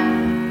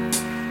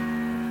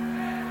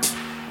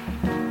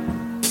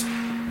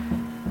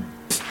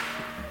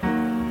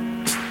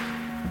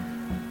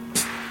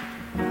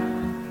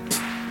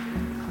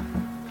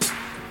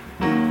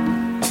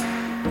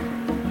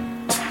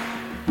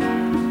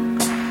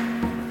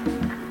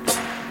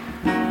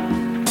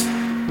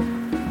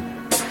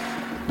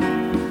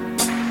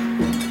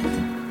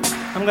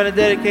 I'm going to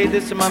dedicate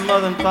this to my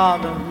mother and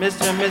father,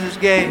 Mr. and Mrs.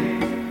 Gaye,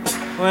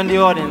 who are in the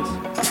audience.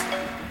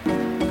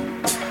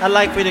 I'd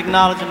like for you to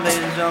acknowledge them,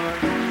 ladies and gentlemen.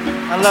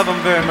 I love them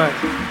very much.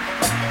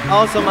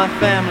 Also my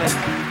family,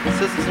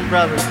 sisters and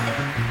brothers,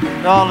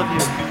 and all of you.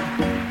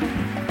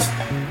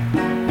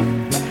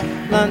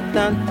 Dun,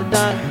 dun, dun,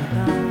 dun,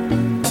 dun.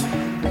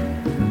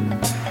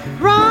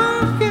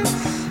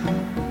 Rockets,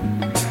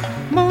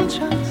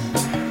 moonshots,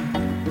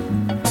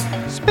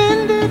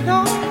 spend it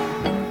all,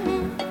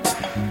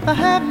 the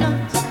have-nots.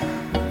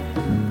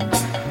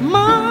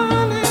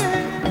 Money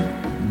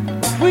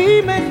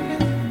we make it,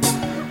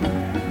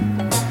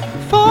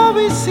 before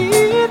we see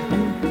it,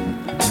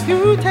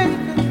 you take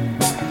it.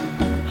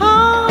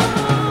 Oh,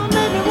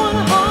 made me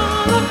wanna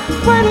holler,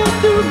 where did you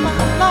do my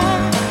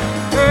life?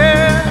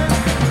 Yeah,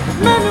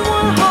 made me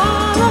wanna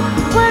holler,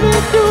 where did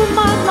you do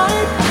my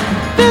life?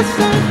 This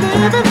ain't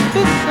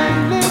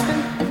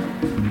living,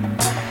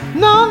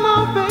 no, no,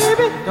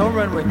 baby, don't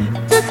run away.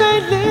 This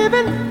ain't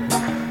living,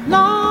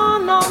 no,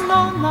 no, no,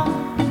 no.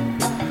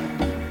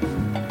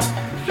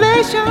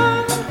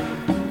 Inflation,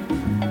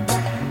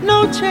 no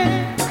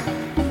chance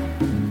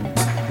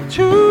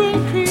to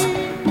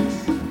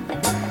increase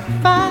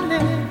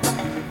finance.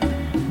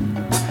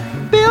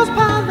 Bills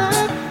pile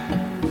up,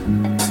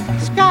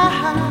 sky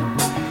high.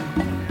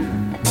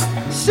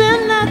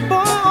 Send that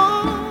boy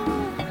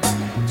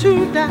on to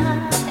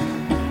die.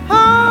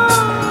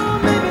 Oh,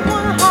 maybe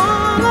wanna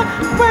holler,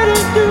 where did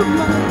you do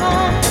my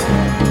life?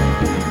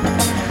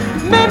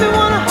 Maybe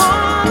wanna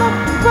holler,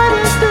 where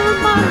did you do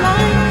my life?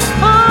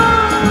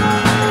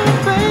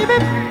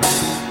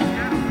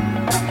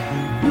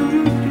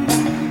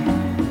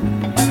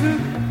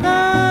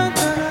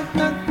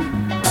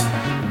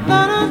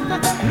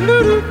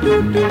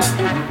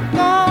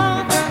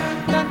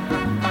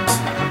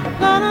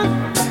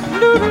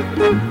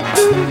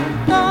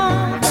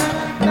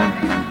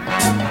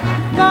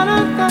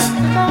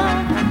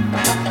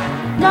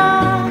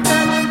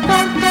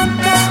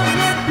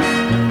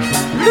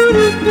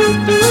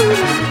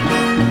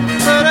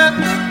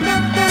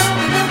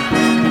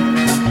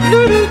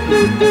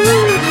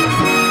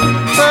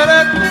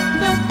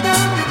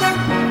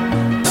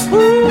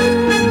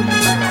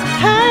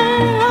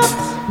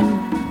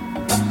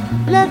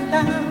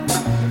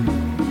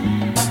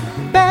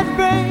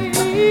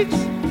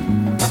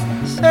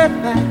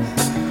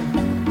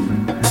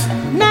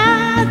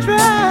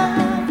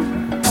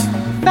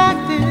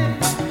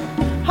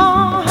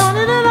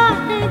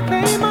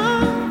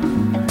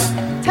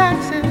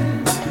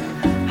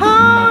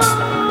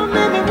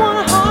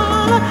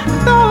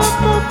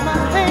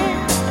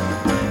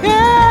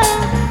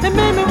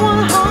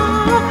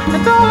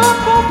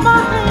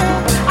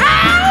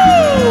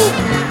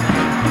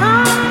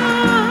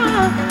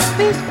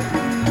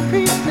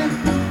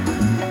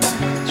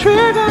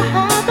 Trigger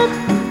habit,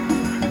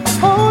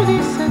 holy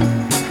sense.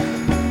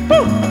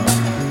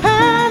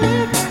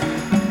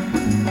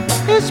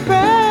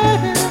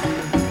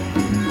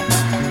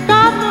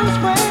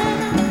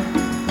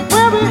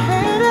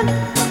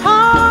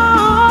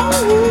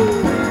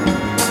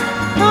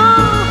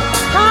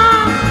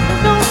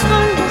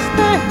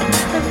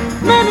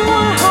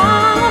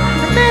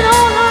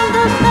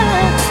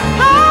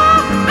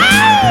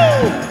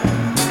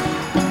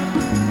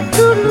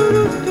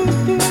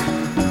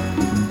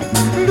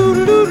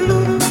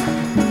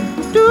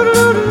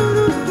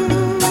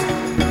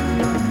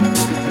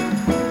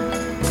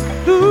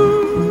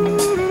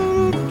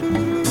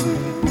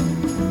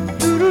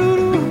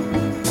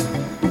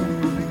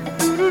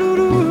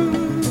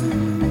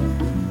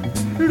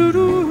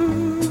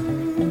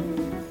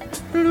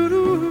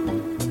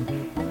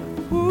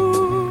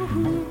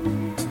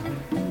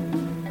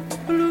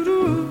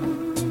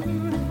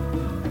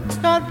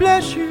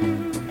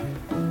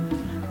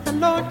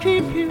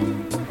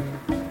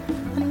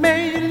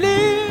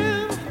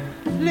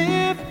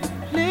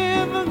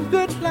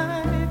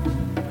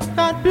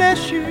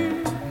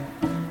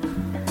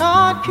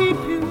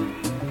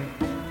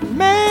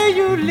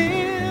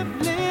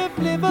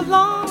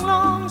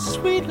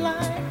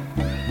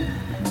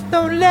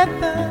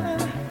 let the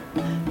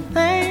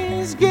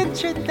things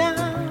get you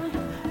down.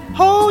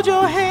 Hold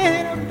your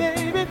head up,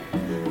 baby.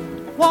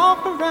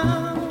 Walk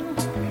around.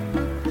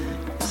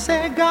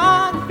 Say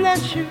God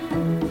bless you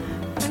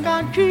and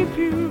God keep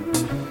you.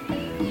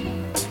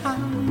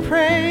 I'm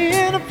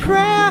praying a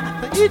prayer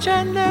for each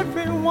and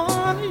every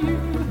one of you.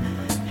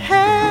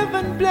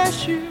 Heaven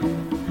bless you,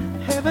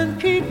 heaven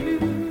keep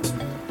you.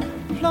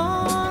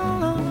 La,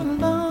 la,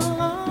 la,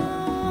 la,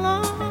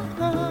 la,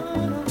 la.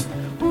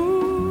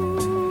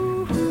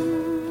 Ooh.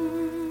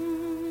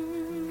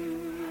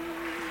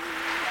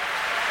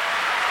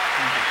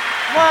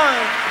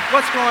 Warren,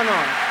 what's going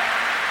on?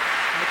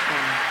 What's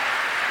going on?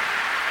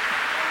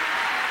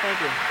 Thank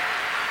you.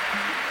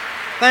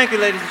 Thank you,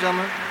 ladies and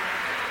gentlemen.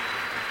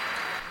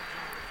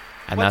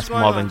 And What's that's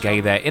going Marvin on, Gaye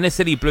John? there. Inner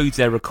City Blues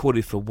there,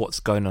 recorded for What's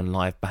Going On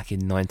Live back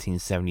in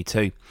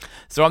 1972.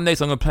 So up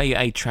next, I'm going to play you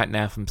a track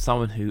now from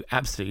someone who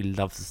absolutely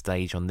loves the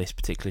stage on this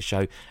particular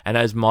show, and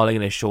that is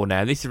Marlena Shaw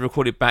now. This is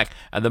recorded back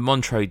at the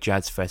Montreux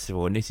Jazz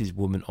Festival, and this is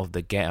Woman of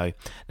the Ghetto.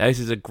 Now, this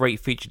is a great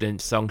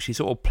feature-length song. She's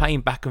sort of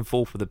playing back and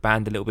forth with the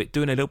band a little bit,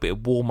 doing a little bit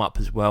of warm-up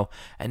as well,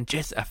 and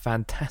just a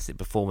fantastic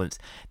performance.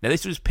 Now,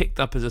 this was picked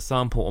up as a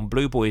sample on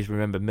Blue Boys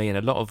Remember Me, and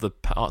a lot of the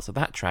parts of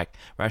that track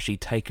were actually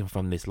taken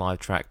from this live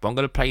track. But I'm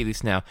going to play you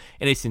this now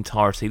in its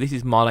entirety. This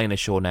is Marlena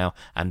Shaw now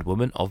and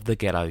Woman of the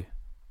Ghetto.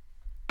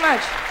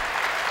 Much.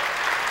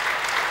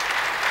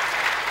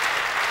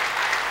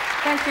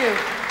 Thank you.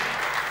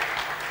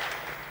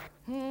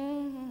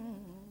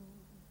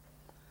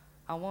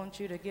 I want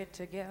you to get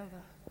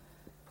together.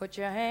 Put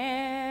your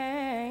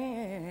hands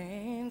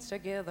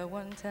together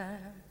one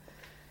time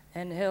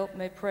and help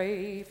me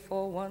pray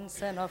for one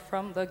sinner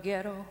from the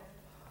ghetto.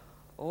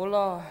 Oh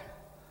Lord,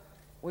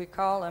 we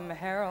call him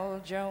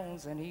Harold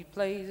Jones and he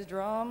plays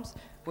drums.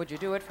 Would you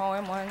do it for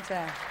him one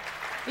time?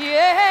 Yeah,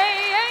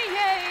 yeah,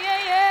 yeah, yeah,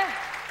 yeah.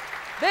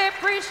 They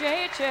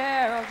appreciate you,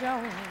 Harold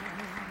Jones,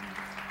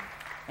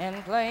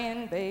 and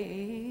playing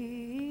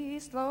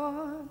bass,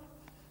 Lord.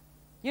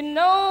 You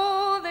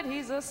know that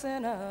he's a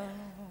sinner.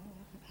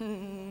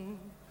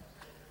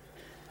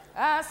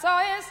 I saw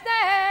his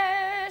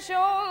stash,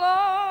 oh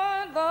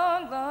Lord,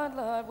 Lord, Lord,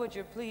 Lord, would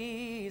you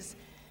please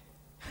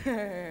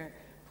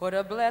put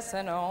a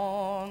blessing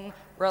on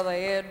Brother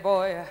Ed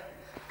Boyer.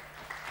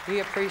 We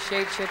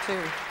appreciate you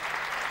too.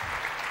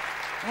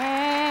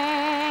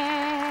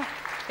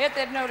 Hit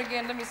that note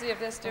again. Let me see if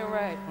that's still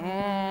right.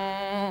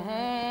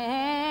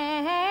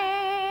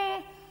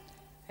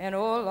 And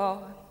oh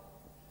Lord,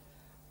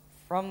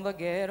 from the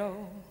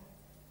ghetto,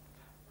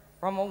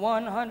 from a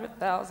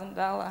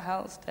 $100,000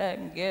 house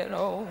tag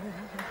ghetto.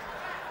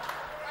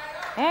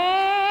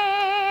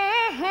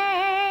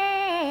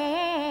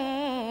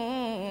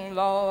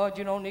 Lord,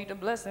 you don't need to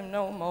bless him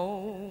no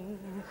more.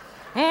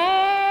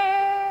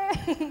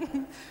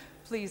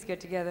 Please get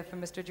together for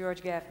Mr.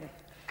 George Gaffney.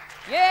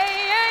 Yeah,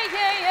 yeah,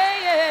 yeah, yeah,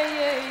 yeah,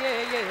 yeah,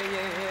 yeah,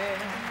 yeah, yeah.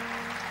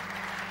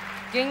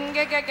 Gang,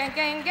 gang, gang, gang,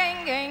 gang,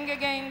 gang, gang,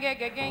 gang, gang,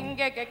 gang, gang,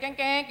 gang, gang, gang, gang,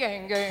 gang, gang,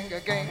 gang,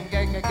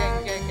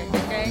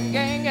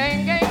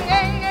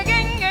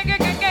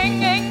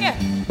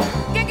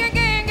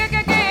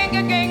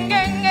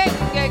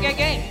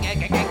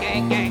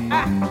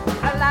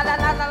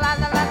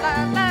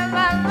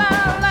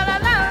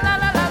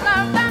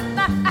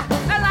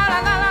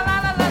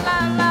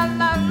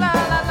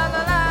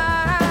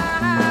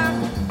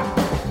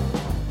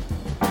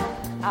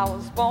 I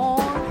was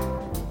born,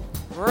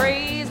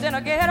 raised in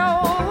a ghetto.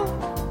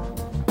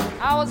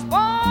 I was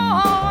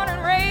born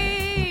and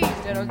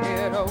raised in a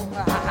ghetto.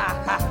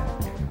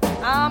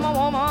 I'm a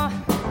woman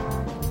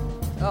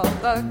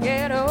of the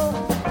ghetto.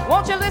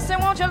 Won't you listen,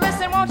 won't you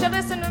listen, won't you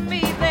listen to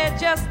me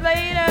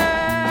legislator?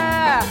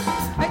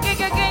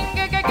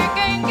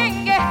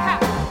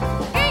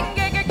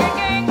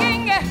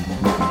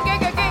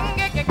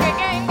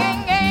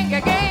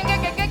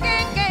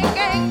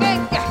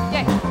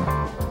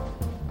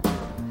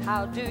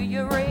 How do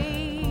you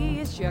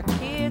raise your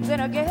kids in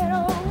a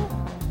ghetto?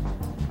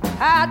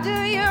 How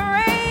do you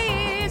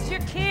raise your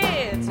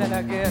kids in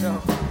a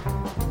ghetto?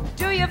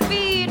 Do you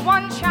feed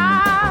one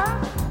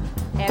child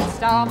and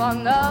starve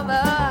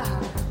another?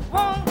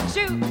 Won't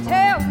you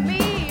tell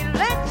me,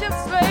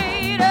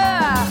 legislator?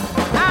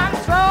 I'm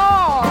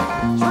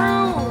strong,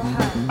 true.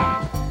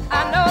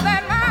 I know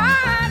that my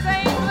eyes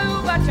ain't blue,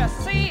 but you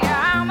see,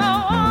 I'm a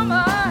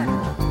woman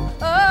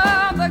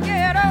of the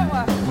ghetto.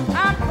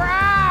 I'm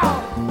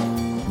proud,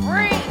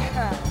 free,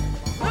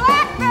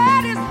 black,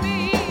 that is me.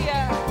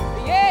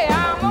 Yeah,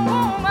 I'm a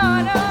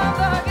woman of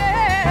the ghetto.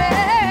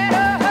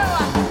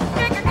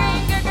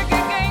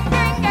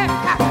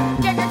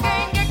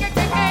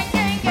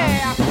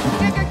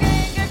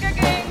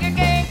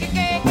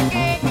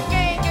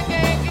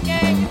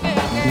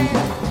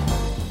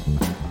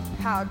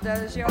 How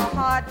does your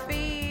heart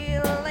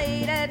feel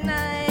late at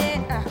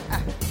night?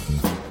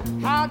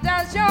 How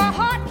does your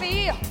heart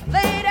feel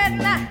late at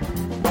night?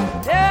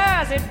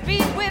 Does it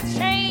beat with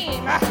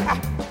shame?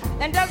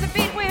 And does it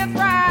beat with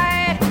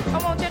pride? Or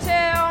won't you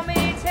tell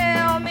me,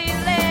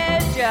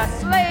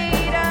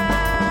 legislator?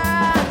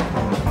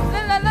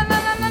 La la la la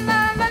la la.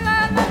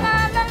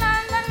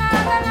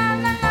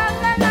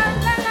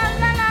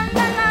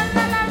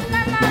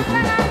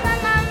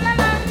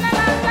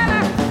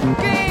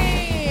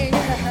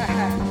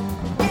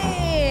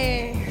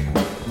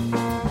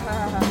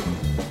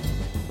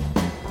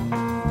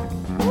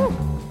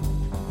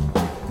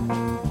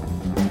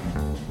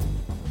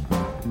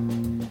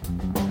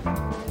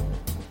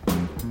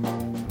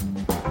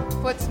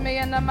 me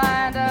in the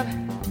mind of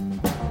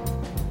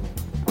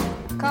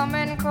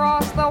coming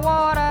across the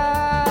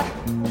water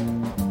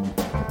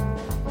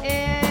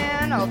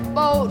in a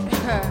boat,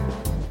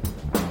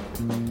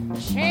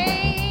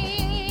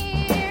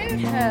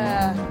 chained,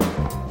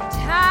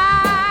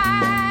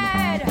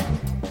 tied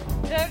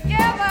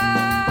together.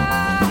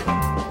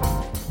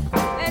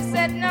 They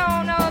said,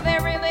 no,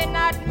 they're really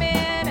not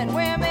men and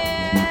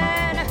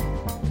women.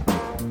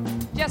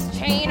 Just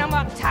chain them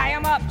up, tie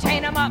them up,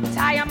 chain them up,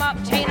 tie them up,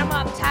 chain them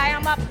up, tie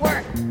them up,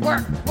 work,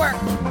 work, work.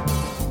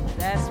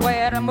 That's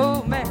where the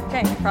movement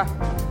came from.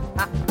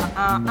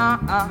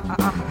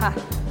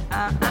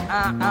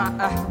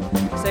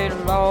 Say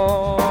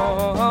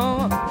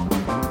Lord,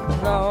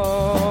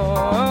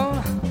 Lord,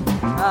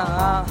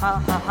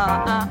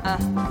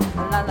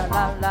 la la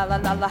la la la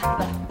la la.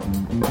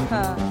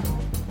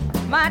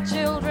 My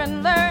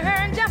children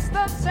learn just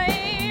the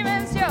same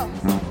as yours.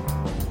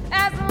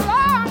 As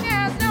long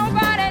as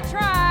nobody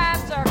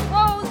tries to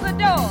close the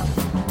door,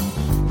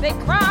 they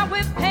cry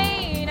with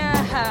pain.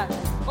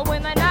 But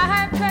when the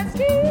knife cuts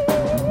deep,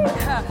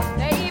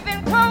 they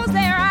even close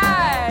their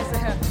eyes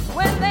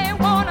when they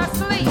want to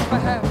sleep.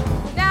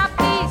 Now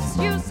peace,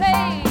 you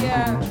say,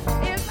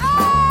 is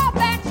all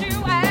that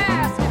you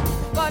ask,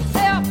 but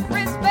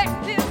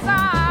self-respect is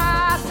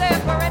our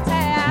separate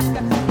task.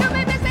 You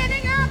may be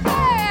sitting up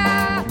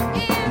there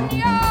in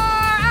your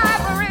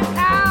ivory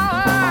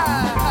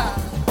tower,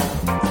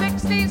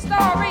 60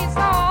 stories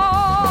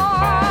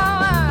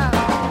tall.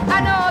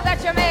 I know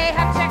that you may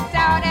have checked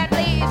out at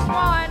least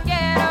one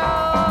ghetto,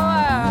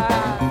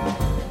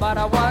 but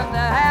I wonder,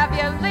 have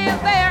you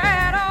lived there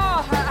at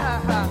all?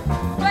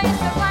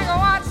 Places like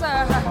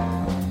Watson,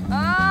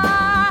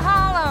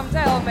 Harlem,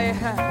 tell me,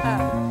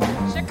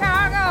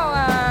 Chicago,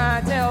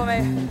 tell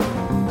me,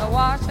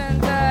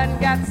 Washington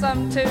got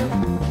some too.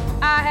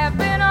 I have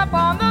been up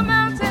on the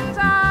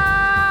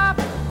mountaintop,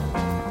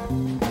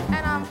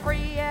 and I'm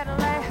free at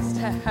last.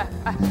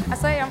 I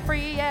say I'm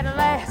free at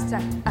last.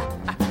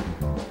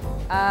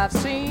 I've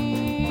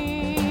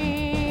seen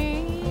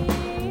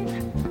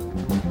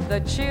the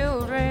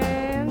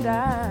children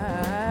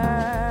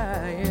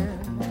dying,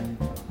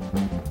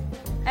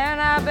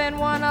 and I've been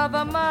one of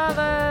the mothers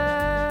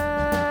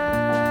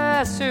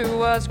who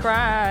was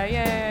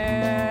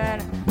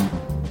crying.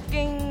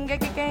 Ging, ging,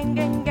 ging,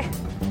 ging, ging,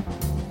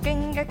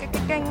 ging, ging,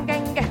 ging,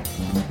 ging, ging.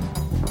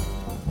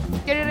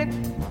 Get it,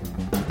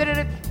 get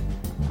it,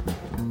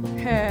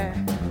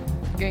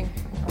 ging, ging,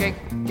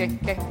 ging, ging,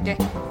 ging.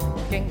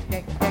 Ging,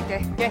 ging,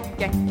 ging,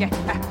 ging,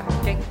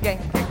 ging, ging, ging,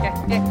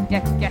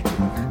 ging,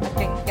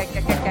 ging,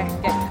 ging, ging,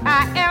 ging. I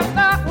am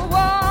the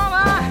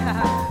woman.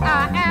 I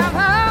am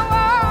the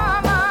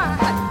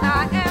woman.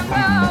 I am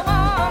the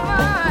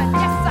woman.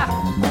 Yes, sir.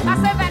 I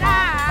said that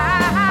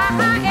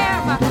I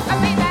am. I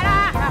mean that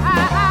I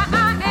am.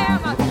 I'm the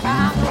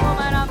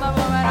woman. I'm the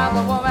woman. I'm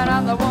the woman.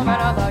 I'm the woman.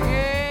 I'm the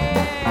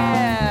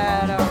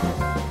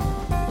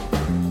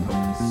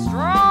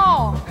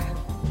strong,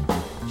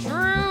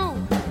 true.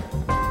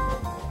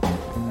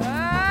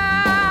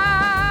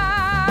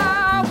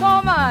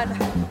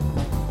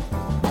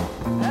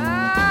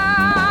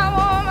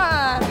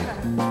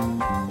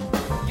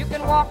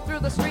 Walk through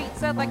the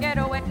streets of the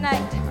ghetto at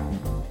night.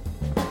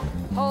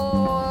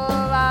 Whole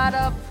lot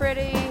of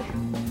pretty,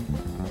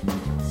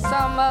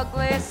 some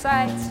ugly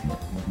sights.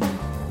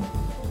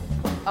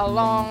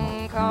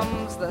 Along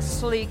comes the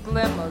sleek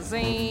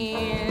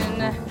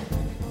limousine.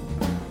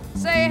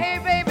 Say, hey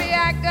baby,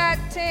 I got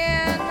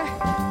 10.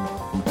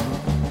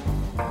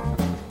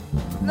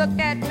 Look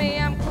at me,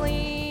 I'm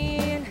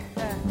clean.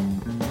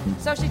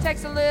 So she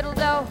takes a little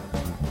dough.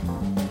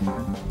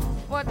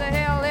 What the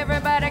hell,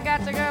 everybody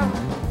got to go.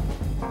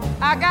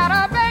 I got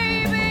a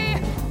baby,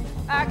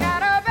 I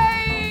got a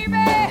baby,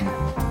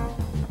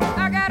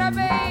 I got a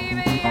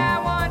baby I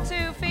want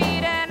to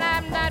feed, and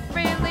I'm not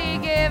really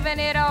giving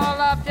it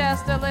all up,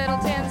 just a little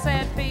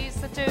 10-cent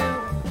piece or two.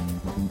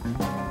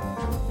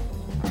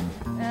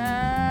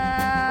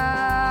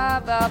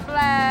 The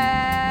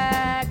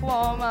black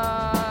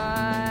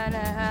woman,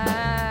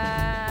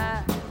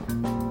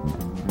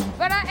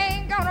 but I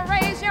ain't gonna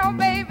raise your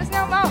babies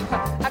no more.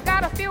 I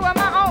got a few of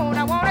my own,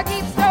 I wanna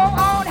keep so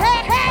on.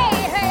 Hey, hey!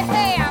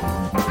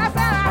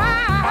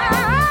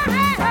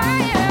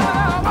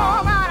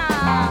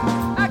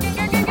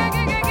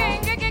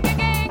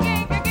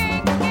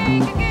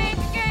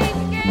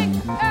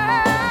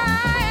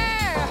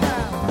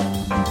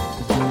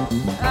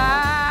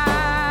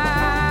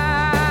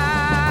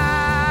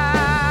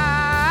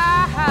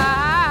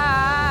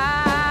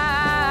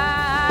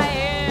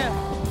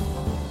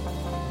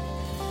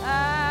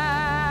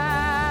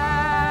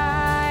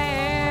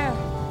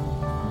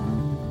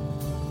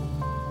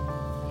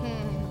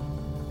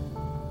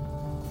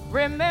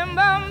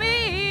 Remember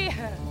me,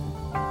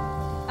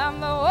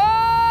 I'm the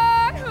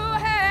one who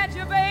had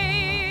your babies.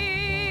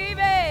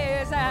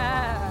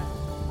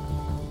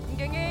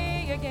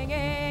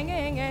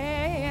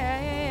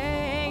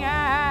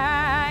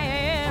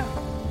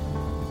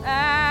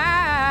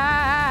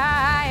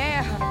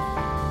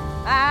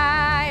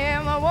 I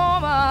am a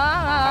woman.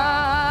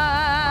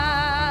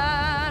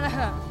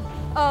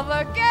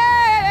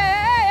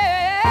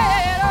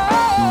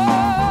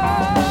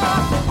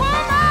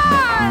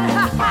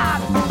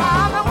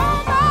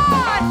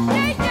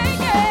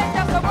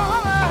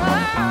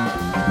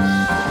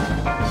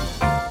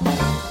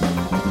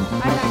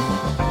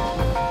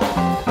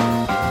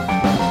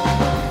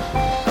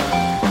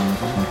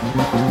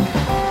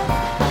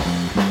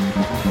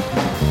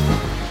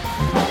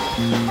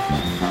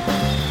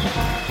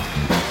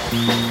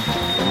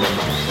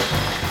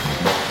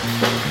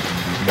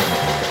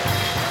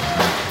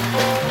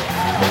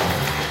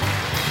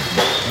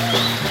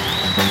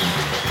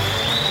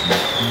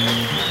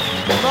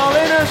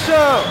 Marlena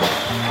Show.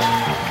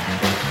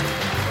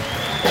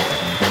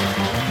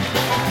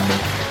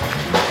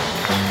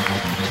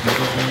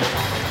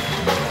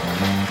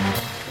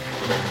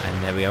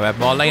 And there we go, we have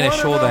Marlena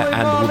Shaw there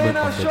and the Woman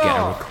of the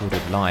Ghetto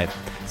recorded live.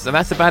 So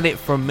that's about it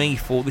from me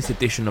for this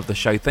edition of the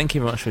show. Thank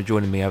you very much for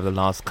joining me over the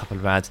last couple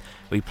of hours.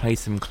 We played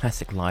some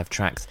classic live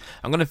tracks.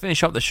 I'm going to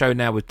finish up the show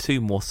now with two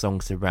more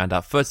songs to round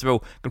up. First of all,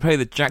 I'm going to play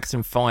the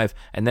Jackson 5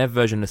 and their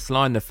version of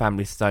Sly and the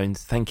Family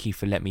Stones, Thank You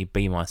for Letting Me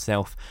Be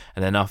Myself.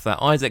 And then after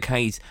that, Isaac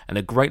Hayes and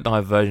a great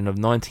live version of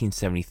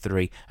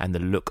 1973 and The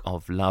Look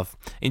of Love.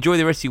 Enjoy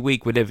the rest of your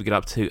week, whatever you get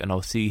up to, and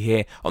I'll see you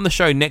here on the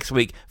show next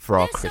week for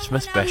our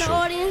Christmas special.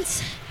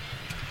 Audience,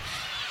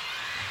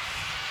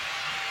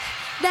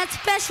 that's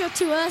special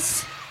to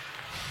us,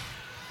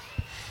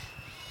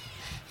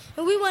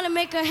 and we want to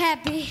make her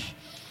happy.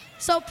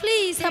 So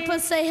please help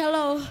us say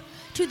hello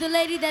to the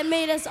lady that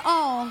made us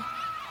all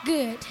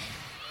good.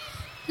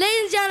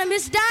 Ladies and gentlemen,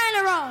 Miss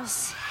Diana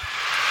Ross.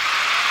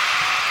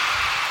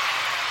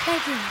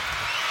 Thank you.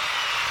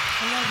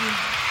 I love you.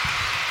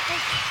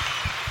 Thank you.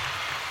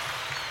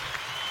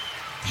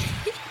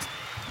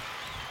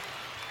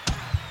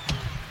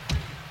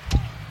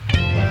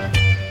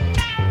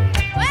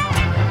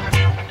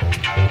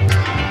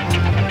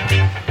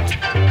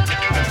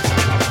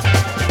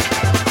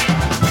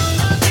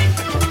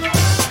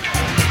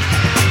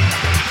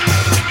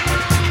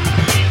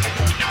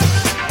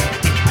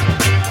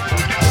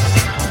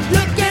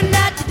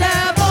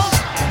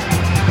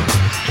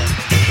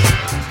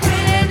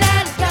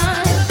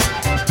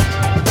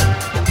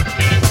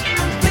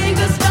 Baby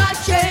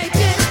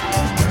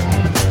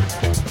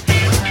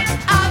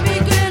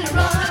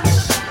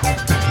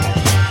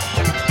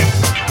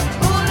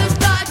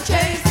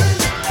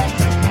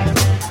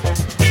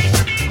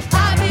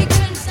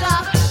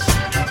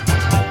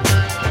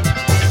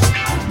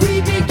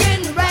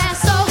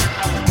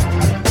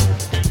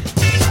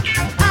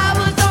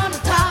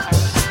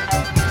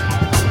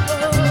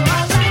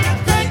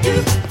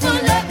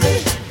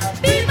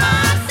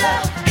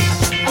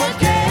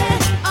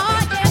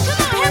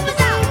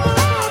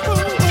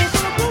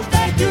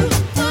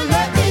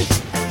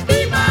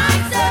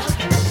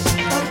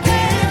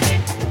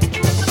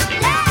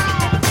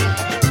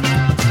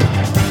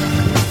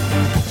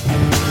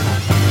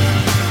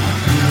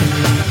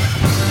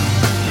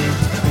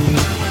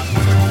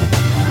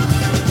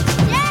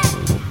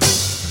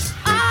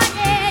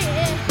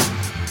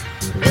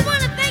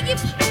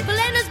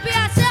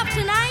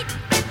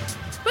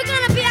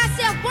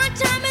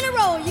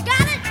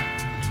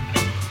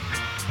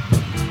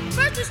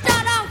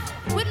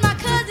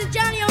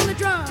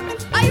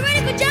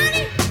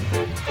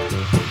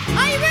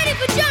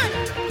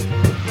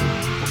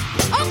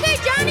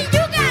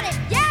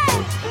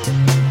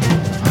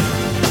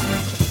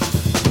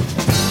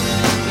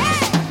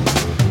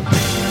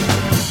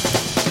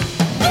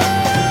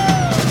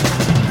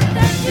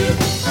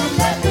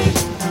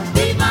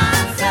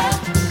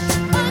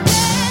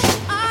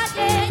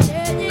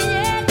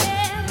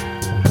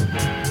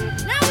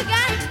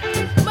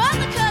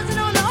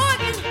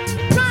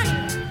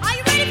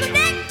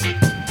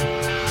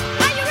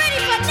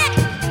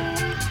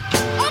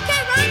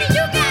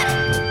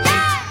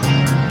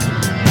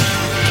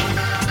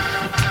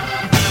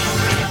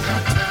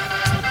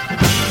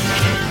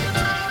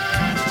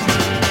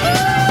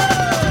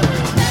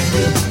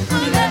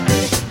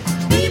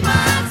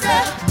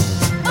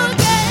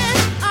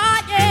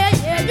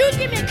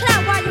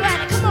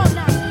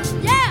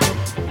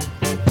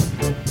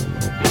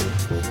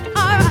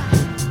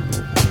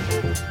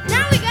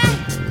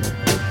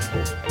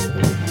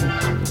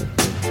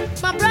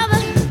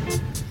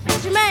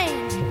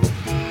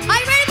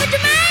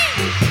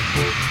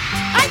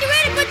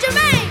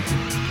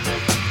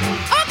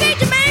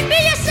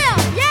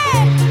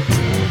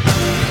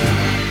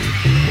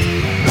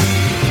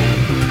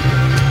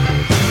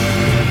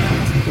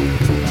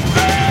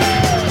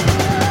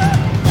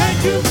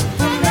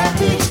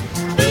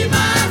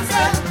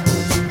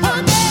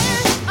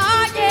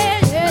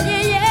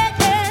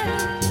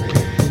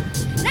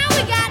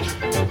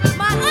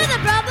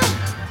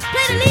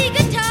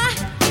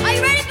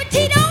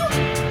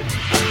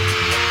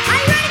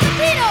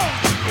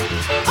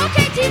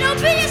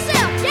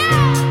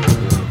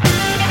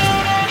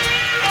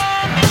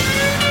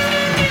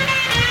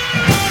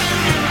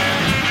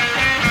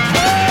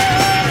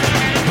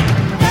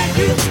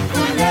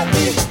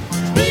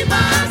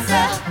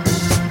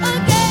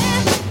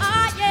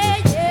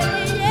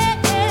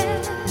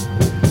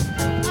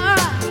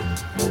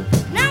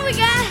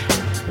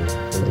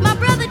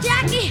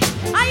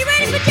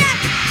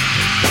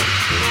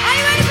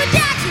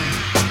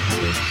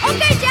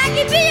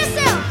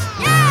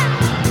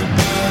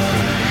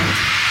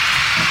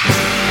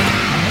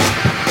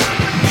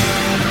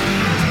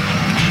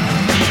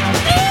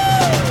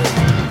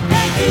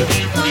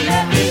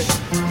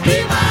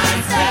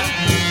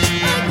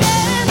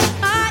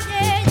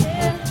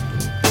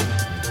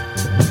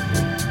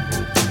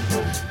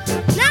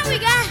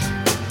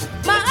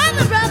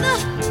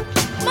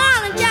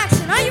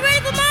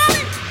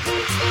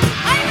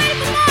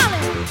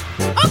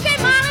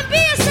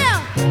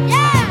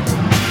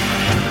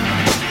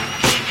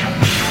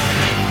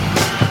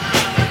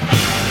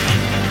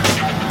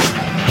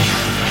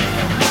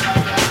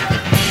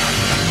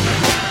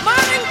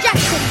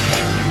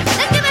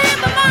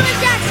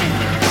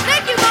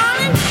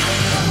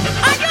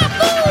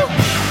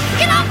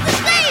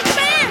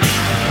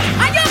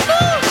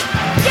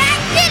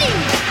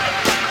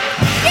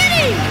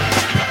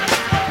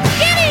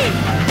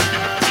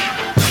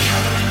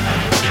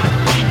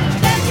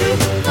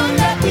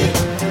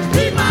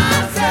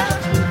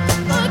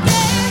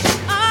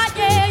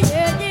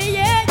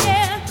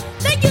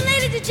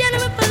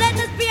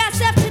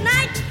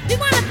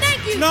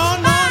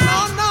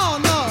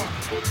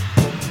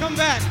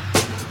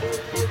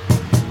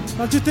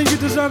Don't you think you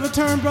deserve a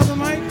turn, Brother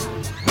Mike?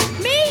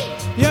 Me?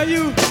 Yeah,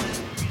 you.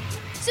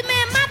 See,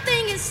 man, my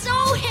thing is so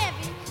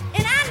heavy,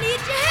 and I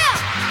need your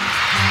help.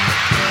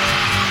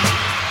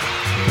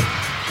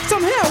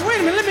 Some help? Wait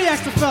a minute, let me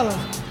ask the fellas.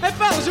 Hey,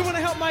 fellas, you want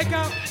to help Mike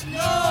out?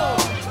 No.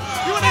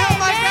 You want to help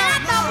Mike out? I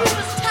thought we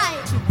was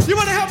tight. You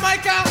want to help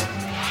Mike out?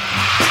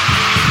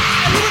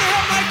 You want to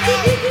help Mike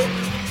out?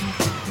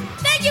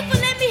 Thank you for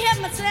letting me help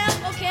myself,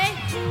 okay?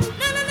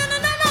 No.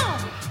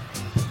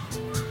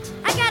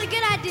 I got a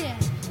good idea.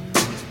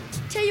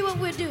 Tell you what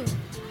we'll do.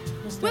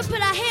 We'll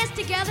put our heads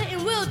together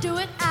and we'll do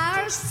it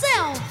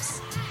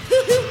ourselves.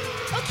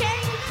 Okay?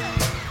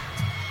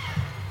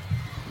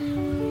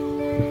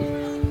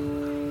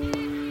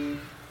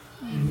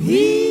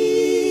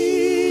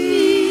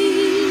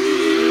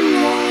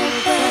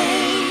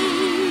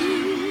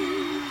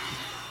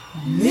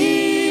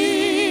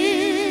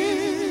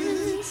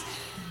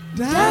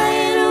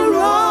 Diana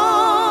Ross,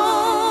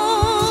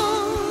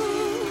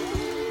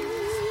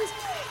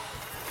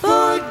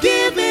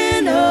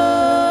 forgiving us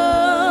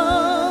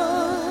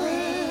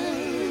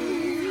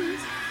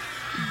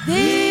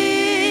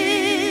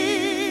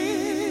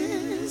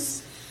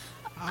this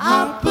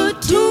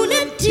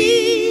opportunity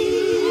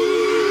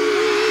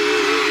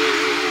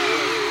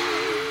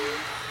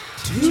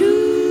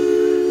to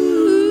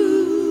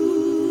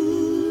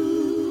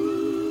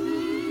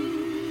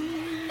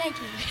Thank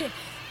you.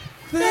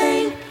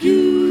 thank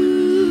you.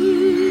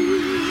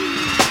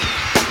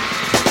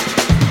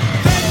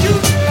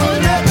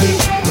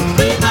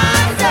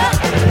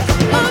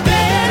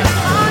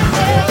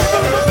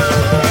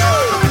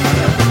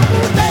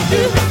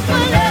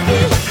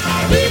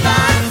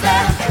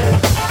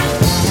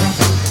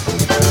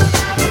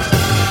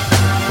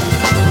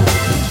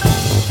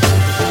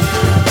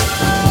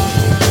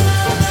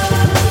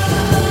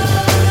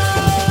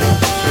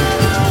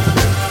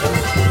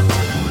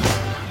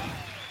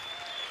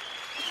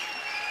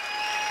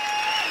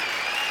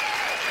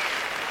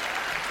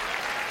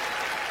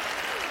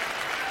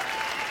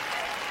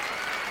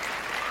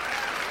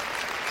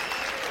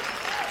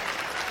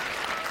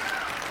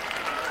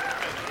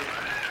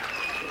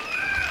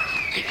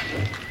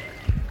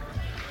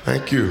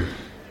 Thank you.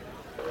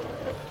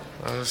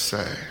 I'll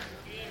say.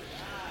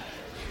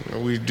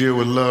 We deal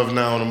with love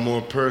now on a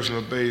more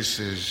personal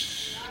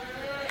basis.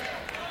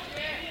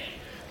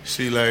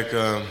 See, like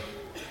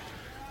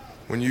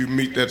when you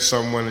meet that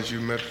someone that you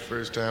met the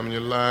first time in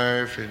your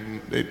life,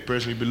 and that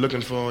person you've been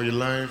looking for all your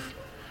life,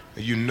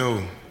 and you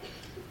know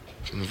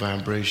from the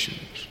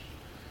vibrations,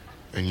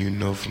 and you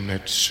know from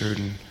that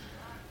certain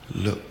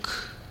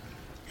look,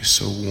 it's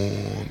so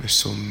warm, it's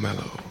so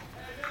mellow,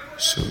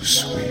 so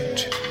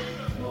sweet.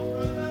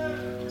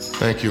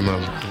 Thank you,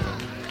 Mama.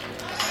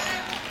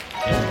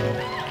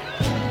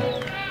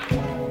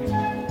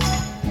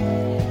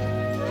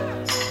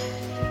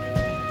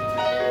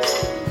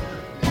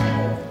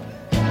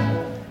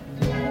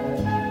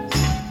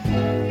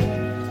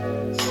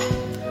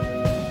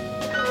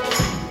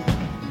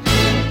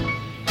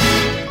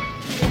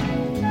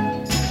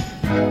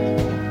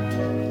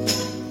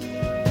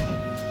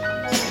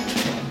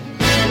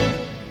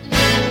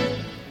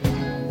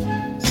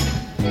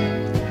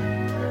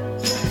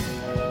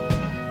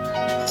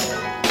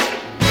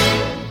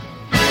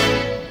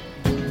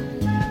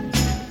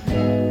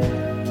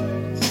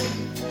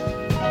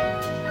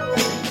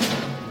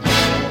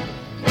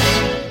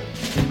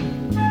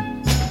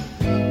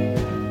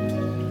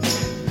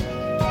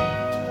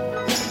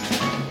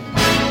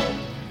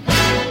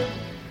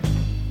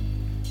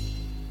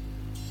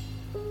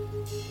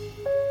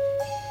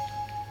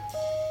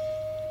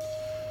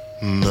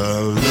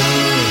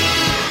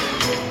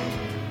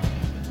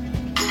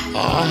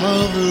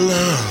 Of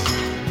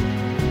love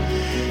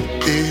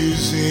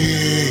is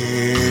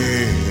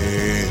in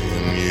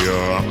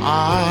your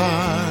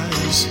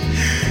eyes.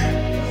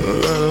 The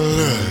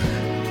look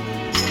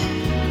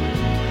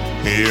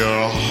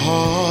your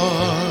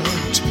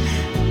heart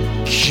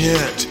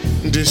can't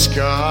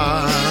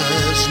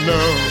disguise.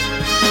 No,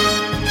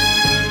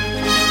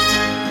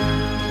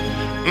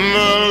 the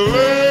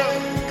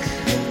look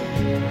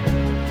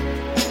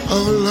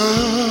of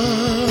love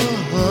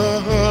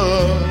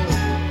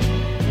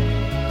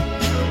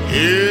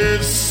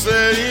is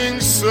saying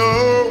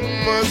so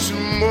much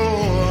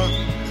more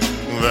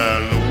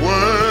than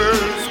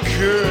words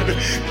could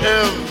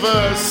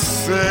ever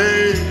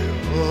say.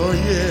 Oh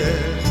yeah.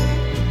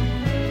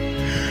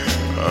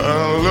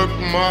 Look,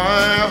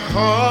 my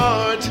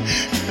heart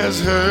has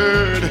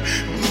heard.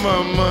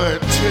 Mama,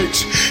 it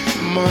takes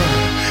my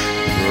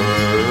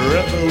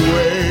breath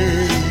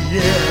away.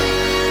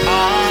 Yeah, I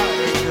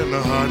can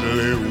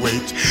hardly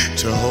wait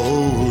to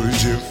hold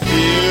you,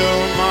 feel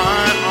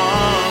my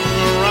arms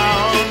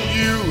around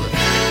you.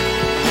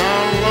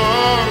 How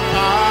long I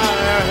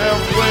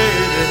have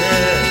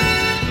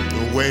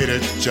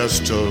waited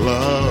just to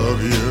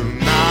love you.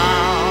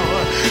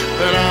 Now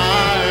that I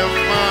have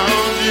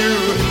found you,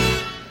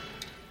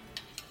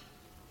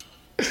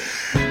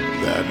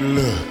 that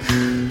look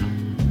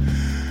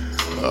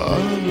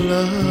of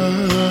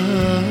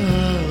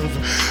love,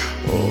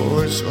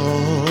 oh, it's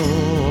all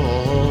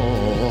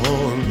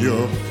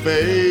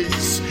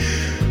face.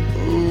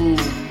 Ooh,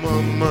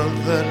 mama,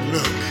 that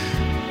look,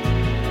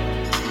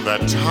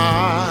 that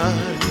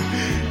time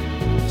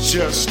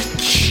just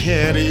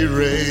can't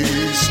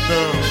erase,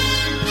 no.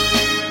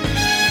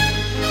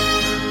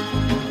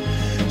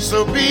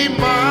 So be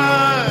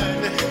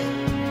mine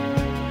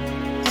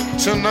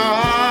tonight,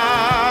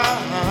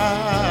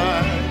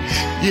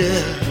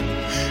 yeah.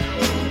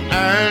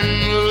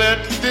 And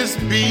let this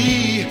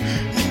be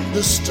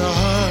the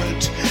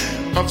start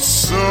of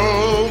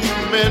so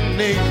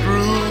many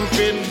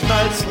grooving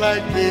nights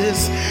like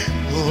this.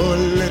 Oh,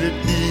 let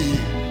it be.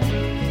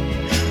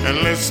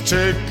 And let's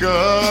take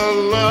a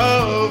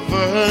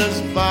lover's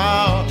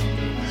vow,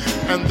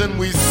 and then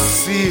we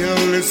seal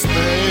this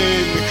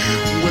thing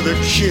with a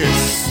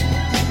kiss.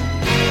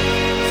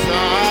 I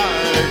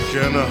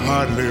can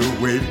hardly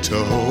wait to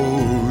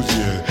hold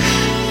you,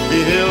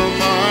 feel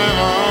my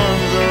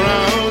arms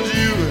around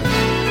you.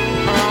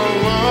 How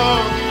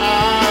long I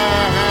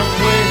have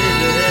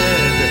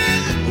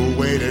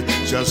waited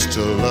just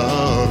to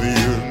love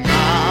you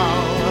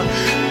now,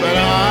 but I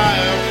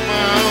have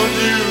found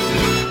you.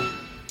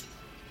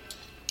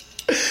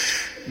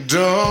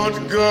 Don't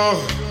go.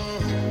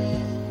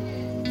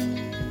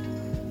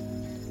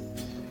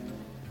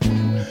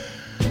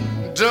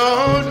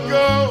 Don't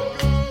go.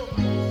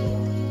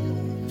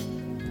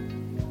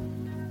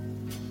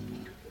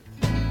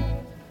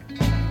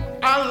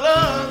 I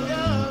love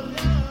you.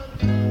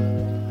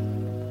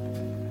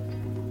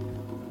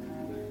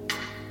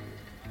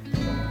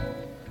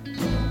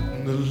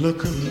 The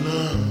look of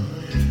love.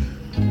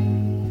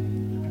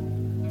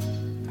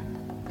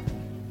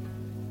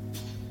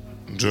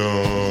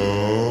 Don't